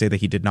I, say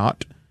that he did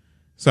not.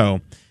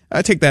 So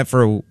take that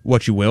for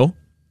what you will.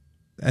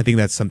 I think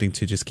that's something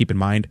to just keep in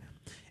mind.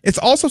 It's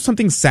also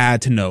something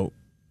sad to note.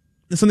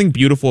 It's something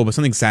beautiful, but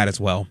something sad as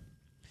well.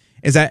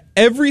 Is that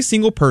every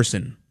single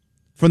person,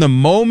 from the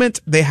moment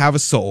they have a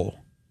soul,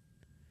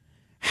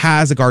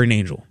 has a guardian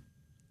angel.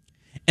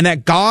 And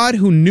that God,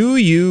 who knew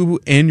you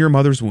in your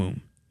mother's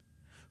womb,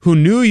 who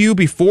knew you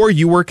before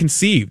you were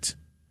conceived,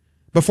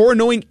 before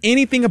knowing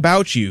anything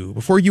about you,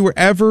 before you were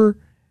ever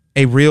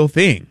a real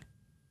thing,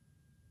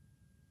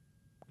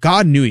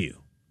 God knew you.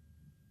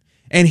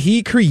 And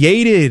he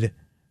created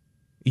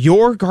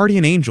your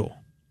guardian angel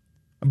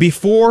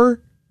before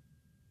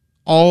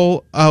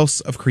all else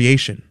of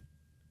creation.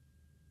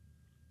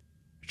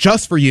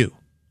 Just for you.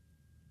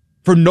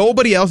 For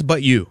nobody else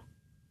but you.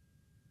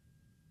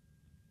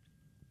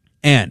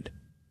 And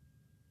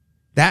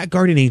that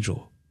guardian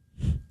angel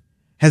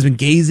has been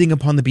gazing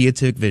upon the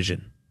beatific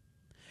vision,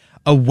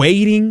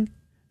 awaiting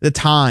the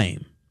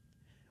time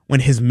when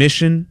his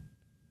mission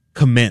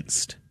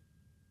commenced.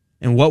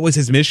 And what was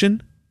his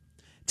mission?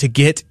 To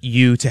get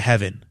you to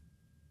heaven.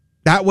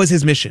 That was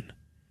his mission.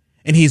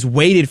 And he's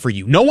waited for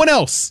you. No one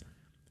else.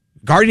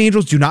 Guardian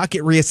angels do not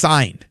get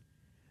reassigned.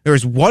 There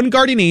is one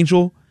guardian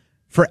angel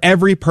for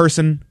every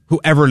person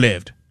who ever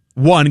lived.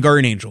 One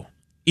guardian angel.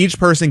 Each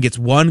person gets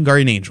one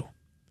guardian angel.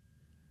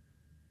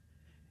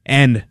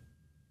 And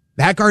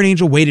that guardian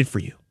angel waited for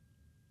you.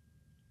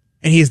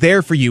 And he is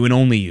there for you and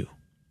only you.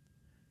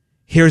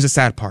 Here's the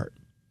sad part.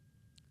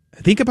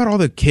 Think about all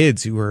the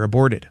kids who were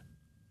aborted.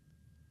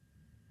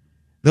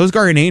 Those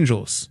guardian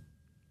angels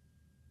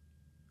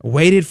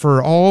waited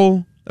for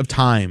all of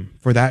time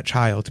for that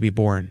child to be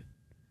born,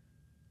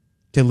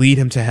 to lead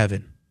him to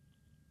heaven.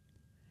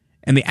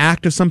 And the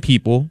act of some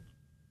people,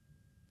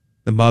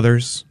 the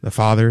mothers, the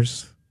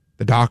fathers,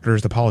 the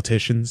doctors, the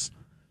politicians,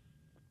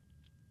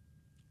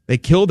 they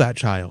killed that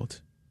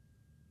child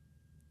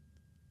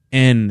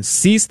and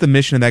ceased the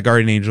mission of that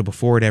guardian angel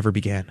before it ever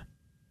began.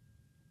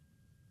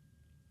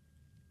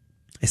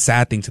 A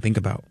sad thing to think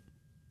about.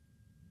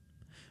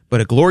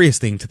 But a glorious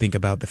thing to think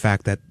about, the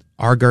fact that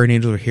our guardian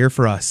angels are here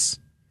for us,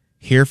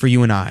 here for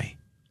you and I.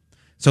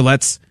 So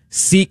let's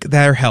seek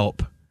their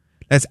help.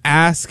 Let's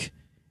ask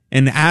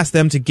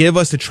them to give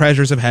us the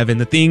treasures of heaven,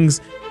 the things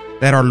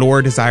that our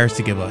Lord desires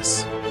to give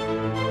us.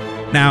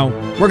 Now,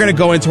 we're going to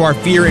go into our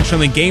Fear and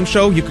Trembling game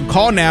show. You can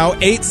call now,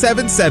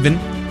 877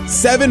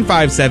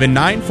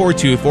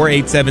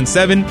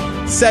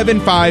 757-9424,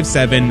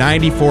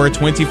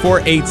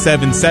 877-757-9424,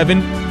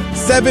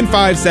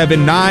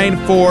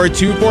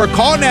 877-757-9424.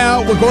 Call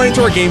now. We're going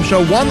into our game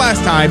show one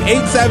last time,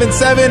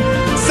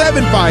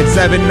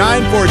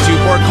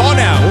 877-757-9424. Call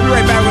now. We'll be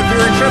right back with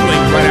Fear and Trembling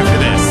right after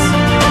this.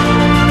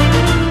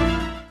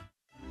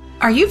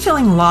 Are you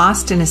feeling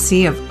lost in a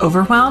sea of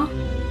overwhelm?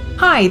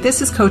 Hi,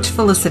 this is Coach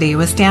Felicity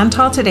with Stand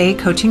Tall Today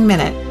Coaching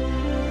Minute.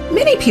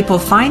 Many people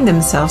find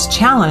themselves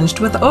challenged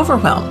with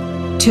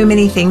overwhelm. Too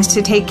many things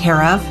to take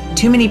care of,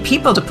 too many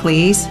people to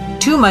please,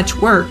 too much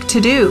work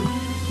to do.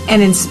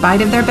 And in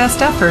spite of their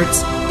best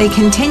efforts, they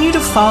continue to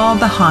fall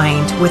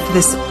behind with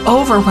this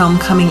overwhelm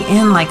coming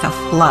in like a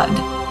flood.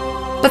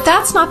 But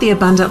that's not the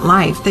abundant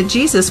life that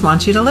Jesus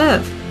wants you to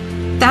live.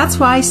 That's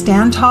why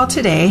Stand Tall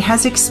Today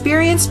has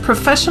experienced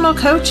professional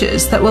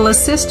coaches that will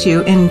assist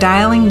you in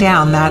dialing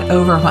down that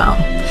overwhelm.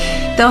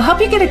 They'll help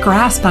you get a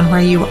grasp on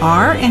where you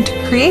are and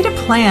to create a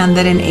plan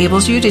that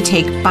enables you to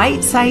take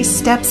bite-sized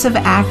steps of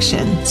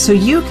action so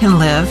you can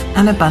live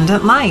an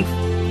abundant life.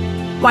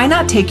 Why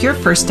not take your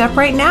first step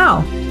right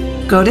now?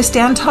 Go to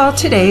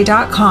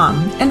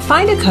standtalltoday.com and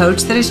find a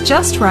coach that is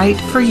just right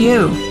for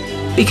you.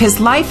 Because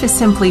life is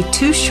simply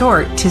too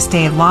short to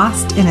stay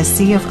lost in a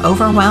sea of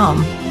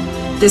overwhelm.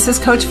 This is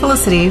Coach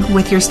Felicity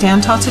with your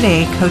Stand Tall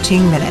Today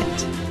Coaching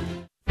Minute.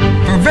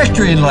 For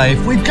victory in life,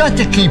 we've got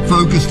to keep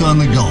focused on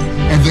the goal,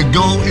 and the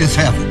goal is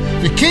heaven.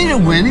 The key to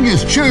winning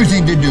is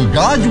choosing to do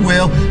God's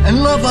will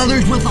and love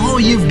others with all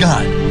you've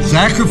got.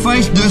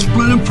 Sacrifice,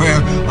 discipline, and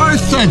prayer are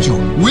essential.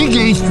 We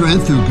gain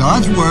strength through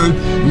God's Word,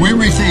 and we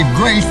receive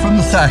grace from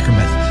the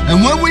sacraments.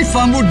 And when we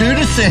fumble due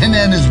to sin,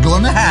 and it's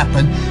going to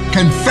happen,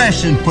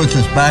 confession puts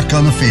us back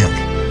on the field.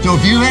 So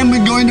if you haven't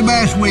been going to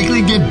Mass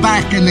weekly, get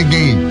back in the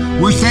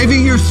game. We're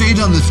saving your seat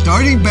on the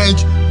starting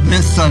bench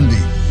this Sunday.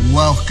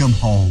 Welcome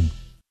home.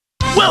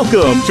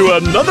 Welcome to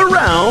another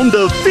round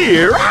of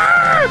Fear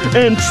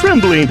and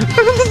Trembling,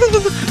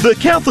 the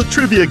Catholic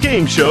trivia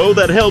game show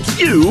that helps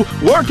you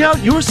work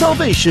out your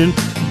salvation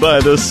by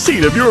the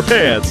seat of your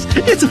pants.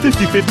 It's a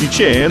 50-50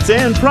 chance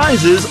and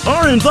prizes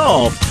are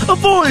involved.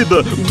 Avoid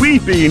the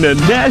weeping and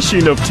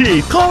gnashing of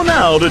teeth. Call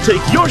now to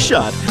take your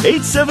shot.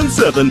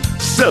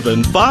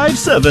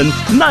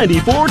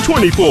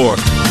 877-757-9424.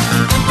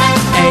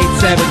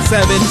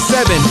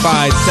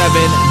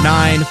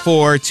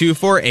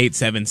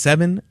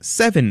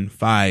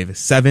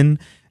 877-757-9424,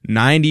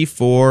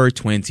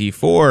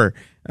 877-757-9424.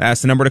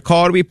 That's the number to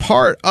call to be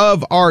part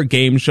of our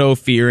game show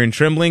Fear and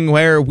Trembling,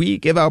 where we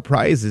give out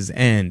prizes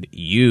and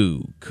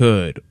you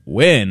could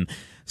win.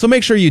 So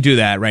make sure you do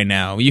that right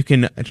now. You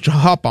can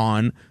hop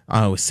on,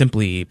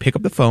 simply pick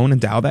up the phone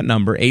and dial that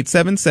number,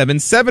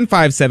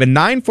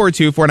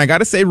 877-757-9424. And I got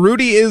to say,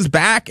 Rudy is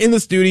back in the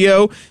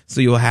studio,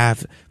 so you'll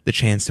have the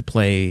chance to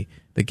play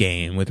the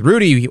game with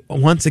Rudy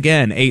once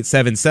again.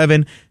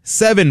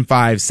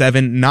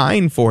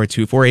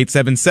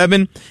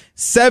 877-757-9424,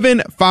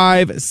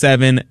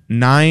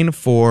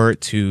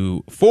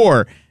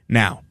 877-757-9424.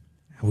 Now,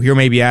 you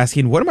may be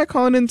asking, what am I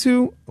calling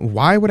into?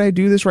 Why would I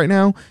do this right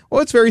now?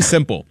 Well, it's very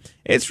simple.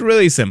 It's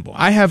really simple.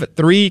 I have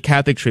 3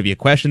 Catholic trivia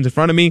questions in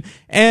front of me,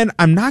 and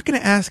I'm not going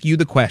to ask you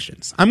the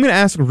questions. I'm going to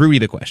ask Rudy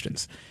the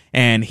questions,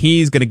 and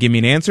he's going to give me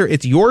an answer.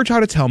 It's your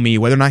job to tell me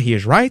whether or not he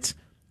is right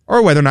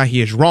or whether or not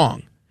he is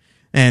wrong.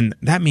 And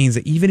that means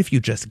that even if you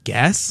just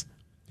guess,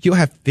 you'll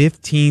have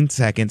 15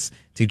 seconds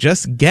to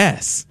just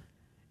guess.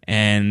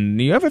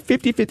 And you have a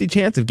 50-50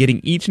 chance of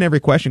getting each and every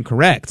question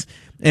correct.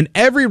 And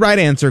every right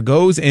answer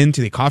goes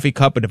into the coffee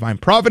cup of Divine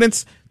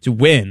Providence to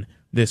win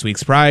this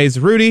week's prize.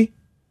 Rudy,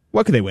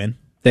 what could they win?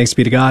 Thanks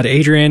be to God.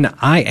 Adrian,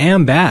 I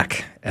am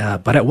back,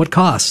 but at what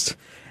cost?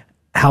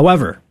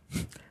 However,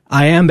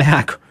 I am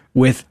back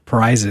with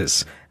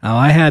prizes.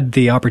 I had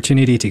the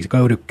opportunity to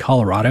go to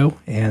Colorado,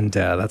 and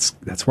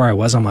that's where I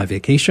was on my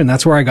vacation.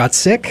 That's where I got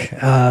sick.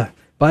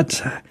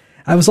 But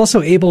I was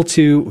also able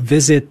to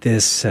visit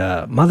this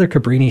Mother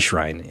Cabrini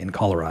shrine in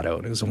Colorado,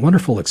 and it was a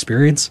wonderful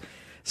experience.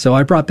 So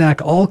I brought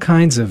back all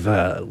kinds of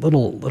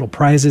little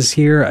prizes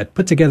here. I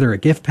put together a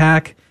gift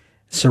pack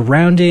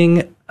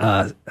surrounding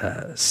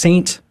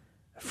Saint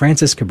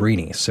Francis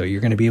Cabrini. So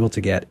you're going to be able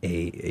to get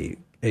a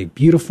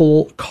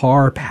beautiful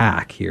car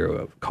pack here,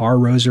 a car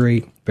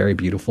rosary, very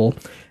beautiful.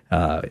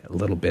 A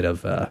little bit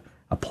of a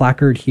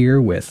placard here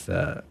with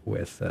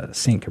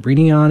Saint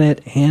Cabrini on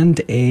it,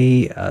 and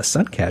a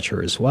sun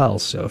catcher as well.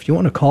 So if you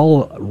want to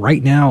call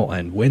right now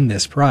and win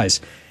this prize,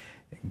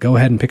 go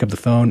ahead and pick up the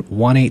phone,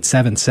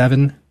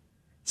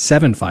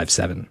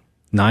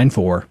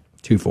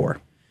 1-877-757-9424.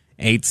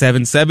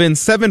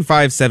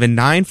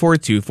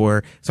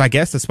 877-757-9424. So I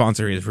guess the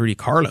sponsor is Rudy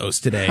Carlos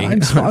today.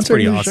 I'm sponsoring That's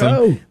pretty the awesome.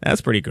 show.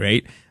 That's pretty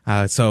great.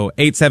 So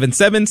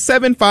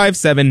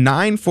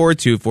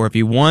 877-757-9424. If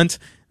you want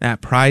that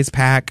prize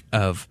pack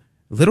of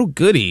little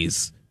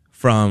goodies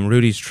from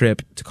Rudy's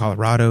trip to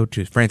Colorado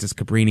to Francis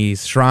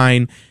Cabrini's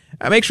shrine,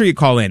 make sure you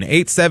call in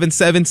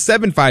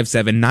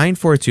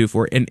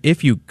 877-757-9424. And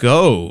if you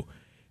go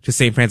to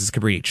St. Francis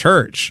Cabrini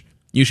Church,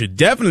 you should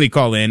definitely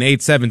call in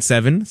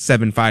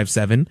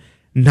 877-757-9424.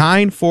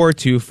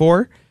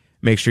 9424.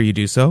 Make sure you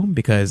do so,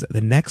 because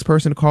the next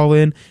person to call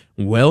in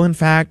will, in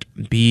fact,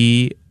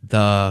 be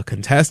the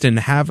contestant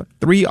and have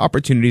 3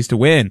 opportunities to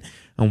win.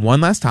 And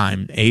one last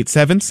time,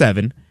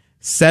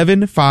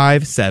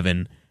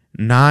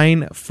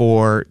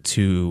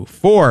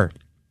 877-757-9424.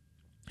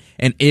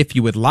 And if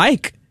you would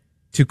like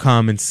to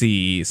come and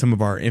see some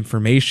of our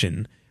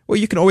information, well,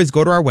 you can always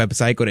go to our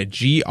website, go to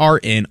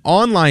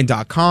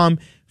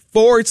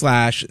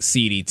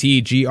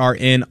grnonline.com/CDT,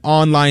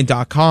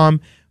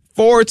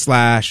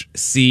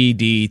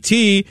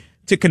 grnonline.com/CDT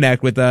to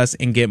connect with us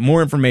and get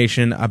more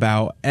information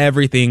about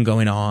everything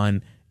going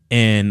on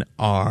in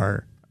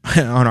our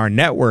on our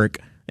network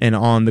and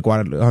on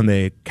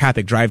the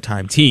Catholic Drive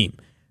Time team.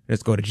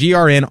 Just go to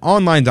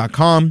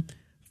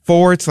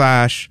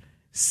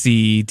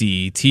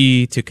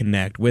grnonline.com/CDT to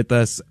connect with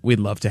us. We'd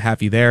love to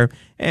have you there.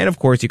 And of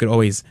course, you could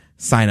always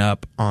sign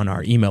up on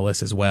our email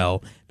list as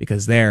well,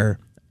 because there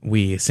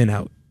we send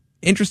out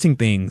interesting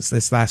things.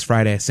 This last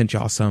Friday, I sent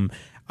y'all an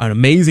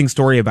amazing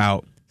story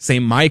about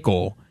St.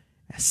 Michael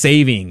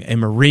saving a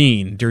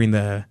Marine during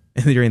the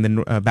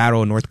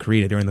battle in North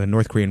Korea, during the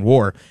North Korean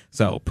War.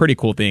 So pretty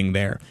cool thing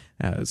there.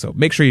 So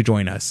make sure you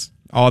join us.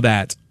 All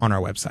that on our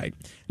website.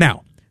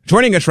 Now,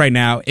 joining us right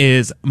now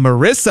is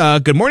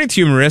Marissa. Good morning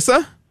to you,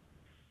 Marissa.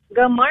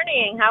 Good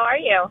morning. How are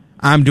you?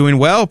 I'm doing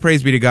well.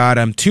 Praise be to God.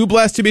 I'm too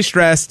blessed to be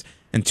stressed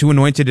and too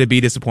anointed to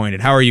be disappointed.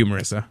 How are you,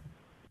 Marissa?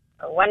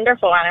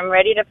 Wonderful, and I'm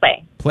ready to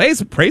play.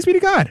 Praise be to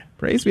God.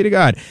 Praise be to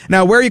God.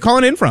 Now, where are you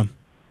calling in from?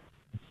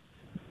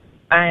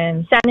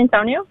 I'm San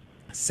Antonio.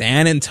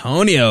 San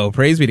Antonio.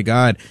 Praise be to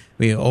God.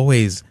 We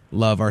always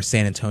love our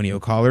San Antonio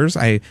callers.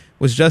 I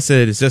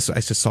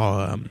just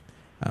saw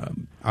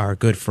our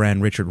good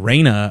friend Richard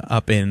Reyna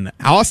up in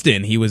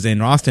Austin. He was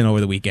in Austin over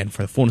the weekend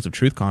for the Fullness of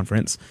Truth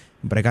conference,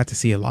 but I got to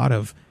see a lot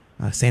of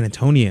San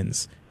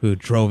Antonians who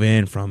drove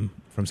in from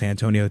San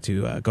Antonio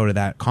to go to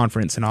that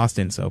conference in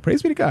Austin. So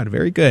praise be to God.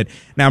 Very good.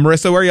 Now,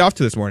 Marissa, where are you off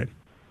to this morning?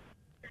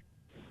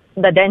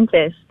 The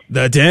dentist.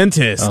 The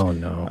dentist. Oh,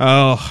 no.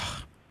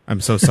 Oh,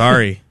 I'm so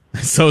sorry.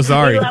 So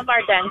sorry. We love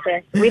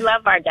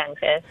our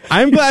dentist.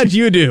 I'm glad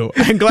you do.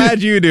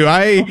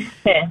 I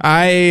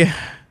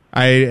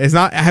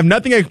have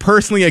nothing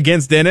personally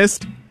against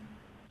dentists.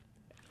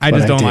 I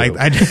just don't like.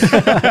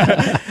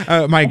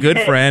 My good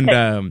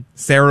friend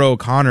Sarah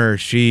O'Connor.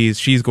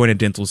 She's going to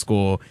dental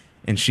school,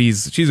 and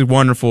she's a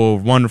wonderful,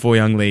 wonderful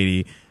young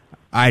lady.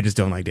 I just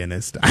don't like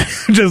dentists. I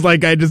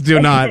just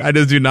do not.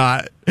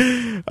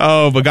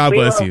 Oh, but God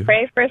bless you. We will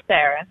pray for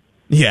Sarah.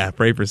 Yeah,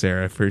 pray for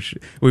Sarah.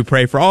 We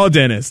pray for all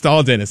dentists.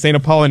 St.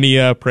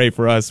 Apollonia, pray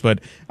for us. But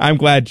I'm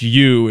glad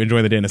you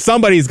enjoy the dentist.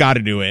 Somebody's got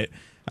to do it.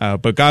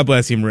 But God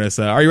bless you,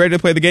 Marissa. Are you ready to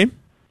play the game?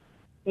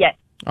 Yes.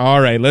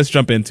 All right, let's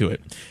jump into it.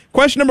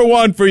 Question number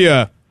 1 for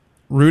you,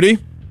 Rudy.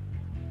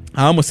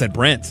 I almost said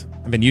Brent.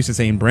 I've been used to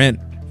saying Brent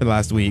for the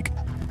last week.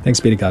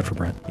 Thanks be to God for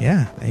Brent.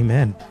 Yeah,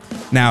 amen.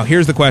 Now,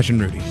 here's the question,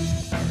 Rudy.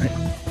 All right.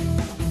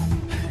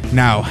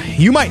 Now,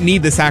 you might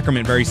need the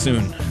sacrament very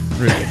soon,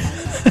 Rudy.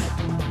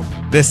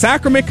 The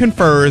sacrament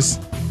confers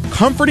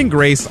comforting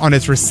grace on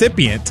its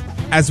recipient,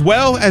 as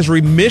well as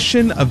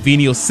remission of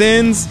venial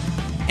sins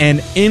and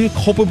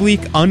inculpably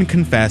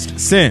unconfessed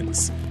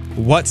sins.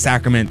 What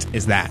sacrament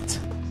is that?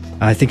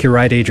 I think you're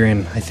right,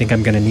 Adrian. I think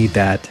I'm going to need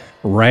that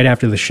right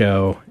after the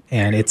show,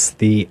 and it's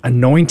the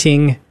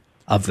anointing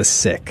of the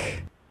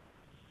sick.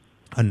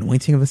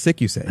 Anointing of the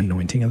sick, you say?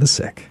 Anointing of the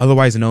sick.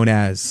 Otherwise known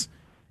as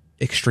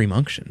extreme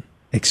unction.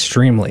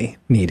 Extremely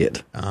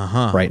needed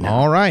right now.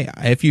 All right,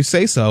 if you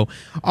say so.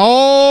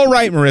 All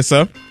right,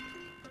 Marissa.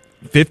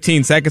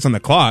 15 seconds on the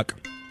clock.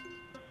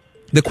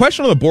 The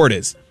question on the board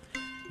is,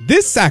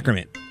 this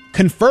sacrament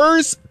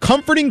confers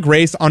comforting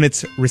grace on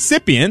its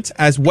recipient,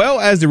 as well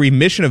as the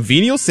remission of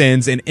venial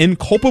sins and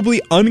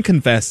inculpably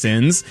unconfessed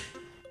sins.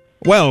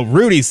 Well,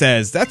 Rudy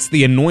says that's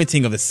the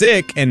anointing of the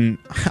sick, and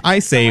I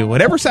say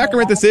whatever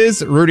sacrament this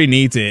is, Rudy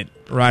needs it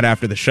right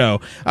after the show.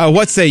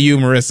 What say you,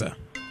 Marissa?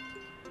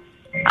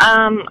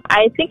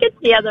 I think it's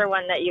the other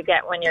one that you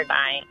get when you're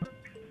dying.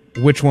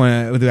 Which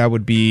one? That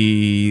would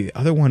be the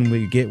other one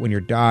we get when you're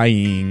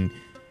dying.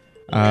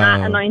 Not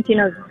anointing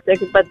of the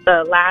sick, but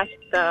the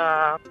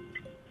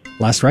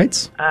last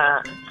rites?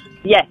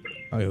 Yes.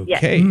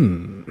 Okay.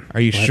 Yes.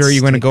 Are you sure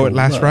you want to go at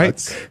last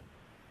rites?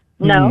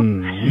 No.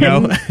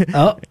 No?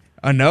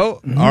 No?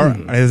 All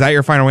right. Is that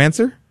your final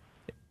answer?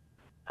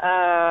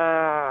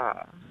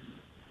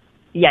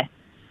 Yes.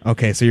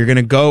 Okay, so you're going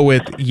to go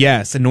with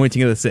yes,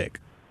 anointing of the sick.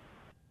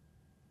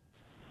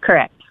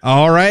 Correct.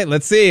 All right,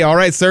 let's see. All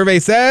right, survey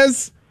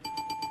says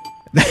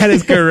that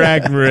is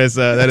correct,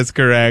 Marissa. That is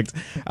correct.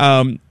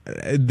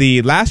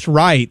 The last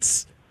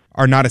rites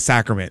are not a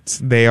sacrament.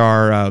 They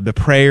are the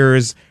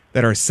prayers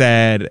that are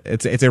said.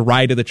 It's a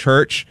rite of the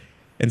church,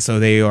 and so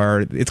they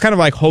are. It's kind of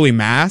like Holy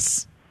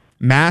Mass.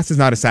 Mass is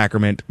not a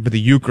sacrament, but the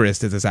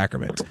Eucharist is a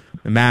sacrament.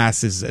 The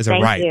Mass is a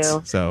rite.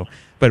 You. So,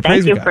 but Thank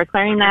praise you God. for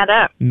clearing that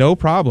up. No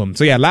problem.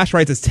 So yeah, last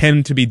rites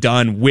tend to be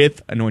done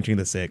with anointing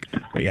the sick.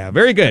 But yeah,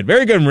 very good,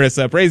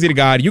 Marissa. Praise be to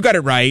God. You got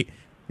it right,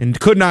 and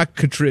could not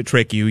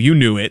trick you. You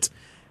knew it.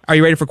 Are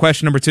you ready for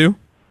question number 2?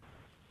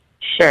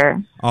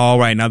 Sure. All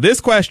right. Now,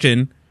 this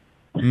question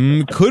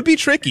could be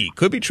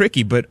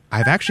tricky, but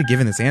I've actually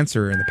given this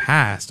answer in the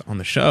past on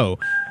the show.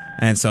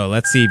 And so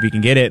let's see if we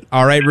can get it.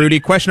 All right, Rudy,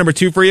 question number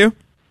 2 for you.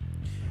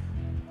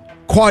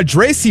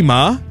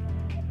 Quadragesima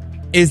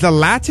is the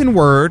Latin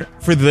word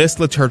for this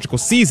liturgical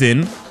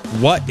season.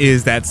 What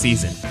is that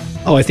season?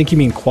 Oh, I think you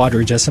mean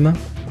quadragesima.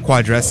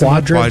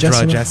 Quadragesima.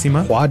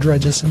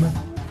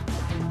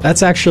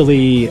 That's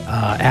actually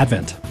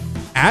Advent.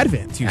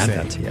 Advent, you say?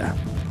 Advent, yeah.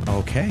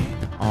 Okay.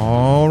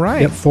 All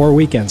right. Yep, 4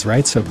 weekends,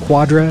 right? So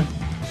quadra.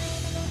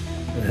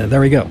 There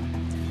we go.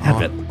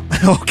 Advent.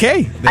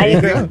 Okay. There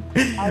you go.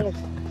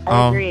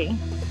 I agree.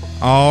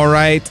 All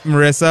right,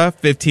 Marissa,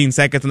 15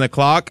 seconds on the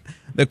clock.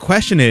 The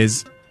question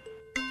is,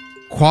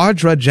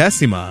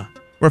 Quadragesima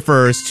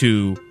refers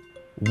to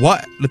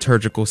what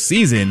liturgical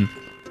season?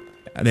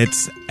 And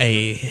it's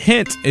a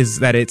hint is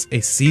that it's a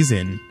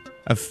season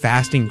of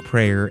fasting,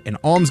 prayer, and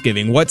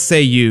almsgiving. What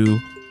say you,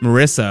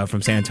 Marissa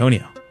from San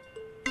Antonio?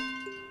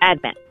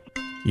 Advent.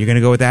 You're going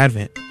to go with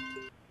Advent?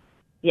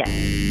 Yes.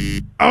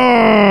 Oh,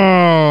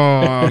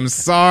 I'm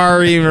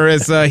sorry,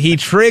 Marissa. He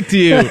tricked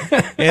you.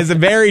 It's a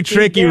very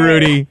tricky,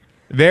 Rudy.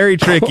 Very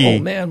tricky. Oh,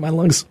 man, my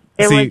lungs.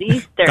 It was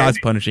Easter. God's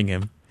punishing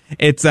him.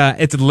 It's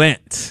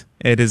Lent.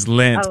 It is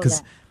Lent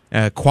because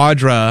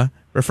quadra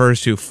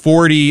refers to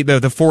 40, the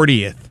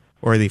 40th,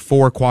 or the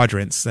 4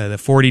 quadrants, the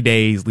 40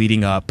 days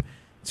leading up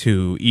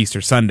to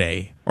Easter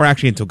Sunday, or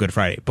actually until Good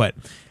Friday. But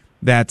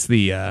that's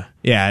the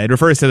it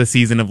refers to the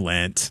season of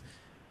Lent.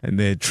 And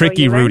the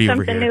tricky Rudy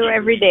over here. Something new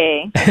every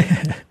day.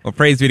 Well,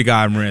 praise be to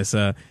God,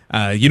 Marissa.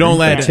 You don't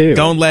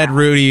let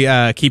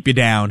Rudy keep you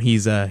down.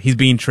 He's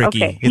being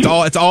tricky. Okay.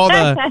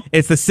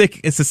 It's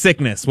the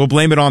sickness. We'll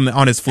blame it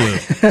on his flu.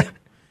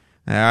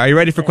 Are you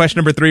ready for question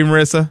number 3,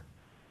 Marissa?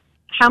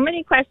 How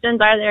many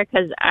questions are there?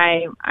 Because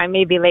I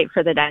may be late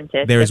for the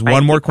dentist. There's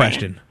one more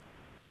question.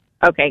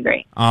 Okay,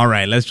 great. All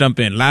right, let's jump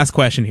in. Last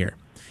question here.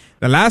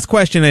 The last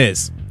question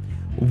is,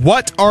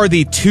 what are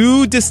the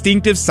 2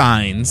 distinctive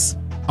signs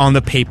on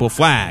the papal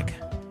flag?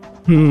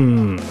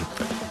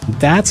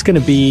 That's going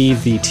to be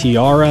the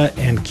tiara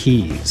and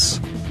keys.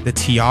 The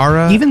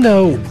tiara, even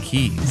though and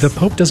keys. The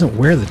Pope doesn't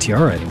wear the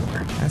tiara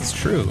anymore. That's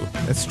true.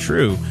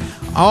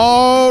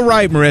 All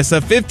right,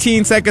 Marissa,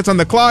 15 seconds on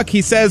the clock.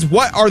 He says,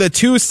 what are the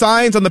 2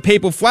 signs on the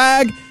papal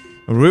flag?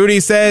 Rudy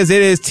says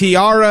it is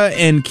tiara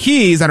and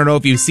keys. I don't know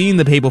if you've seen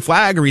the papal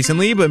flag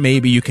recently, but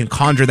maybe you can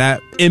conjure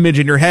that image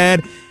in your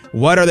head.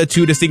 What are the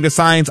 2 distinctive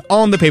signs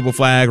on the papal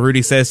flag?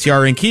 Rudy says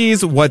tiara and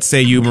keys. What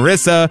say you,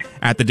 Marissa,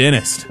 at the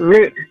dentist?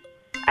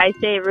 I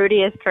say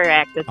Rudy is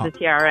correct. It's the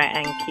tiara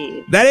and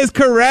keys. That is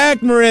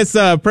correct,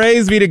 Marissa.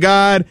 Praise be to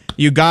God.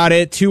 You got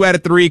it. 2 out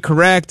of 3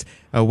 correct.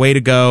 Way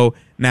to go.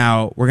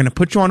 Now, we're going to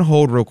put you on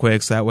hold real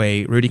quick so that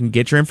way Rudy can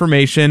get your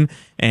information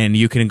and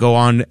you can go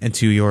on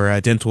into your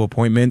dental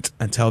appointment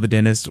and tell the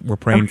dentist we're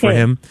praying for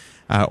him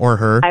or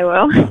her. I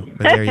will.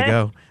 But there you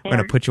go. We're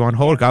going to put you on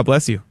hold. God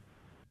bless you.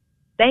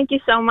 Thank you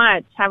so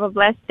much. Have a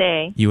blessed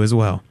day. You as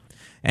well.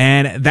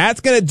 And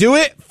that's going to do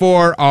it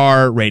for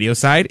our radio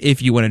side.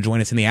 If you want to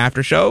join us in the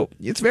after show,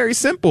 it's very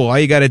simple. All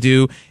you got to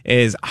do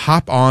is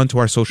hop on to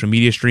our social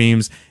media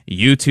streams,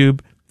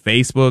 YouTube,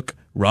 Facebook,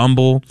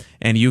 Rumble,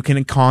 and you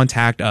can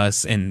contact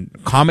us and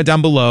comment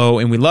down below.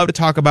 And we love to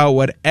talk about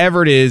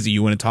whatever it is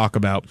you want to talk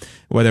about,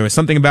 whether it's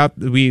something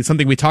we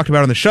talked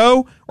about on the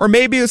show, or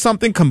maybe it's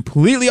something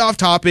completely off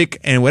topic.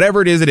 And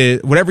whatever it is,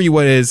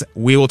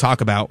 we will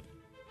talk about.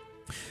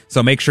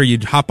 So make sure you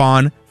hop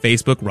on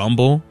Facebook,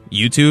 Rumble,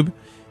 YouTube.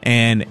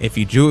 And if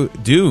you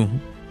do,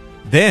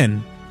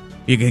 then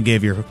you can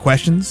give your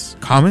questions,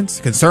 comments,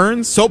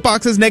 concerns,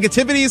 soapboxes,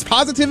 negativities,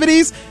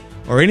 positivities,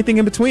 or anything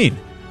in between.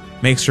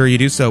 Make sure you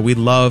do so. We'd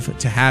love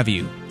to have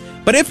you.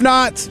 But if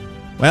not,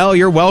 well,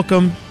 you're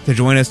welcome to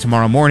join us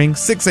tomorrow morning,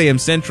 6 a.m.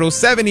 Central,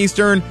 7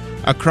 Eastern,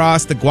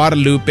 across the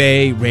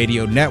Guadalupe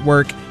Radio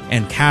Network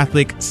and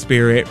Catholic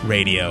Spirit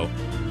Radio.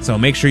 So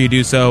make sure you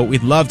do so.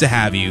 We'd love to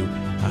have you.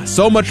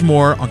 So much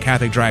more on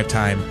Catholic Drive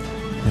Time.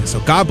 And so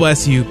God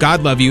bless you.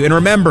 God love you. And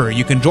remember,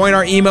 you can join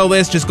our email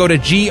list. Just go to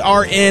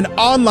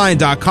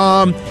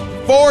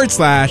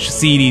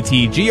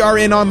grnonline.com/CDT.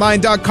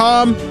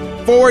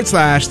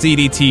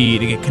 grnonline.com/CDT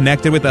to get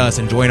connected with us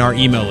and join our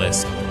email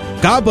list.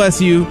 God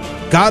bless you.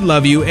 God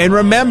love you. And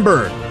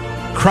remember,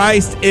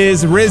 Christ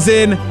is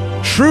risen.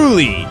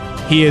 Truly,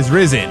 He is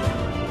risen.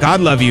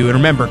 God love you. And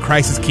remember,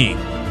 Christ is King.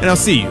 And I'll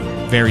see you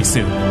very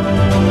soon.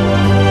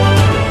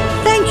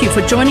 Thank you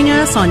for joining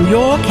us on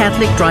Your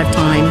Catholic Drive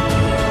Time,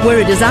 where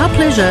it is our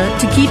pleasure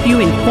to keep you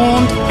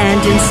informed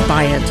and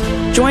inspired.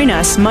 Join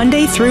us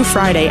Monday through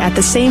Friday at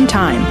the same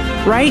time,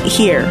 right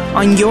here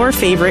on your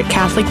favorite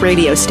Catholic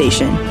radio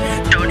station.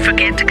 Don't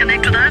forget to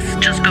connect with us.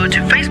 Just go to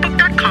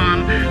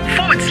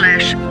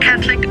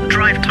facebook.com/Catholic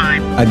Drive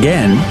Time.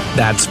 Again,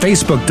 that's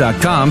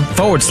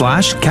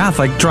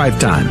facebook.com/Catholic Drive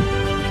Time.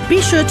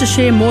 Be sure to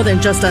share more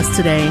than just us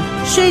today.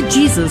 Share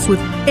Jesus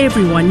with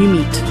everyone you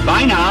meet.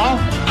 Bye now,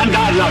 and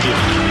God love you.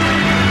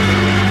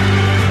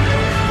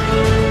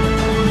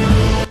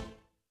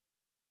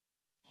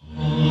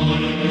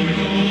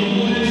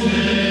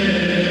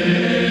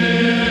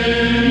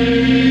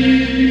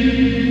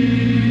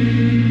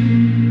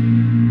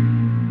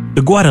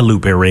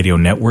 Guadalupe Radio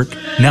Network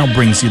now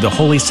brings you the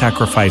Holy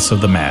Sacrifice of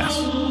the Mass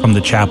from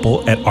the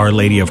chapel at Our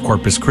Lady of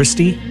Corpus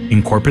Christi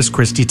in Corpus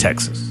Christi,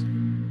 Texas.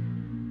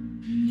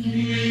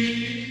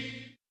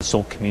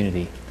 Soul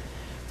community.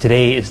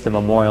 Today is the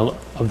memorial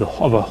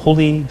of our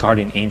holy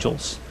guardian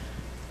angels.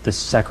 The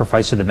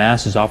sacrifice of the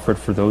Mass is offered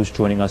for those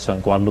joining us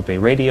on Guadalupe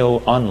Radio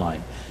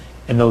online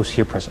and those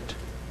here present.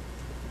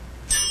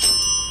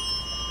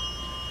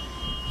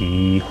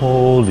 Ye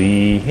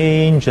holy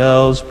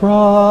angels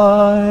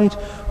bright,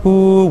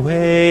 who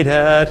wait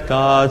at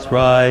God's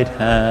right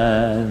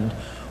hand,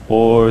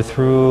 or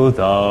through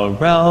the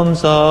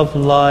realms of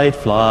light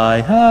fly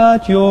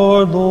at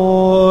your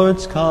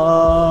Lord's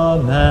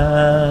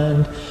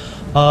command,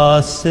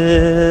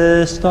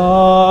 assist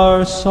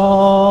our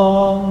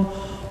song,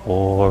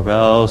 or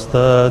else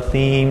the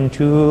theme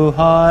too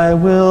high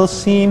will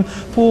seem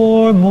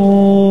for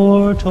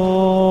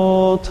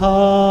mortal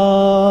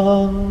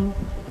tongue.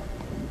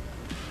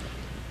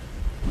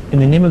 In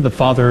the name of the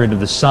Father, and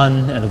of the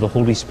Son, and of the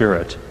Holy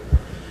Spirit,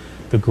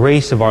 the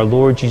grace of our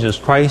Lord Jesus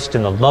Christ,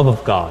 and the love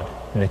of God,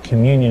 and the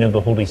communion of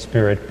the Holy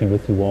Spirit be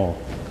with you all.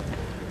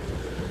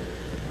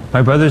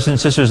 My brothers and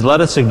sisters, let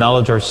us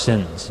acknowledge our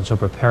sins, and so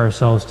prepare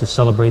ourselves to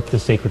celebrate the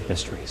sacred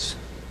mysteries.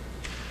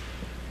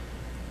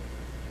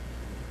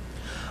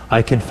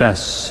 I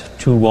confess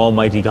to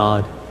Almighty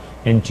God,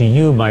 and to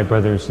you, my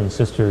brothers and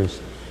sisters,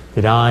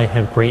 that I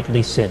have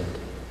greatly sinned,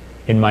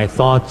 in my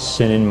thoughts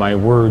and in my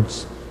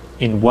words,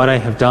 in what I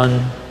have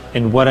done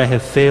and what I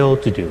have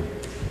failed to do,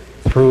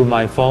 through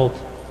my fault,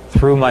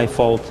 through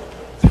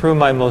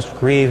my most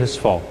grievous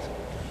fault.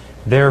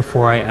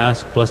 Therefore I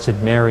ask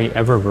Blessed Mary,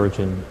 ever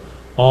Virgin,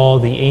 all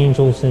the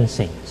angels and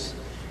saints,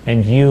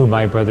 and you,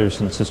 my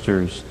brothers and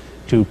sisters,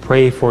 to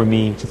pray for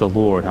me to the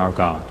Lord our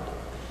God.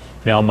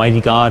 May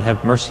Almighty God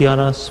have mercy on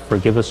us,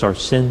 forgive us our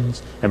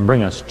sins, and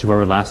bring us to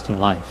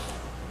everlasting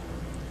life.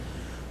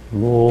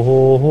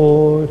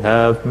 Lord,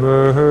 have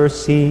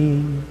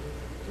mercy.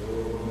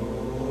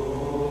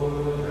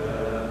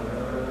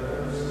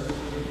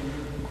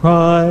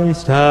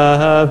 Christ,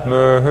 have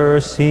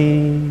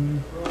mercy.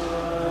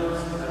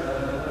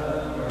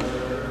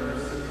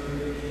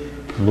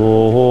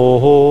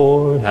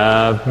 Lord,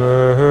 have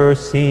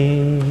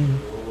mercy.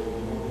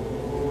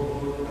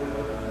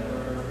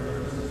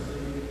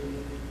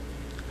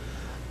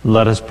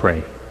 Let us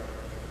pray.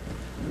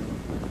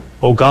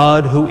 O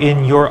God, who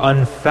in your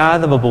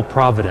unfathomable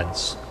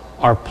providence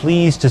are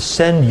pleased to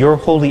send your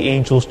holy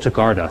angels to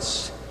guard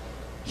us,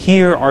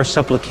 hear our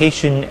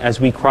supplication as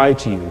we cry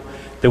to you,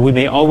 that we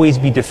may always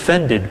be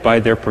defended by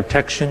their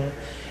protection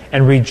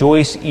and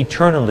rejoice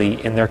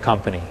eternally in their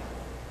company.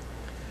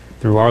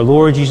 Through our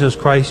Lord Jesus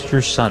Christ,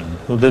 your Son,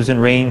 who lives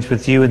and reigns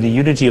with you in the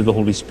unity of the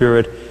Holy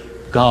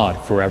Spirit,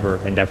 God, forever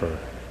and ever.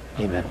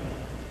 Amen.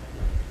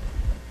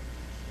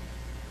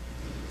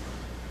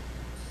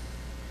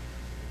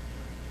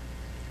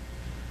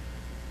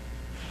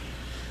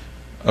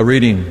 A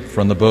reading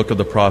from the book of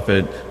the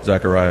prophet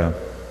Zechariah.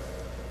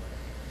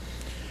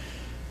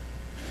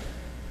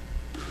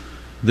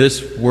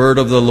 This word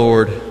of the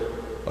Lord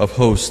of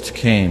hosts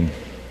came.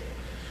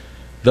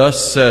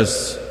 Thus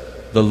says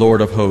the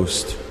Lord of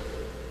hosts,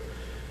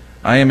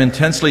 I am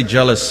intensely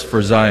jealous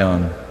for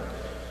Zion,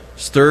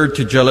 stirred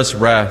to jealous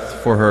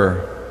wrath for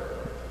her.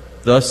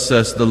 Thus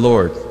says the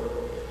Lord,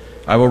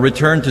 I will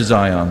return to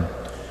Zion,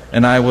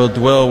 and I will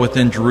dwell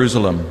within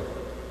Jerusalem.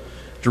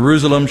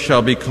 Jerusalem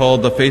shall be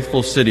called the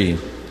faithful city,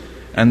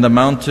 and the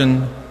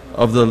mountain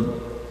of the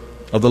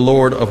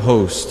Lord of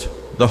hosts,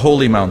 the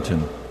holy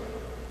mountain.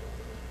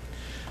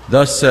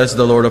 Thus says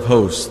the Lord of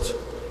hosts,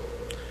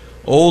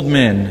 old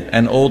men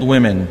and old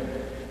women,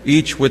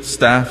 each with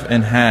staff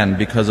in hand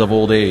because of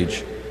old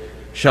age,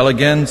 shall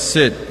again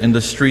sit in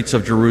the streets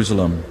of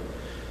Jerusalem.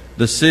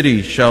 The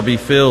city shall be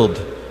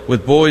filled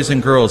with boys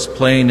and girls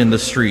playing in the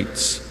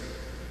streets.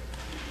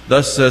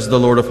 Thus says the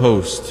Lord of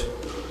hosts,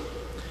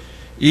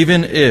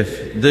 even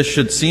if this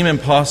should seem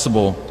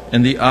impossible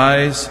in the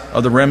eyes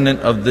of the remnant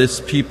of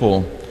this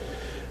people,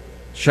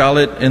 shall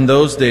it in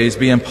those days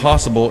be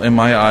impossible in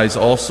my eyes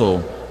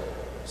also,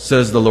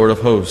 says the Lord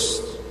of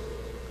hosts.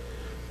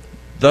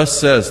 Thus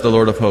says the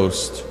Lord of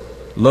hosts,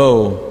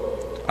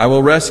 lo, I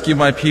will rescue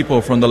my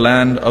people from the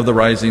land of the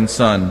rising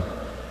sun,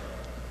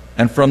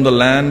 and from the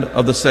land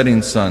of the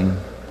setting sun.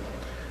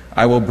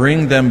 I will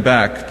bring them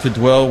back to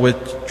dwell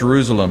with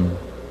Jerusalem.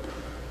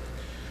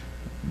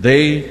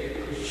 They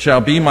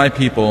shall be my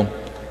people,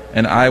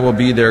 and I will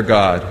be their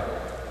God,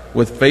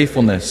 with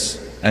faithfulness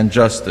and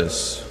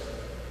justice.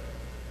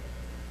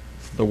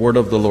 The word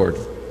of the Lord.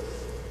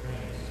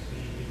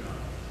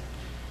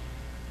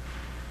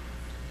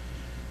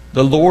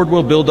 The Lord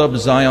will build up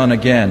Zion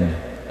again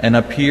and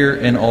appear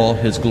in all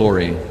his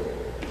glory.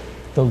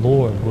 The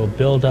Lord will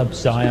build up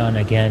Zion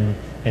again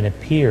and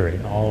appear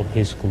in all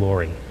his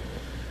glory.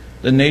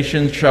 The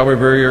nations shall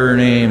revere your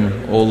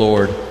name, O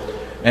Lord,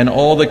 and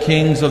all the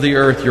kings of the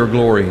earth your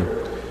glory.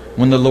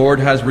 When the Lord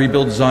has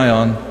rebuilt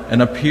Zion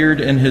and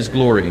appeared in his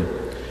glory,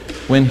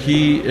 when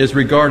he is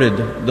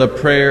regarded the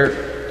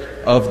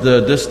prayer of the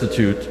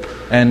destitute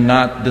and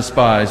not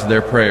despise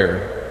their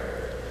prayer.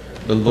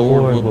 The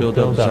Lord will build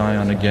up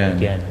Zion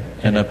again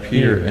and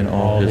appear in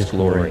all his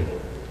glory.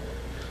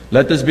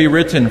 Let this be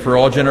written for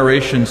all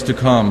generations to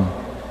come,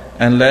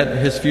 and let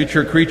his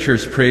future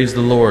creatures praise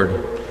the Lord.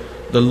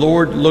 The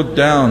Lord looked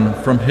down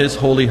from his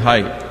holy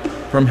height.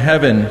 From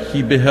heaven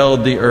he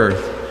beheld the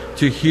earth,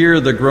 to hear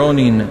the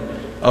groaning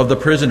of the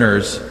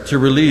prisoners, to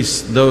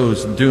release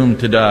those doomed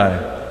to die.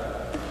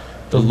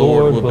 The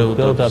Lord will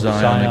build up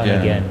Zion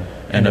again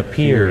and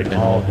appear in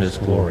all his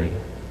glory.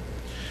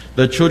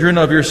 The children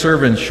of your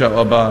servants shall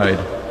abide,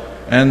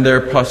 and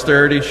their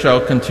posterity shall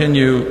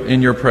continue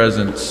in your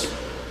presence,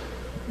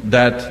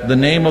 that the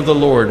name of the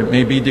Lord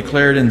may be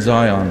declared in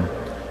Zion,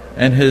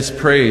 and his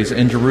praise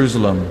in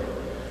Jerusalem,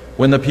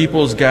 when the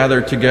peoples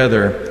gather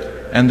together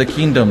and the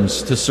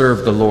kingdoms to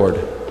serve the Lord.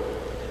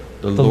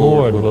 The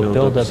Lord will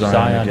build up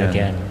Zion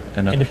again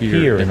and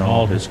appear in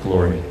all his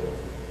glory.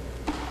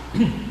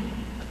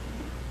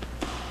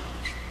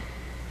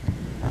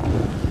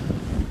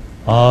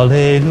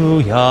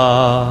 Alleluia,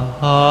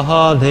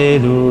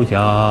 alleluia,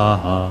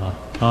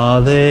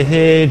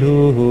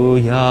 alleluia.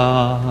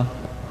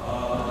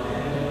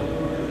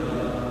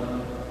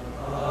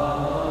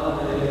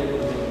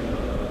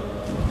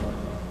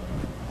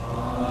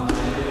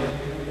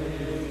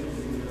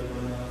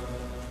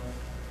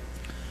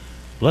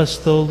 Bless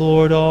the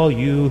Lord, all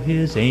you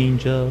his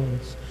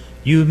angels,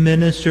 you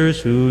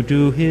ministers who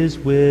do his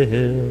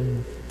will.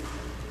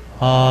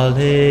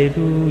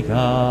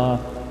 Alleluia,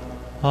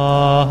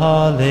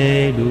 alleluia,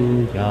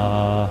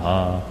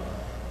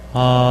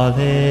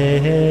 alleluia.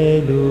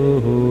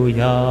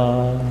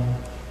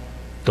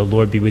 The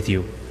Lord be with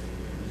you.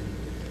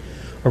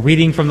 A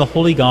reading from the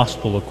Holy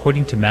Gospel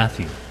according to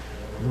Matthew.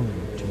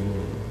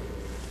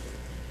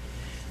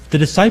 The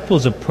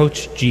disciples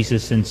approached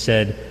Jesus and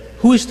said,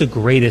 "Who is the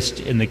greatest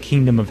in the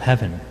kingdom of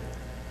heaven?"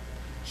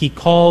 He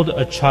called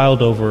a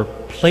child over,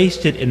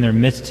 placed it in their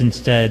midst, and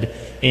said,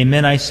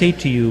 "Amen, I say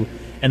to you,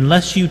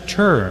 unless you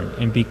turn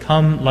and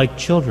become like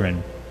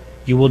children,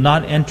 you will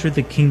not enter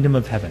the kingdom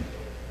of heaven.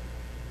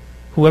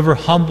 Whoever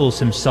humbles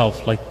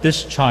himself like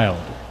this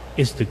child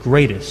is the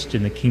greatest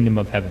in the kingdom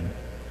of heaven.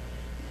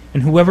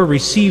 And whoever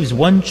receives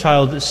one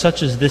child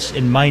such as this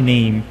in my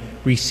name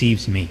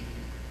receives me.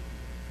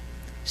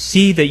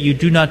 See that you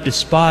do not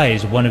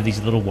despise one of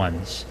these little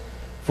ones,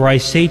 for I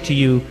say to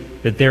you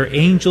that their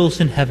angels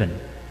in heaven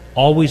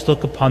always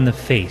look upon the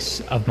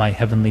face of my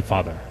heavenly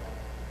Father."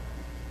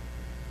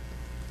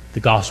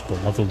 The Gospel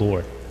of the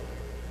Lord.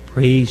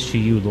 Praise to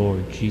you,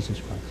 Lord Jesus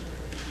Christ.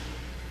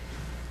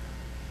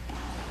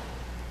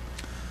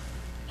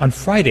 On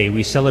Friday,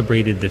 we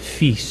celebrated the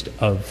feast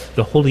of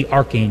the holy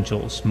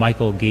archangels,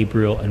 Michael,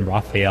 Gabriel, and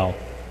Raphael.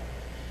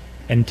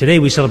 And today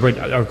we celebrate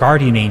our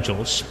guardian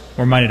angels.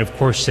 We're reminded, of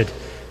course, that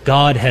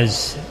God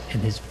has, in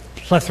his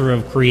plethora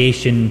of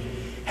creation,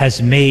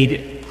 has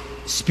made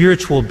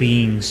spiritual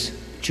beings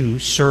to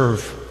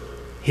serve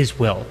his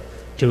will,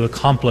 to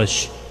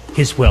accomplish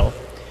his will.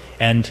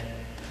 And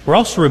we're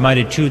also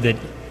reminded, too, that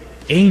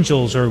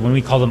angels, or when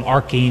we call them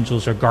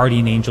archangels or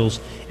guardian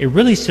angels, it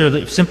really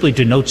simply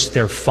denotes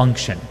their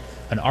function.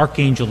 An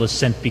archangel is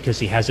sent because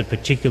he has a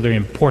particularly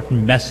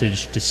important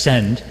message to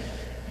send.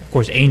 Of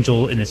course,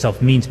 angel in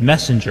itself means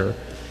messenger.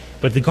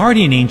 But the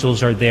guardian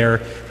angels are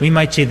there, we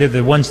might say they're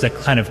the ones that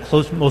kind of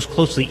most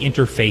closely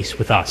interface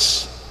with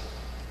us.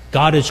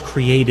 God has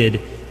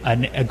created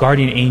a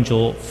guardian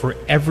angel for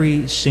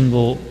every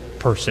single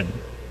person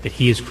that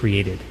he has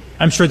created.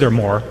 I'm sure there are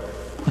more.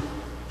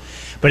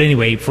 But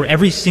anyway, for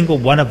every single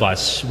one of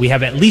us, we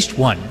have at least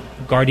one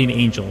guardian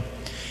angel.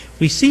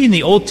 We see in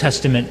the Old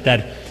Testament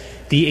that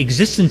the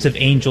existence of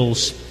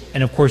angels,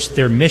 and of course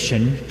their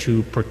mission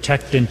to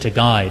protect and to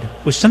guide,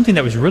 was something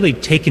that was really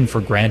taken for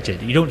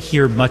granted. You don't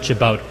hear much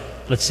about,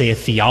 let's say, a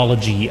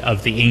theology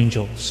of the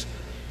angels.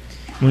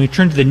 When we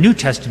turn to the New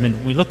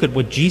Testament, we look at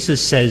what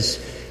Jesus says.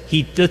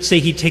 Let's say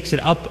he takes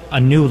it up a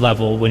new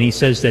level when he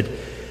says that,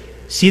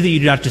 "See that you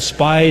do not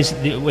despise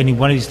any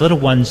one of these little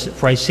ones,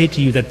 for I say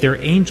to you that their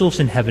angels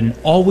in heaven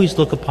always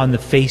look upon the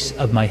face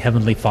of my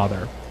heavenly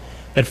Father."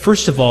 That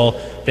first of all,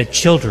 that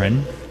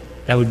children,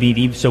 that would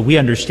be, so we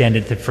understand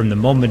it, that from the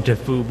moment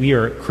we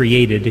are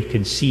created,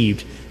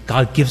 conceived,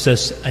 God gives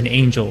us an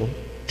angel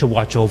to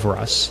watch over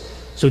us.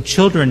 So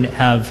children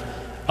have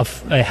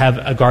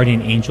a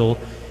guardian angel.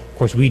 Of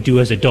course, we do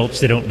as adults.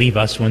 They don't leave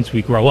us once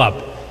we grow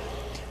up.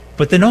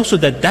 But then also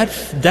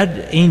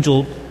that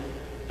angel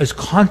as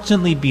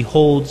constantly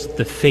beholds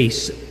the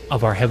face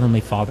of our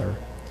Heavenly Father.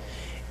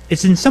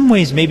 It's in some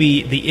ways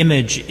maybe the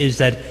image is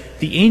that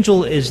the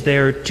angel is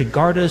there to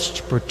guard us,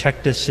 to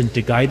protect us, and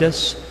to guide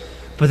us,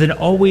 but then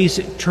always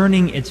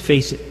turning its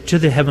face to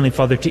the Heavenly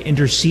Father to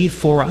intercede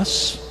for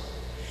us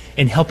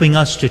and helping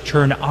us to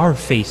turn our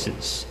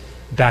faces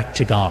back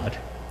to God.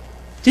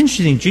 It's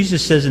interesting,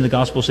 Jesus says in the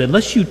Gospel,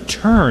 unless you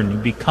turn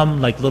and become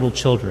like little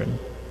children,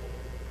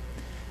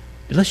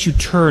 unless you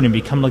turn and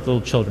become like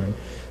little children.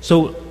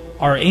 So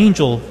our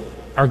angel,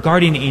 our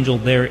guardian angel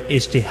there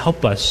is to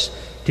help us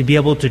to be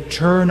able to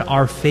turn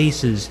our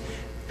faces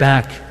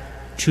back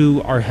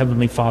to our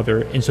Heavenly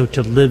Father, and so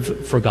to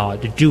live for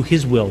God, to do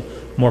His will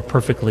more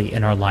perfectly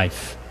in our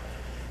life.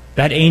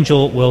 That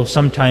angel will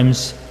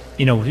sometimes,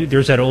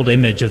 there's that old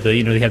image of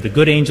they have the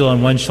good angel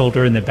on one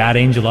shoulder and the bad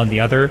angel on the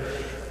other.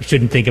 You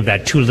shouldn't think of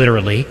that too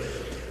literally.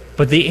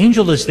 But the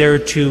angel is there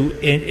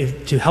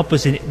to help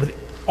us with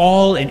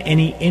all and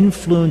any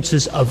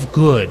influences of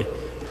good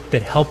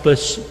that help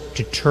us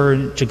to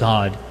turn to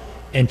God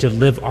and to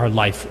live our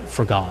life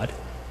for God.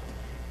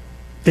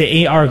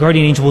 Our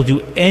guardian angel will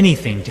do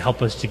anything to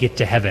help us to get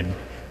to heaven.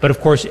 But of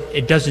course,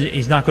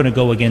 he's not going to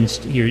go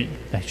against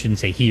I shouldn't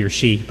say he or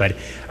she, but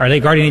our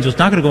guardian angel is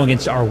not going to go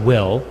against our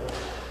will,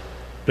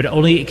 but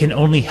it can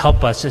only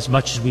help us as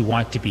much as we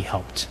want to be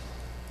helped.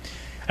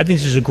 I think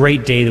this is a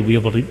great day that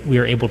we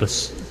are able to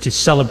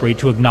celebrate,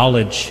 to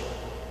acknowledge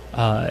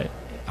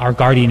our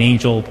guardian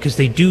angel, because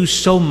they do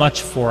so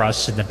much for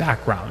us in the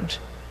background,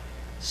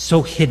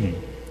 so hidden.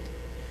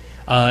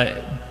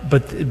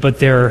 But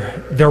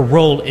their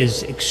role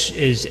is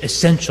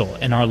essential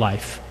in our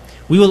life.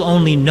 We will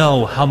only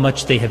know how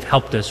much they have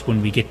helped us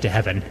when we get to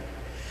heaven.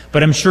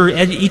 But I'm sure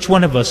each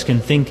one of us can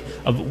think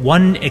of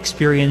one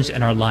experience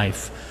in our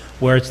life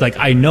where it's like,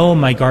 I know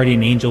my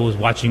guardian angel was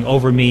watching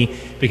over me,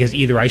 because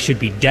either I should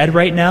be dead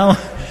right now,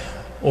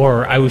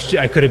 or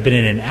I could have been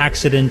in an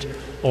accident,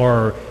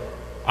 or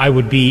I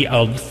would be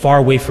far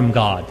away from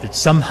God. That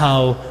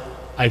somehow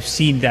I've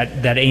seen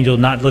that angel,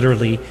 not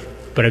literally,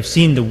 but I've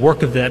seen the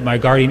work of my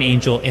guardian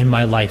angel in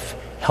my life,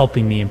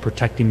 helping me and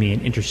protecting me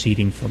and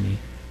interceding for me.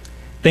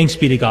 Thanks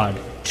be to God,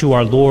 to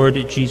our Lord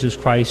Jesus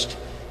Christ,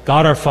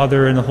 God our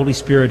Father, and the Holy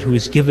Spirit, who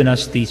has given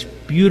us these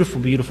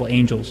beautiful, beautiful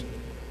angels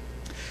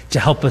to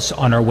help us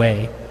on our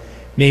way.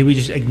 May we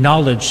just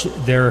acknowledge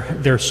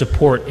their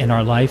support in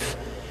our life,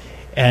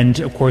 and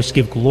of course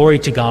give glory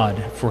to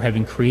God for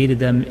having created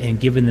them and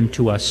given them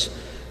to us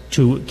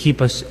to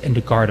keep us and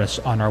to guard us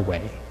on our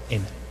way.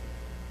 Amen.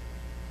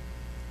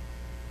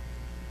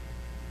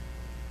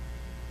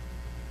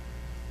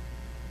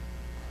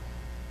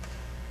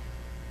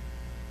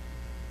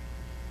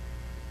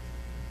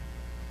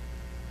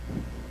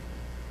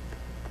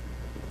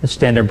 Let's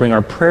stand and bring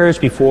our prayers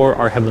before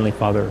our Heavenly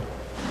Father.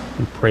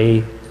 We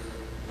pray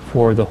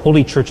for the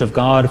Holy Church of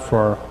God, for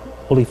our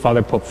Holy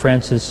Father Pope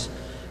Francis,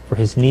 for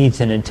his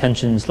needs and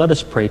intentions. Let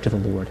us pray to the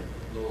Lord.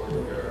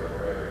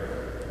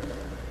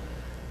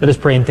 Let us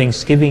pray in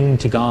thanksgiving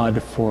to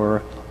God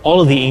for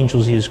all of the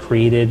angels He has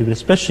created, but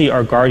especially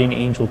our guardian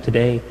angel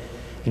today,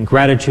 in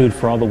gratitude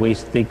for all the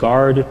ways that they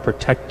guard,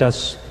 protect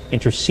us,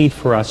 intercede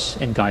for us,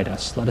 and guide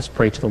us. Let us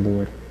pray to the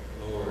Lord.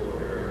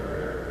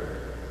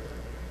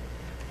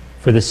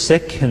 For the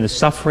sick and the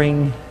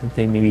suffering, that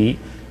they may be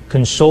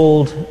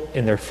consoled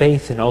in their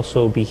faith and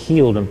also be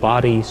healed in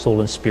body, soul,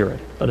 and spirit.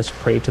 Let us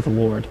pray to the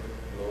Lord.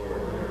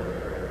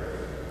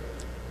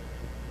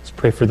 Let's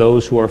pray for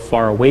those who are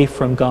far away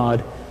from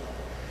God,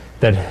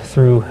 that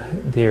through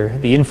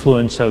the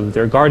influence of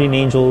their guardian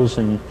angels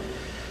and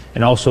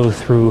also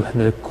through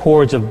the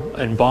cords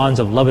and bonds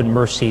of love and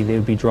mercy, they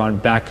would be drawn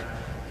back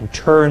and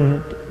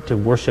turn to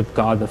worship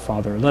God the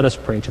Father. Let us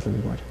pray to the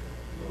Lord.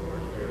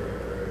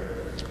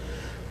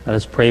 Let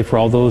us pray for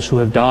all those who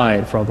have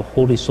died, for all the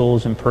holy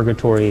souls in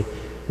purgatory,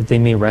 that they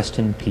may rest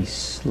in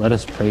peace. Let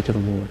us pray to the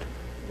Lord.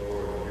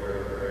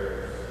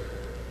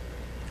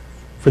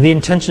 For the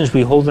intentions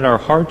we hold in our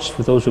hearts,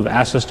 for those who have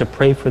asked us to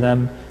pray for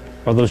them,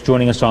 or those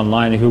joining us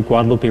online through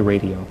Guadalupe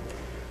Radio,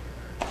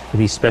 for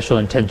these special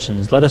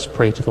intentions, let us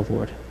pray to the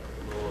Lord.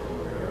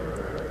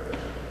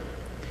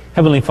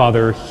 Heavenly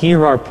Father,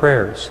 hear our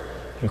prayers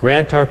and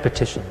grant our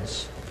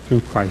petitions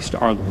through Christ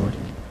our Lord.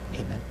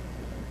 Amen.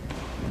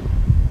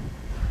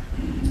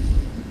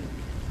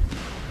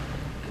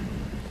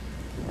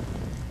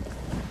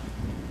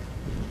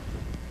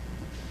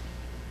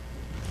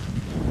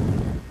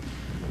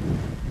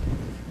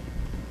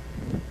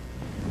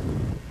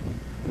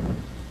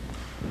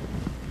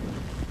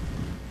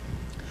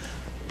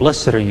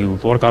 Blessed are you,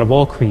 Lord God of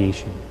all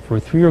creation, for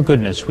through your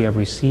goodness we have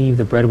received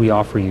the bread we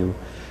offer you,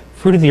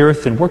 fruit of the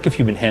earth and work of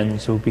human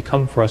hands, who will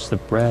become for us the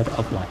bread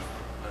of life.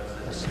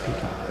 Blessed be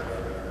God.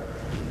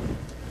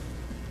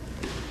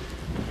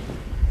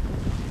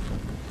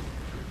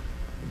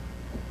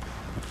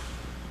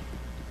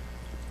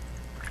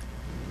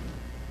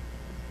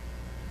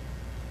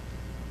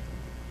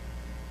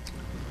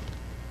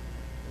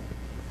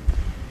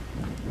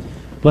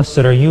 Blessed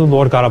are you,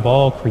 Lord God of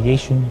all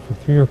creation, for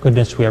through your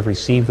goodness we have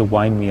received the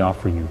wine we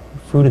offer you,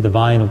 fruit of the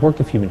vine, and work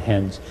of human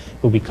hands,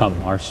 will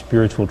become our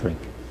spiritual drink.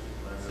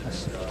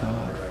 Blessed be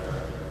God.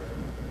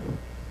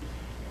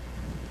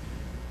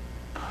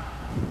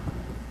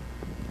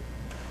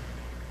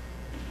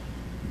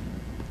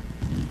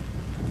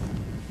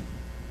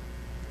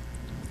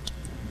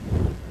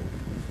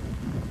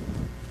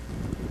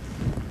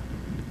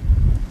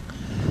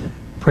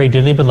 Pray,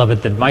 dearly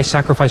beloved, that my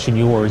sacrifice and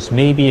yours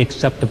may be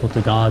acceptable to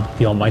God,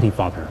 the Almighty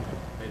Father.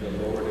 May the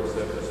Lord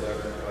accept the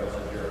sacrifice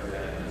of your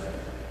hands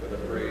for the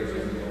praise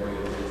and glory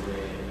of his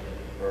name,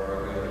 for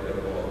our good and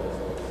of all his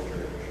holy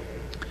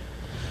church.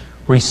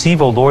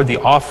 Receive, O Lord, the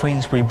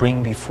offerings we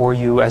bring before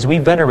you as we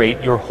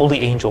venerate your holy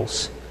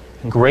angels,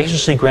 and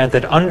graciously grant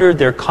that under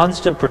their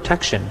constant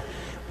protection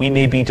we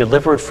may be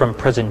delivered from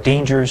present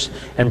dangers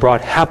and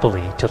brought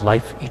happily to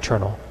life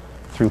eternal.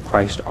 Through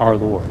Christ our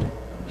Lord.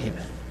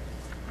 Amen.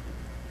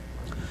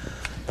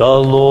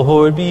 The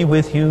Lord be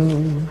with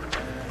you.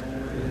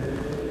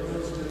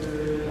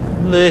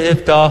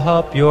 Lift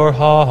up your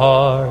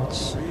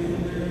hearts.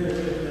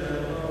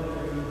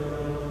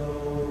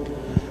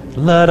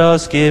 Let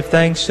us give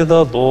thanks to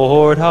the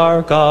Lord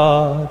our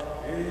God.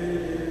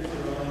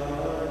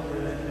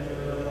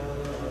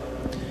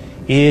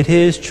 It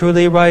is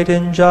truly right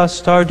and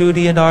just, our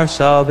duty and our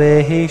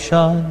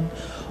salvation,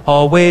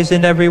 always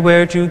and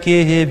everywhere to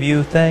give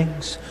you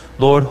thanks,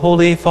 Lord,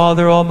 Holy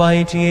Father,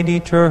 Almighty and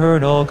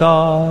Eternal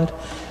God,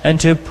 and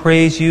to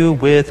praise you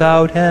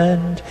without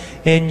end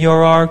in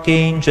your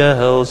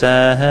archangels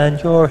and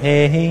your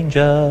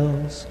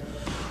angels.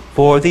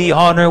 For the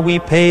honor we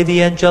pay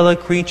the angelic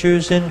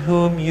creatures in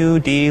whom you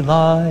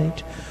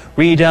delight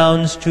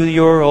redounds to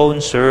your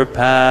own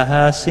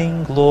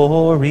surpassing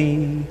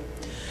glory.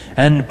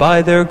 And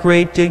by their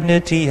great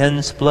dignity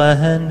and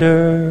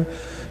splendor,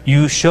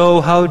 you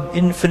show how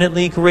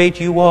infinitely great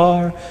you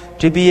are,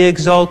 to be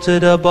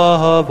exalted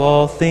above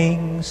all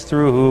things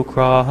through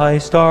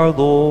Christ our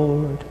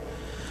Lord.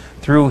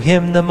 Through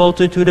him the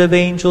multitude of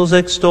angels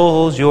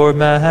extols your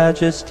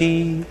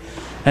majesty,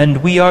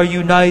 and we are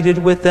united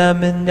with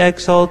them in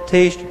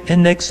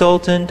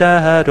exultant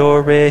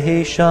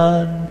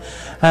adoration,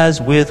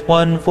 as with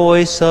one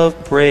voice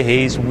of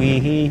praise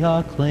we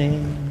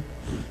acclaim.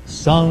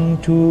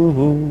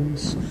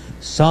 Sanctus,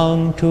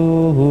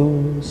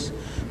 Sanctus,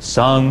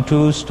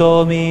 Sanctus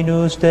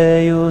Dominus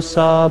Deus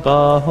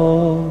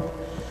Sabaoth,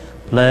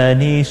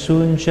 pleni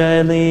sunt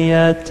caeli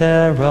et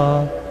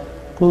terra,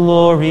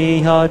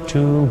 gloria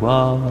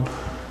tua,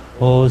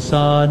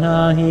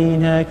 Hosanna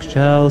in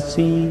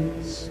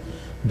excelsis,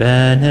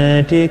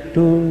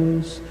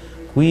 benedictus,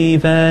 qui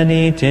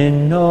venit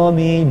in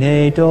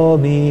nomine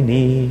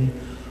Domini,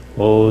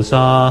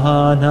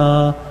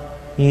 Hosanna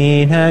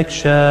in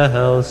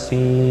excelsis.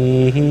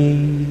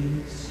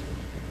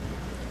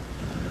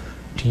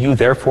 To you,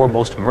 therefore,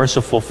 most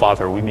merciful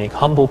Father, we make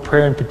humble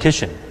prayer and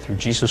petition through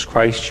Jesus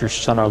Christ, your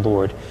Son, our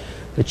Lord,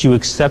 that you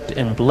accept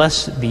and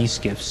bless these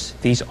gifts,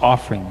 these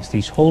offerings,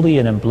 these holy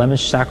and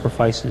unblemished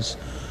sacrifices,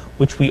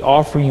 which we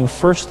offer you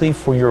firstly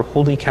for your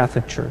holy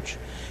Catholic Church.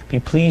 Be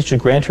pleased to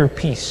grant her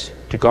peace,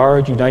 to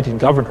guard, unite, and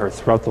govern her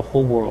throughout the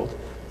whole world,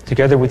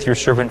 together with your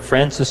servant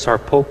Francis, our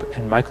Pope,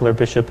 and Michael, our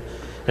Bishop,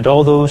 and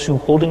all those who,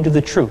 holding to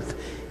the truth,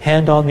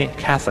 hand on the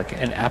Catholic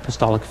and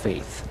Apostolic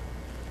faith.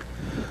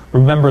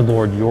 Remember,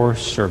 Lord, your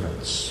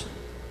servants,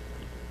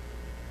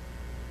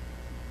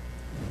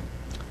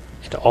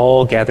 and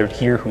all gathered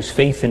here whose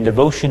faith and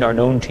devotion are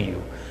known to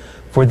you.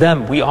 For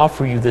them we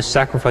offer you this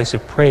sacrifice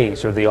of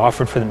praise, or they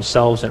offered for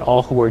themselves and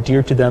all who are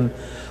dear to them,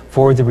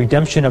 for the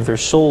redemption of their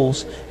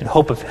souls and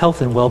hope of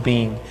health and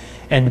well-being,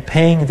 and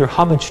paying their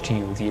homage to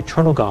you, the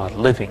eternal God,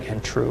 living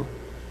and true.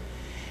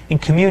 In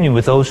communion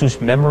with those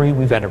whose memory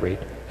we venerate,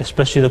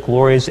 especially the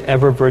glorious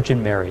ever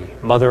Virgin Mary,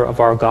 Mother of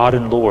our God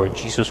and Lord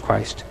Jesus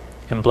Christ,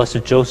 and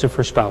blessed Joseph,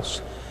 her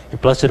spouse, your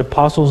blessed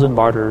apostles and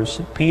martyrs,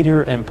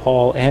 Peter and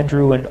Paul,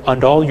 Andrew,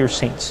 and all your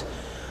saints,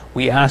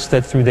 we ask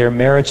that through their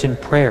merits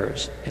and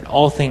prayers, in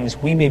all things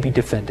we may be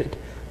defended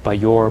by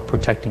your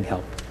protecting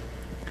help.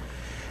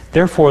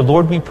 Therefore,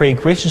 Lord, we pray,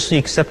 graciously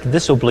accept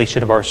this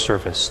oblation of our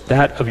service,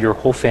 that of your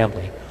whole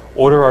family.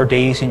 Order our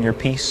days in your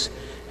peace,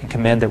 and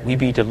command that we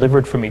be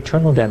delivered from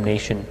eternal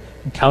damnation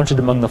and counted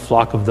among the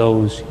flock of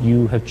those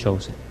you have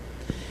chosen.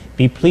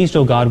 Be pleased,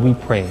 O God, we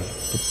pray,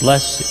 to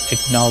bless,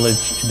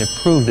 acknowledge, and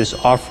approve this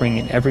offering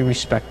in every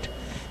respect.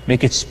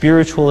 Make it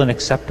spiritual and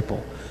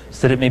acceptable,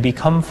 so that it may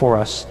become for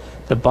us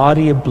the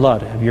body and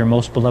blood of your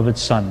most beloved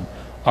Son,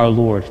 our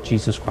Lord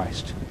Jesus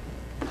Christ.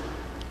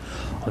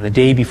 On the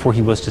day before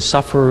he was to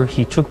suffer,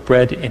 he took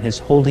bread in his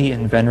holy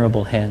and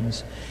venerable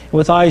hands, and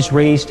with eyes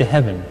raised to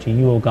heaven, to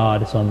you, O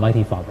God, his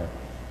almighty Father,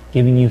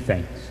 giving you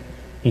thanks,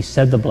 he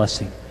said the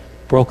blessing,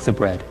 broke the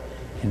bread,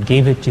 and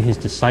gave it to his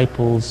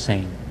disciples,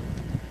 saying,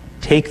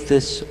 "Take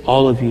this,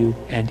 all of you,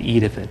 and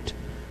eat of it,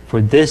 for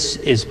this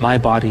is my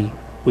body,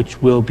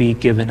 which will be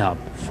given up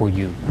for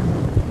you."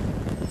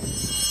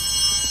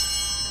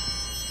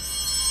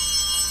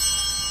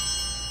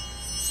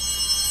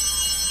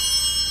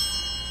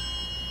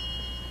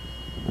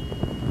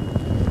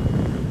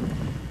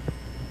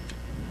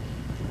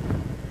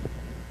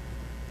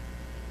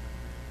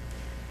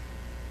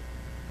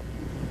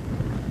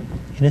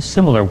 In a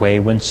similar way,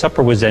 when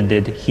supper was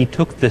ended, he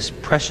took this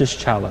precious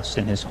chalice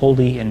in his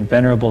holy and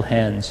venerable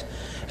hands,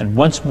 and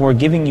once more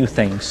giving you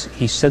thanks,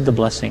 he said the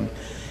blessing,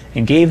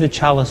 and gave the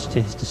chalice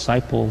to his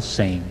disciples,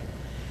 saying,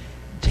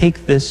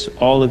 "Take this,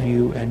 all of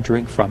you, and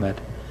drink from it,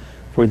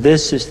 for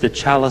this is the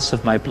chalice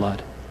of my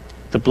blood,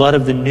 the blood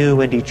of the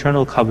new and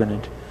eternal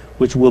covenant,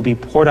 which will be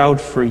poured out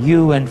for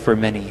you and for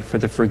many for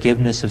the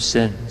forgiveness of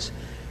sins.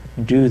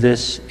 Do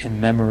this in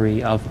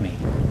memory of me."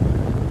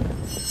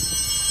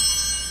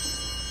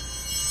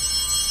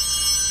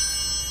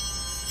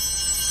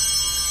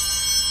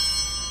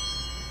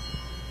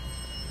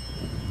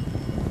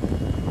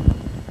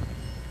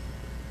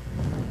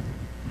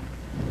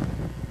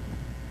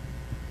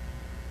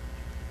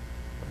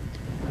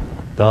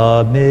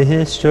 The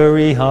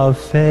mystery of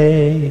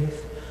faith,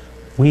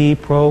 we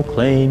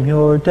proclaim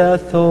your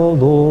death, O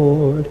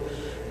Lord,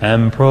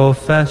 and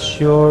profess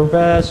your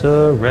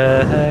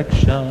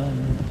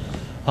resurrection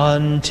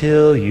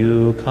until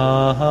you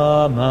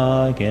come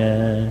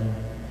again.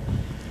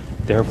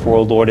 Therefore,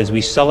 O Lord, as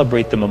we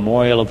celebrate the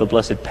memorial of the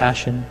Blessed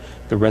Passion,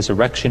 the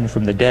resurrection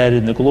from the dead,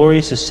 and the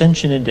glorious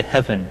ascension into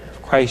heaven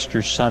of Christ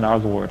your Son, our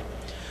Lord,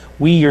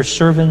 we, your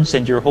servants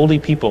and your holy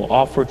people,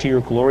 offer to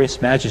your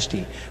glorious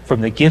majesty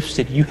from the gifts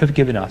that you have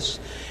given us,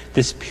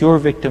 this pure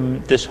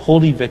victim, this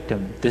holy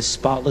victim, this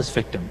spotless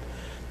victim,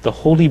 the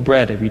holy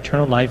bread of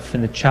eternal life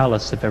and the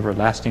chalice of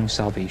everlasting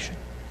salvation.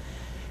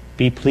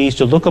 Be pleased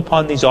to look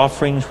upon these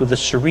offerings with a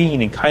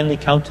serene and kindly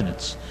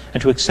countenance,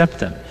 and to accept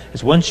them,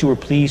 as once you were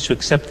pleased to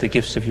accept the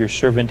gifts of your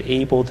servant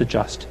Abel the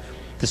just,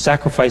 the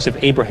sacrifice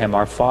of Abraham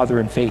our father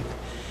in faith,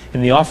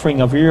 and the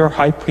offering of your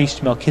high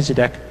priest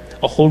Melchizedek,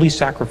 a holy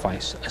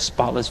sacrifice, a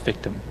spotless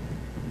victim.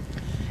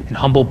 In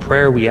humble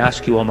prayer we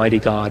ask you, Almighty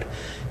God,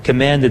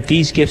 command that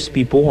these gifts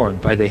be borne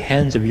by the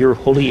hands of your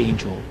holy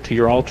angel to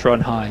your altar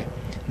on high,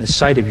 in the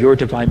sight of your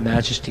divine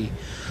majesty,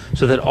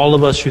 so that all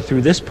of us who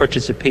through this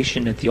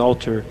participation at the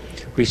altar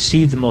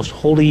receive the most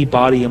holy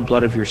body and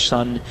blood of your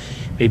Son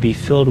may be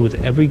filled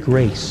with every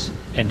grace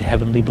and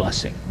heavenly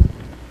blessing.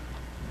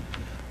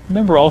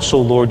 Remember also,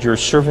 Lord, your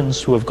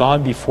servants who have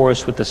gone before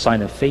us with the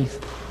sign of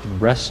faith,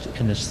 and rest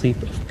in the sleep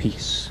of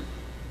peace.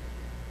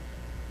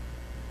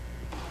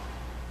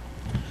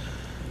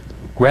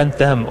 Grant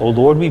them, O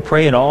Lord, we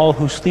pray, and all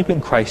who sleep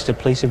in Christ, a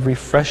place of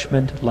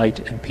refreshment, light,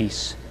 and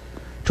peace.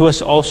 To us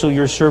also,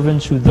 your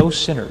servants, who, though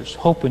sinners,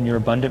 hope in your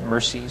abundant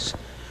mercies,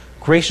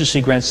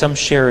 graciously grant some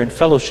share in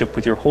fellowship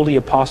with your holy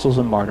apostles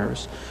and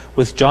martyrs,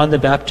 with John the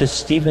Baptist,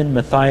 Stephen,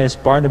 Matthias,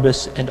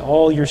 Barnabas, and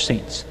all your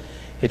saints.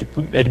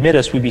 Admit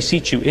us, we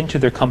beseech you, into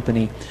their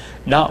company,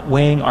 not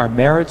weighing our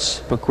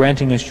merits, but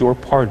granting us your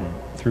pardon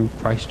through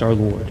Christ our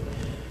Lord,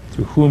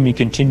 through whom you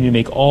continue to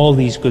make all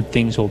these good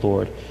things, O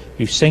Lord.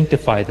 You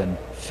sanctify them,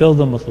 fill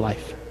them with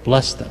life,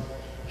 bless them,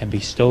 and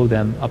bestow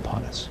them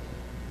upon us.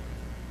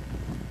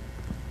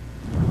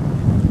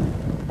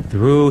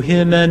 Through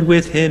him and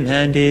with him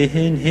and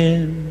in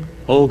him,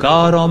 O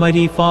God,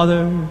 Almighty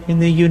Father, in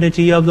the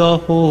unity of the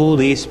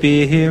Holy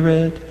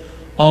Spirit,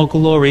 all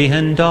glory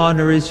and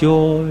honor is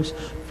yours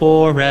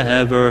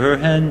forever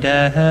and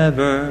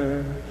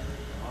ever.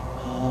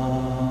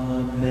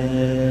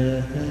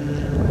 Amen.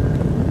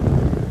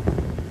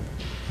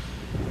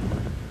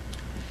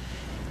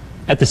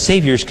 At the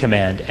Savior's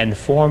command and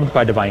formed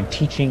by divine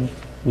teaching,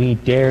 we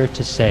dare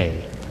to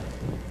say,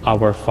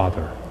 Our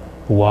Father,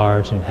 who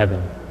art in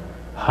heaven,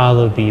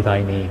 hallowed be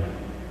thy name.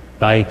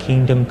 Thy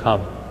kingdom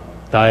come,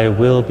 thy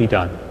will be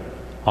done,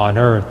 on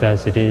earth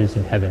as it is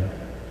in heaven.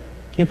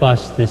 Give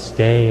us this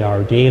day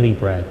our daily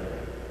bread,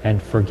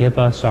 and forgive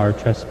us our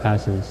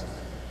trespasses,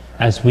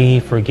 as we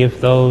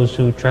forgive those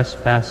who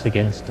trespass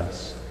against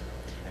us.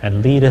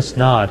 And lead us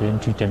not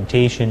into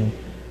temptation,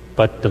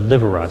 but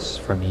deliver us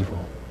from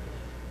evil.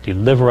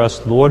 Deliver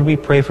us, Lord, we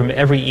pray, from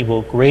every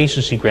evil.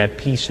 Graciously grant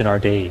peace in our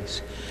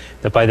days,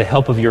 that by the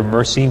help of your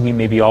mercy we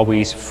may be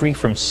always free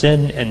from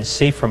sin and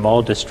safe from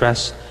all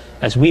distress,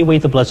 as we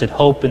await the blessed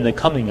hope in the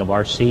coming of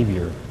our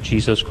Savior,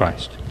 Jesus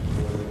Christ.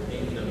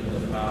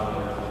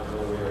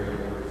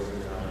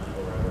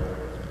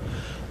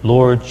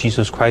 Lord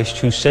Jesus Christ,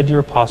 who said to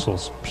your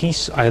apostles,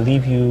 Peace I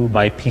leave you,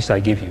 my peace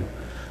I give you,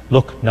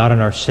 look not on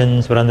our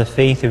sins, but on the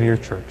faith of your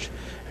church,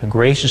 and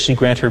graciously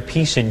grant her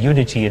peace and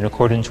unity in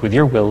accordance with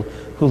your will,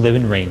 who live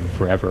and reign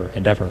forever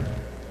and ever.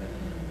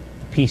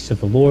 The peace of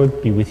the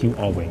Lord be with you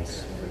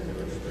always.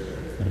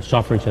 Let us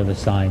offer each other the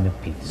sign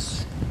of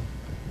peace.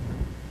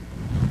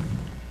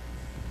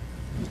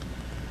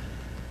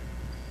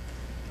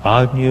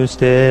 Agnus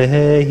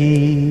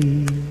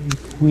Dei,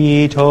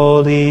 qui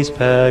tollis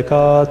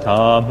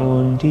peccata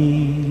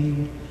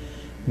mundi,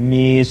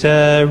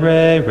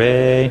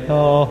 miserere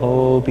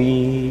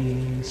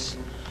nobis.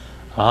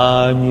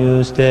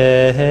 Agnus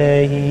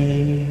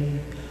Dei,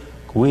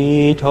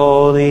 qui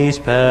tollis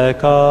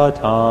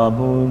peccata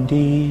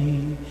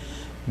mundi,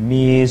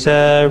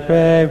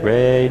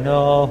 miserere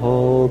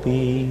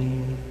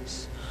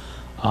nobis.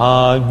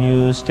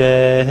 Agnus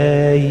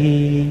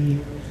Dei,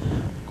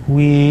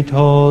 qui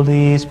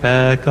tollis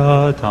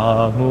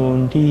peccata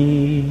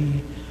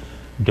mundi,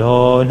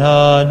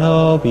 dona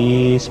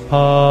nobis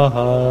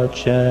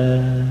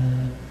pacem.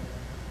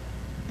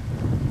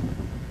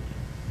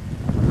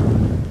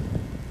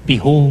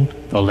 Behold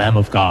the Lamb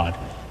of God.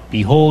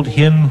 Behold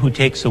him who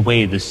takes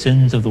away the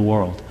sins of the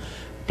world.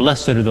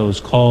 Blessed are those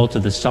called to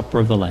the supper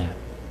of the Lamb.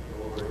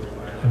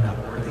 I'm not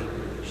worthy.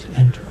 You should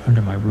enter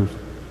under my roof.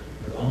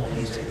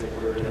 Always take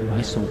the word, and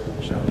my soul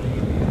shall be.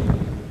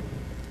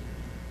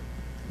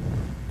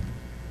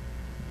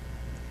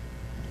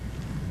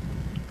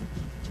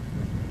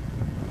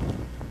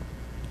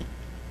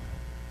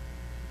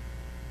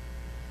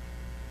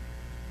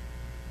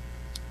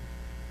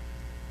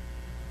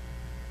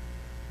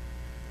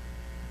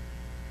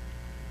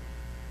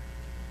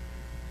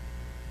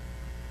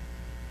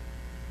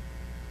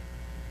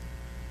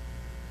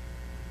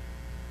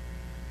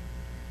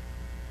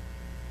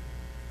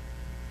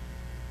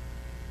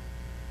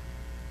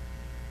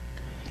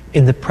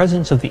 In the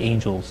presence of the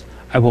angels,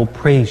 I will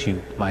praise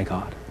you, my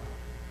God.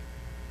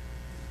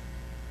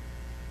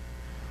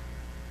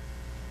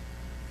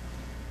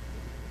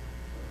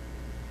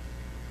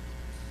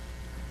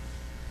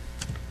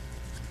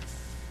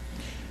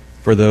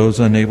 For those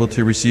unable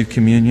to receive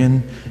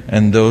communion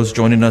and those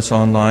joining us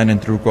online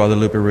and through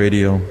Guadalupe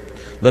Radio,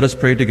 let us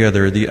pray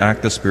together the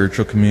act of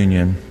spiritual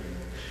communion.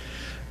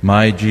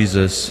 My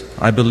Jesus,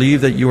 I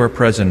believe that you are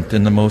present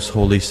in the most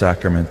holy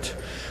sacrament.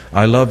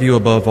 I love you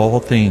above all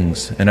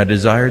things, and I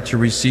desire to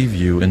receive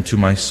you into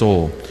my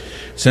soul.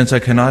 Since I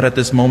cannot at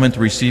this moment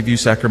receive you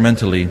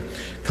sacramentally,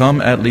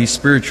 come at least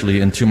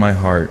spiritually into my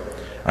heart.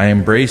 I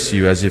embrace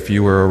you as if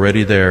you were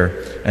already there,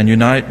 and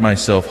unite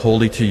myself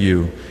wholly to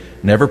you.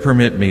 Never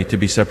permit me to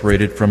be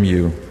separated from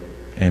you.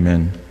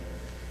 Amen.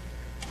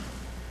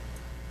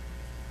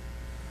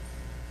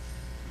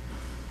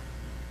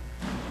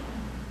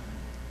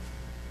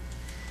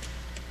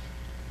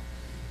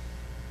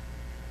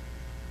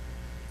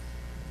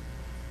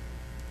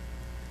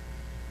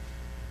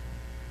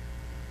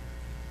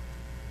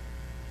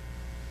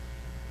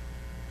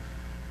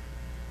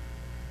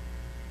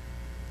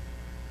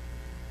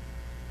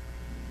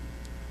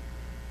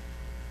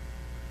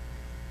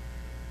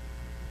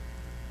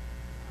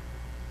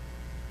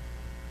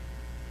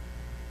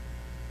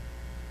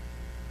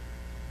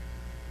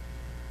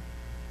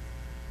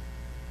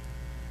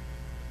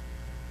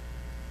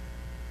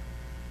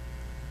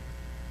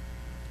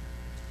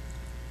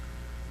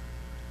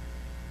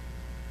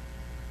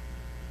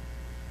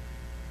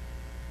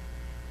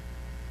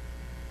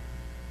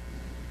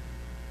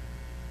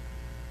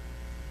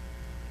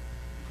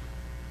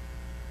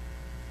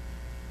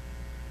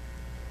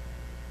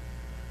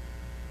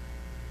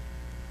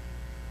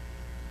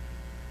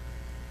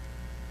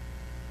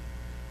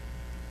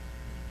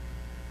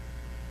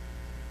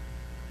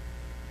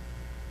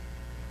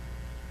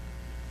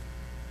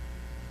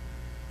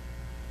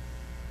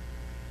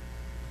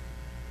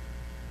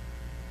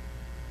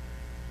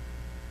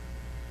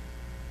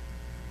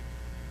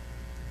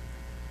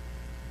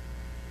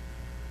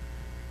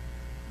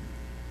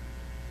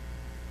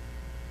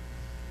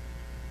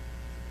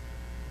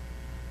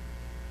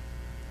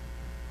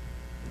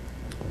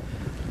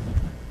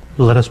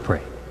 Let us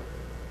pray.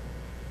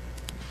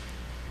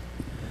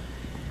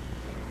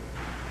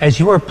 As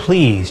you are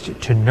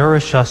pleased to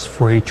nourish us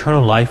for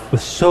eternal life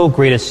with so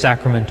great a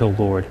sacrament, O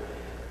Lord,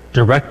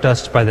 direct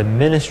us by the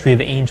ministry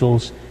of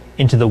angels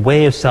into the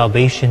way of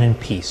salvation and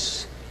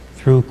peace,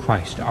 through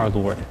Christ our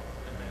Lord.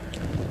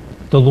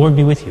 The Lord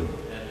be with you.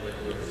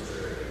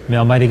 May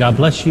Almighty God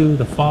bless you,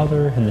 the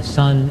Father, and the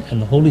Son, and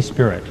the Holy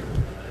Spirit.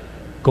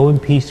 Go in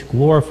peace,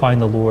 glorifying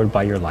the Lord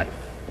by your life.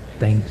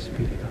 Thanks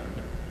be to God.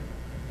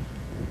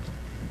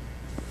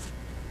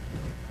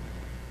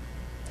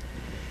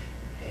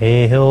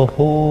 Hail,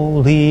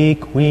 Holy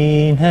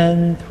Queen,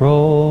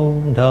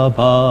 enthroned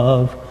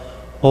above,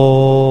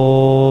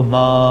 O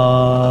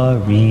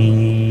Maria.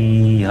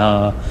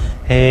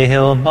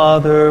 Hail,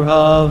 Mother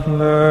of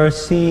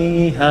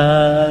mercy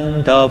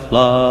and of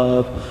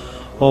love,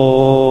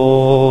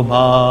 O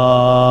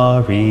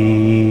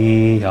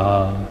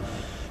Maria.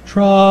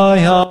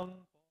 Triumph.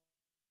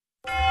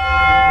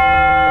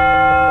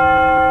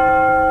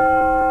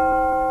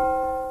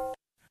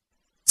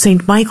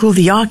 Saint Michael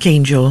the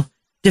Archangel,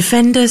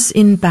 defend us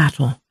in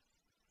battle.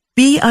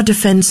 Be our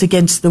defense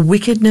against the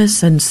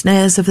wickedness and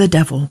snares of the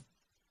devil.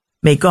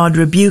 May God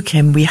rebuke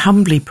him, we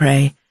humbly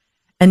pray.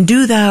 And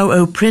do thou,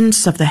 O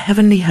Prince of the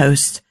heavenly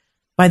host,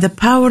 by the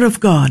power of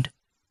God,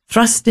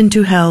 thrust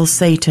into hell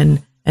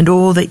Satan and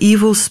all the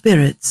evil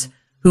spirits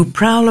who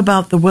prowl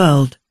about the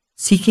world,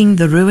 seeking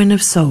the ruin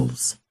of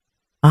souls.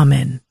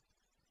 Amen.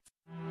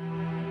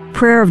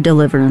 Prayer of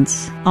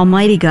Deliverance.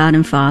 Almighty God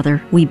and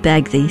Father, we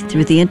beg Thee,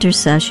 through the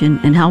intercession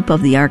and help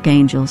of the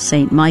archangels,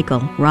 Saint Michael,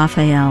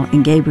 Raphael,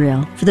 and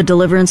Gabriel, for the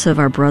deliverance of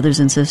our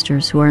brothers and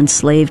sisters who are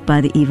enslaved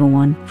by the evil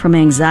one, from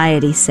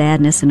anxiety,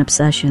 sadness, and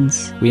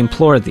obsessions. We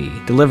implore Thee,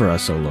 deliver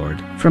us, O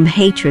Lord. From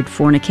hatred,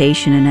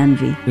 fornication, and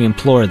envy. We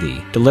implore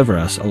Thee, deliver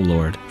us, O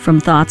Lord. From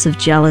thoughts of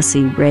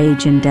jealousy,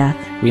 rage, and death.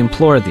 We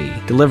implore Thee,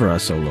 deliver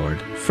us, O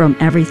Lord. From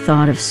every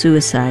thought of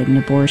suicide and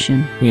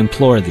abortion. We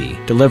implore Thee,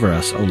 deliver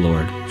us, O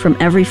Lord. From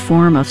every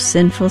form of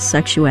sinful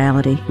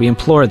sexuality. We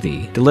implore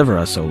Thee, deliver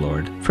us, O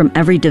Lord. From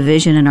every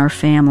division in our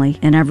family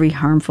and every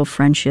harmful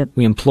friendship.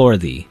 We implore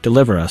Thee,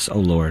 deliver us, O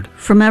Lord.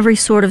 From every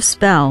sort of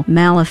spell,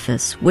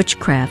 malefice,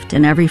 witchcraft,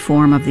 and every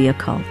form of the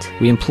occult.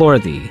 We implore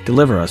Thee,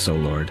 deliver us, O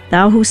Lord.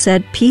 Thou who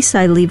said, Peace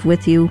I leave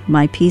with you,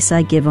 my peace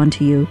I give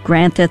unto you,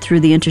 grant that through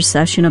the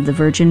intercession of the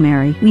Virgin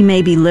Mary, we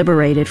may be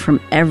liberated from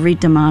every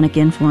demonic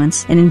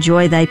influence and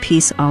enjoy Thy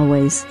peace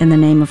always. In the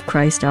name of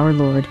Christ our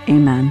Lord.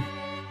 Amen.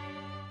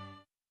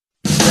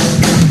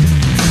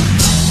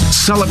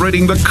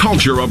 Celebrating the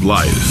culture of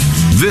life.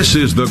 This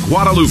is the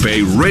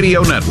Guadalupe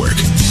Radio Network.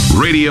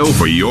 Radio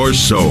for your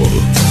soul.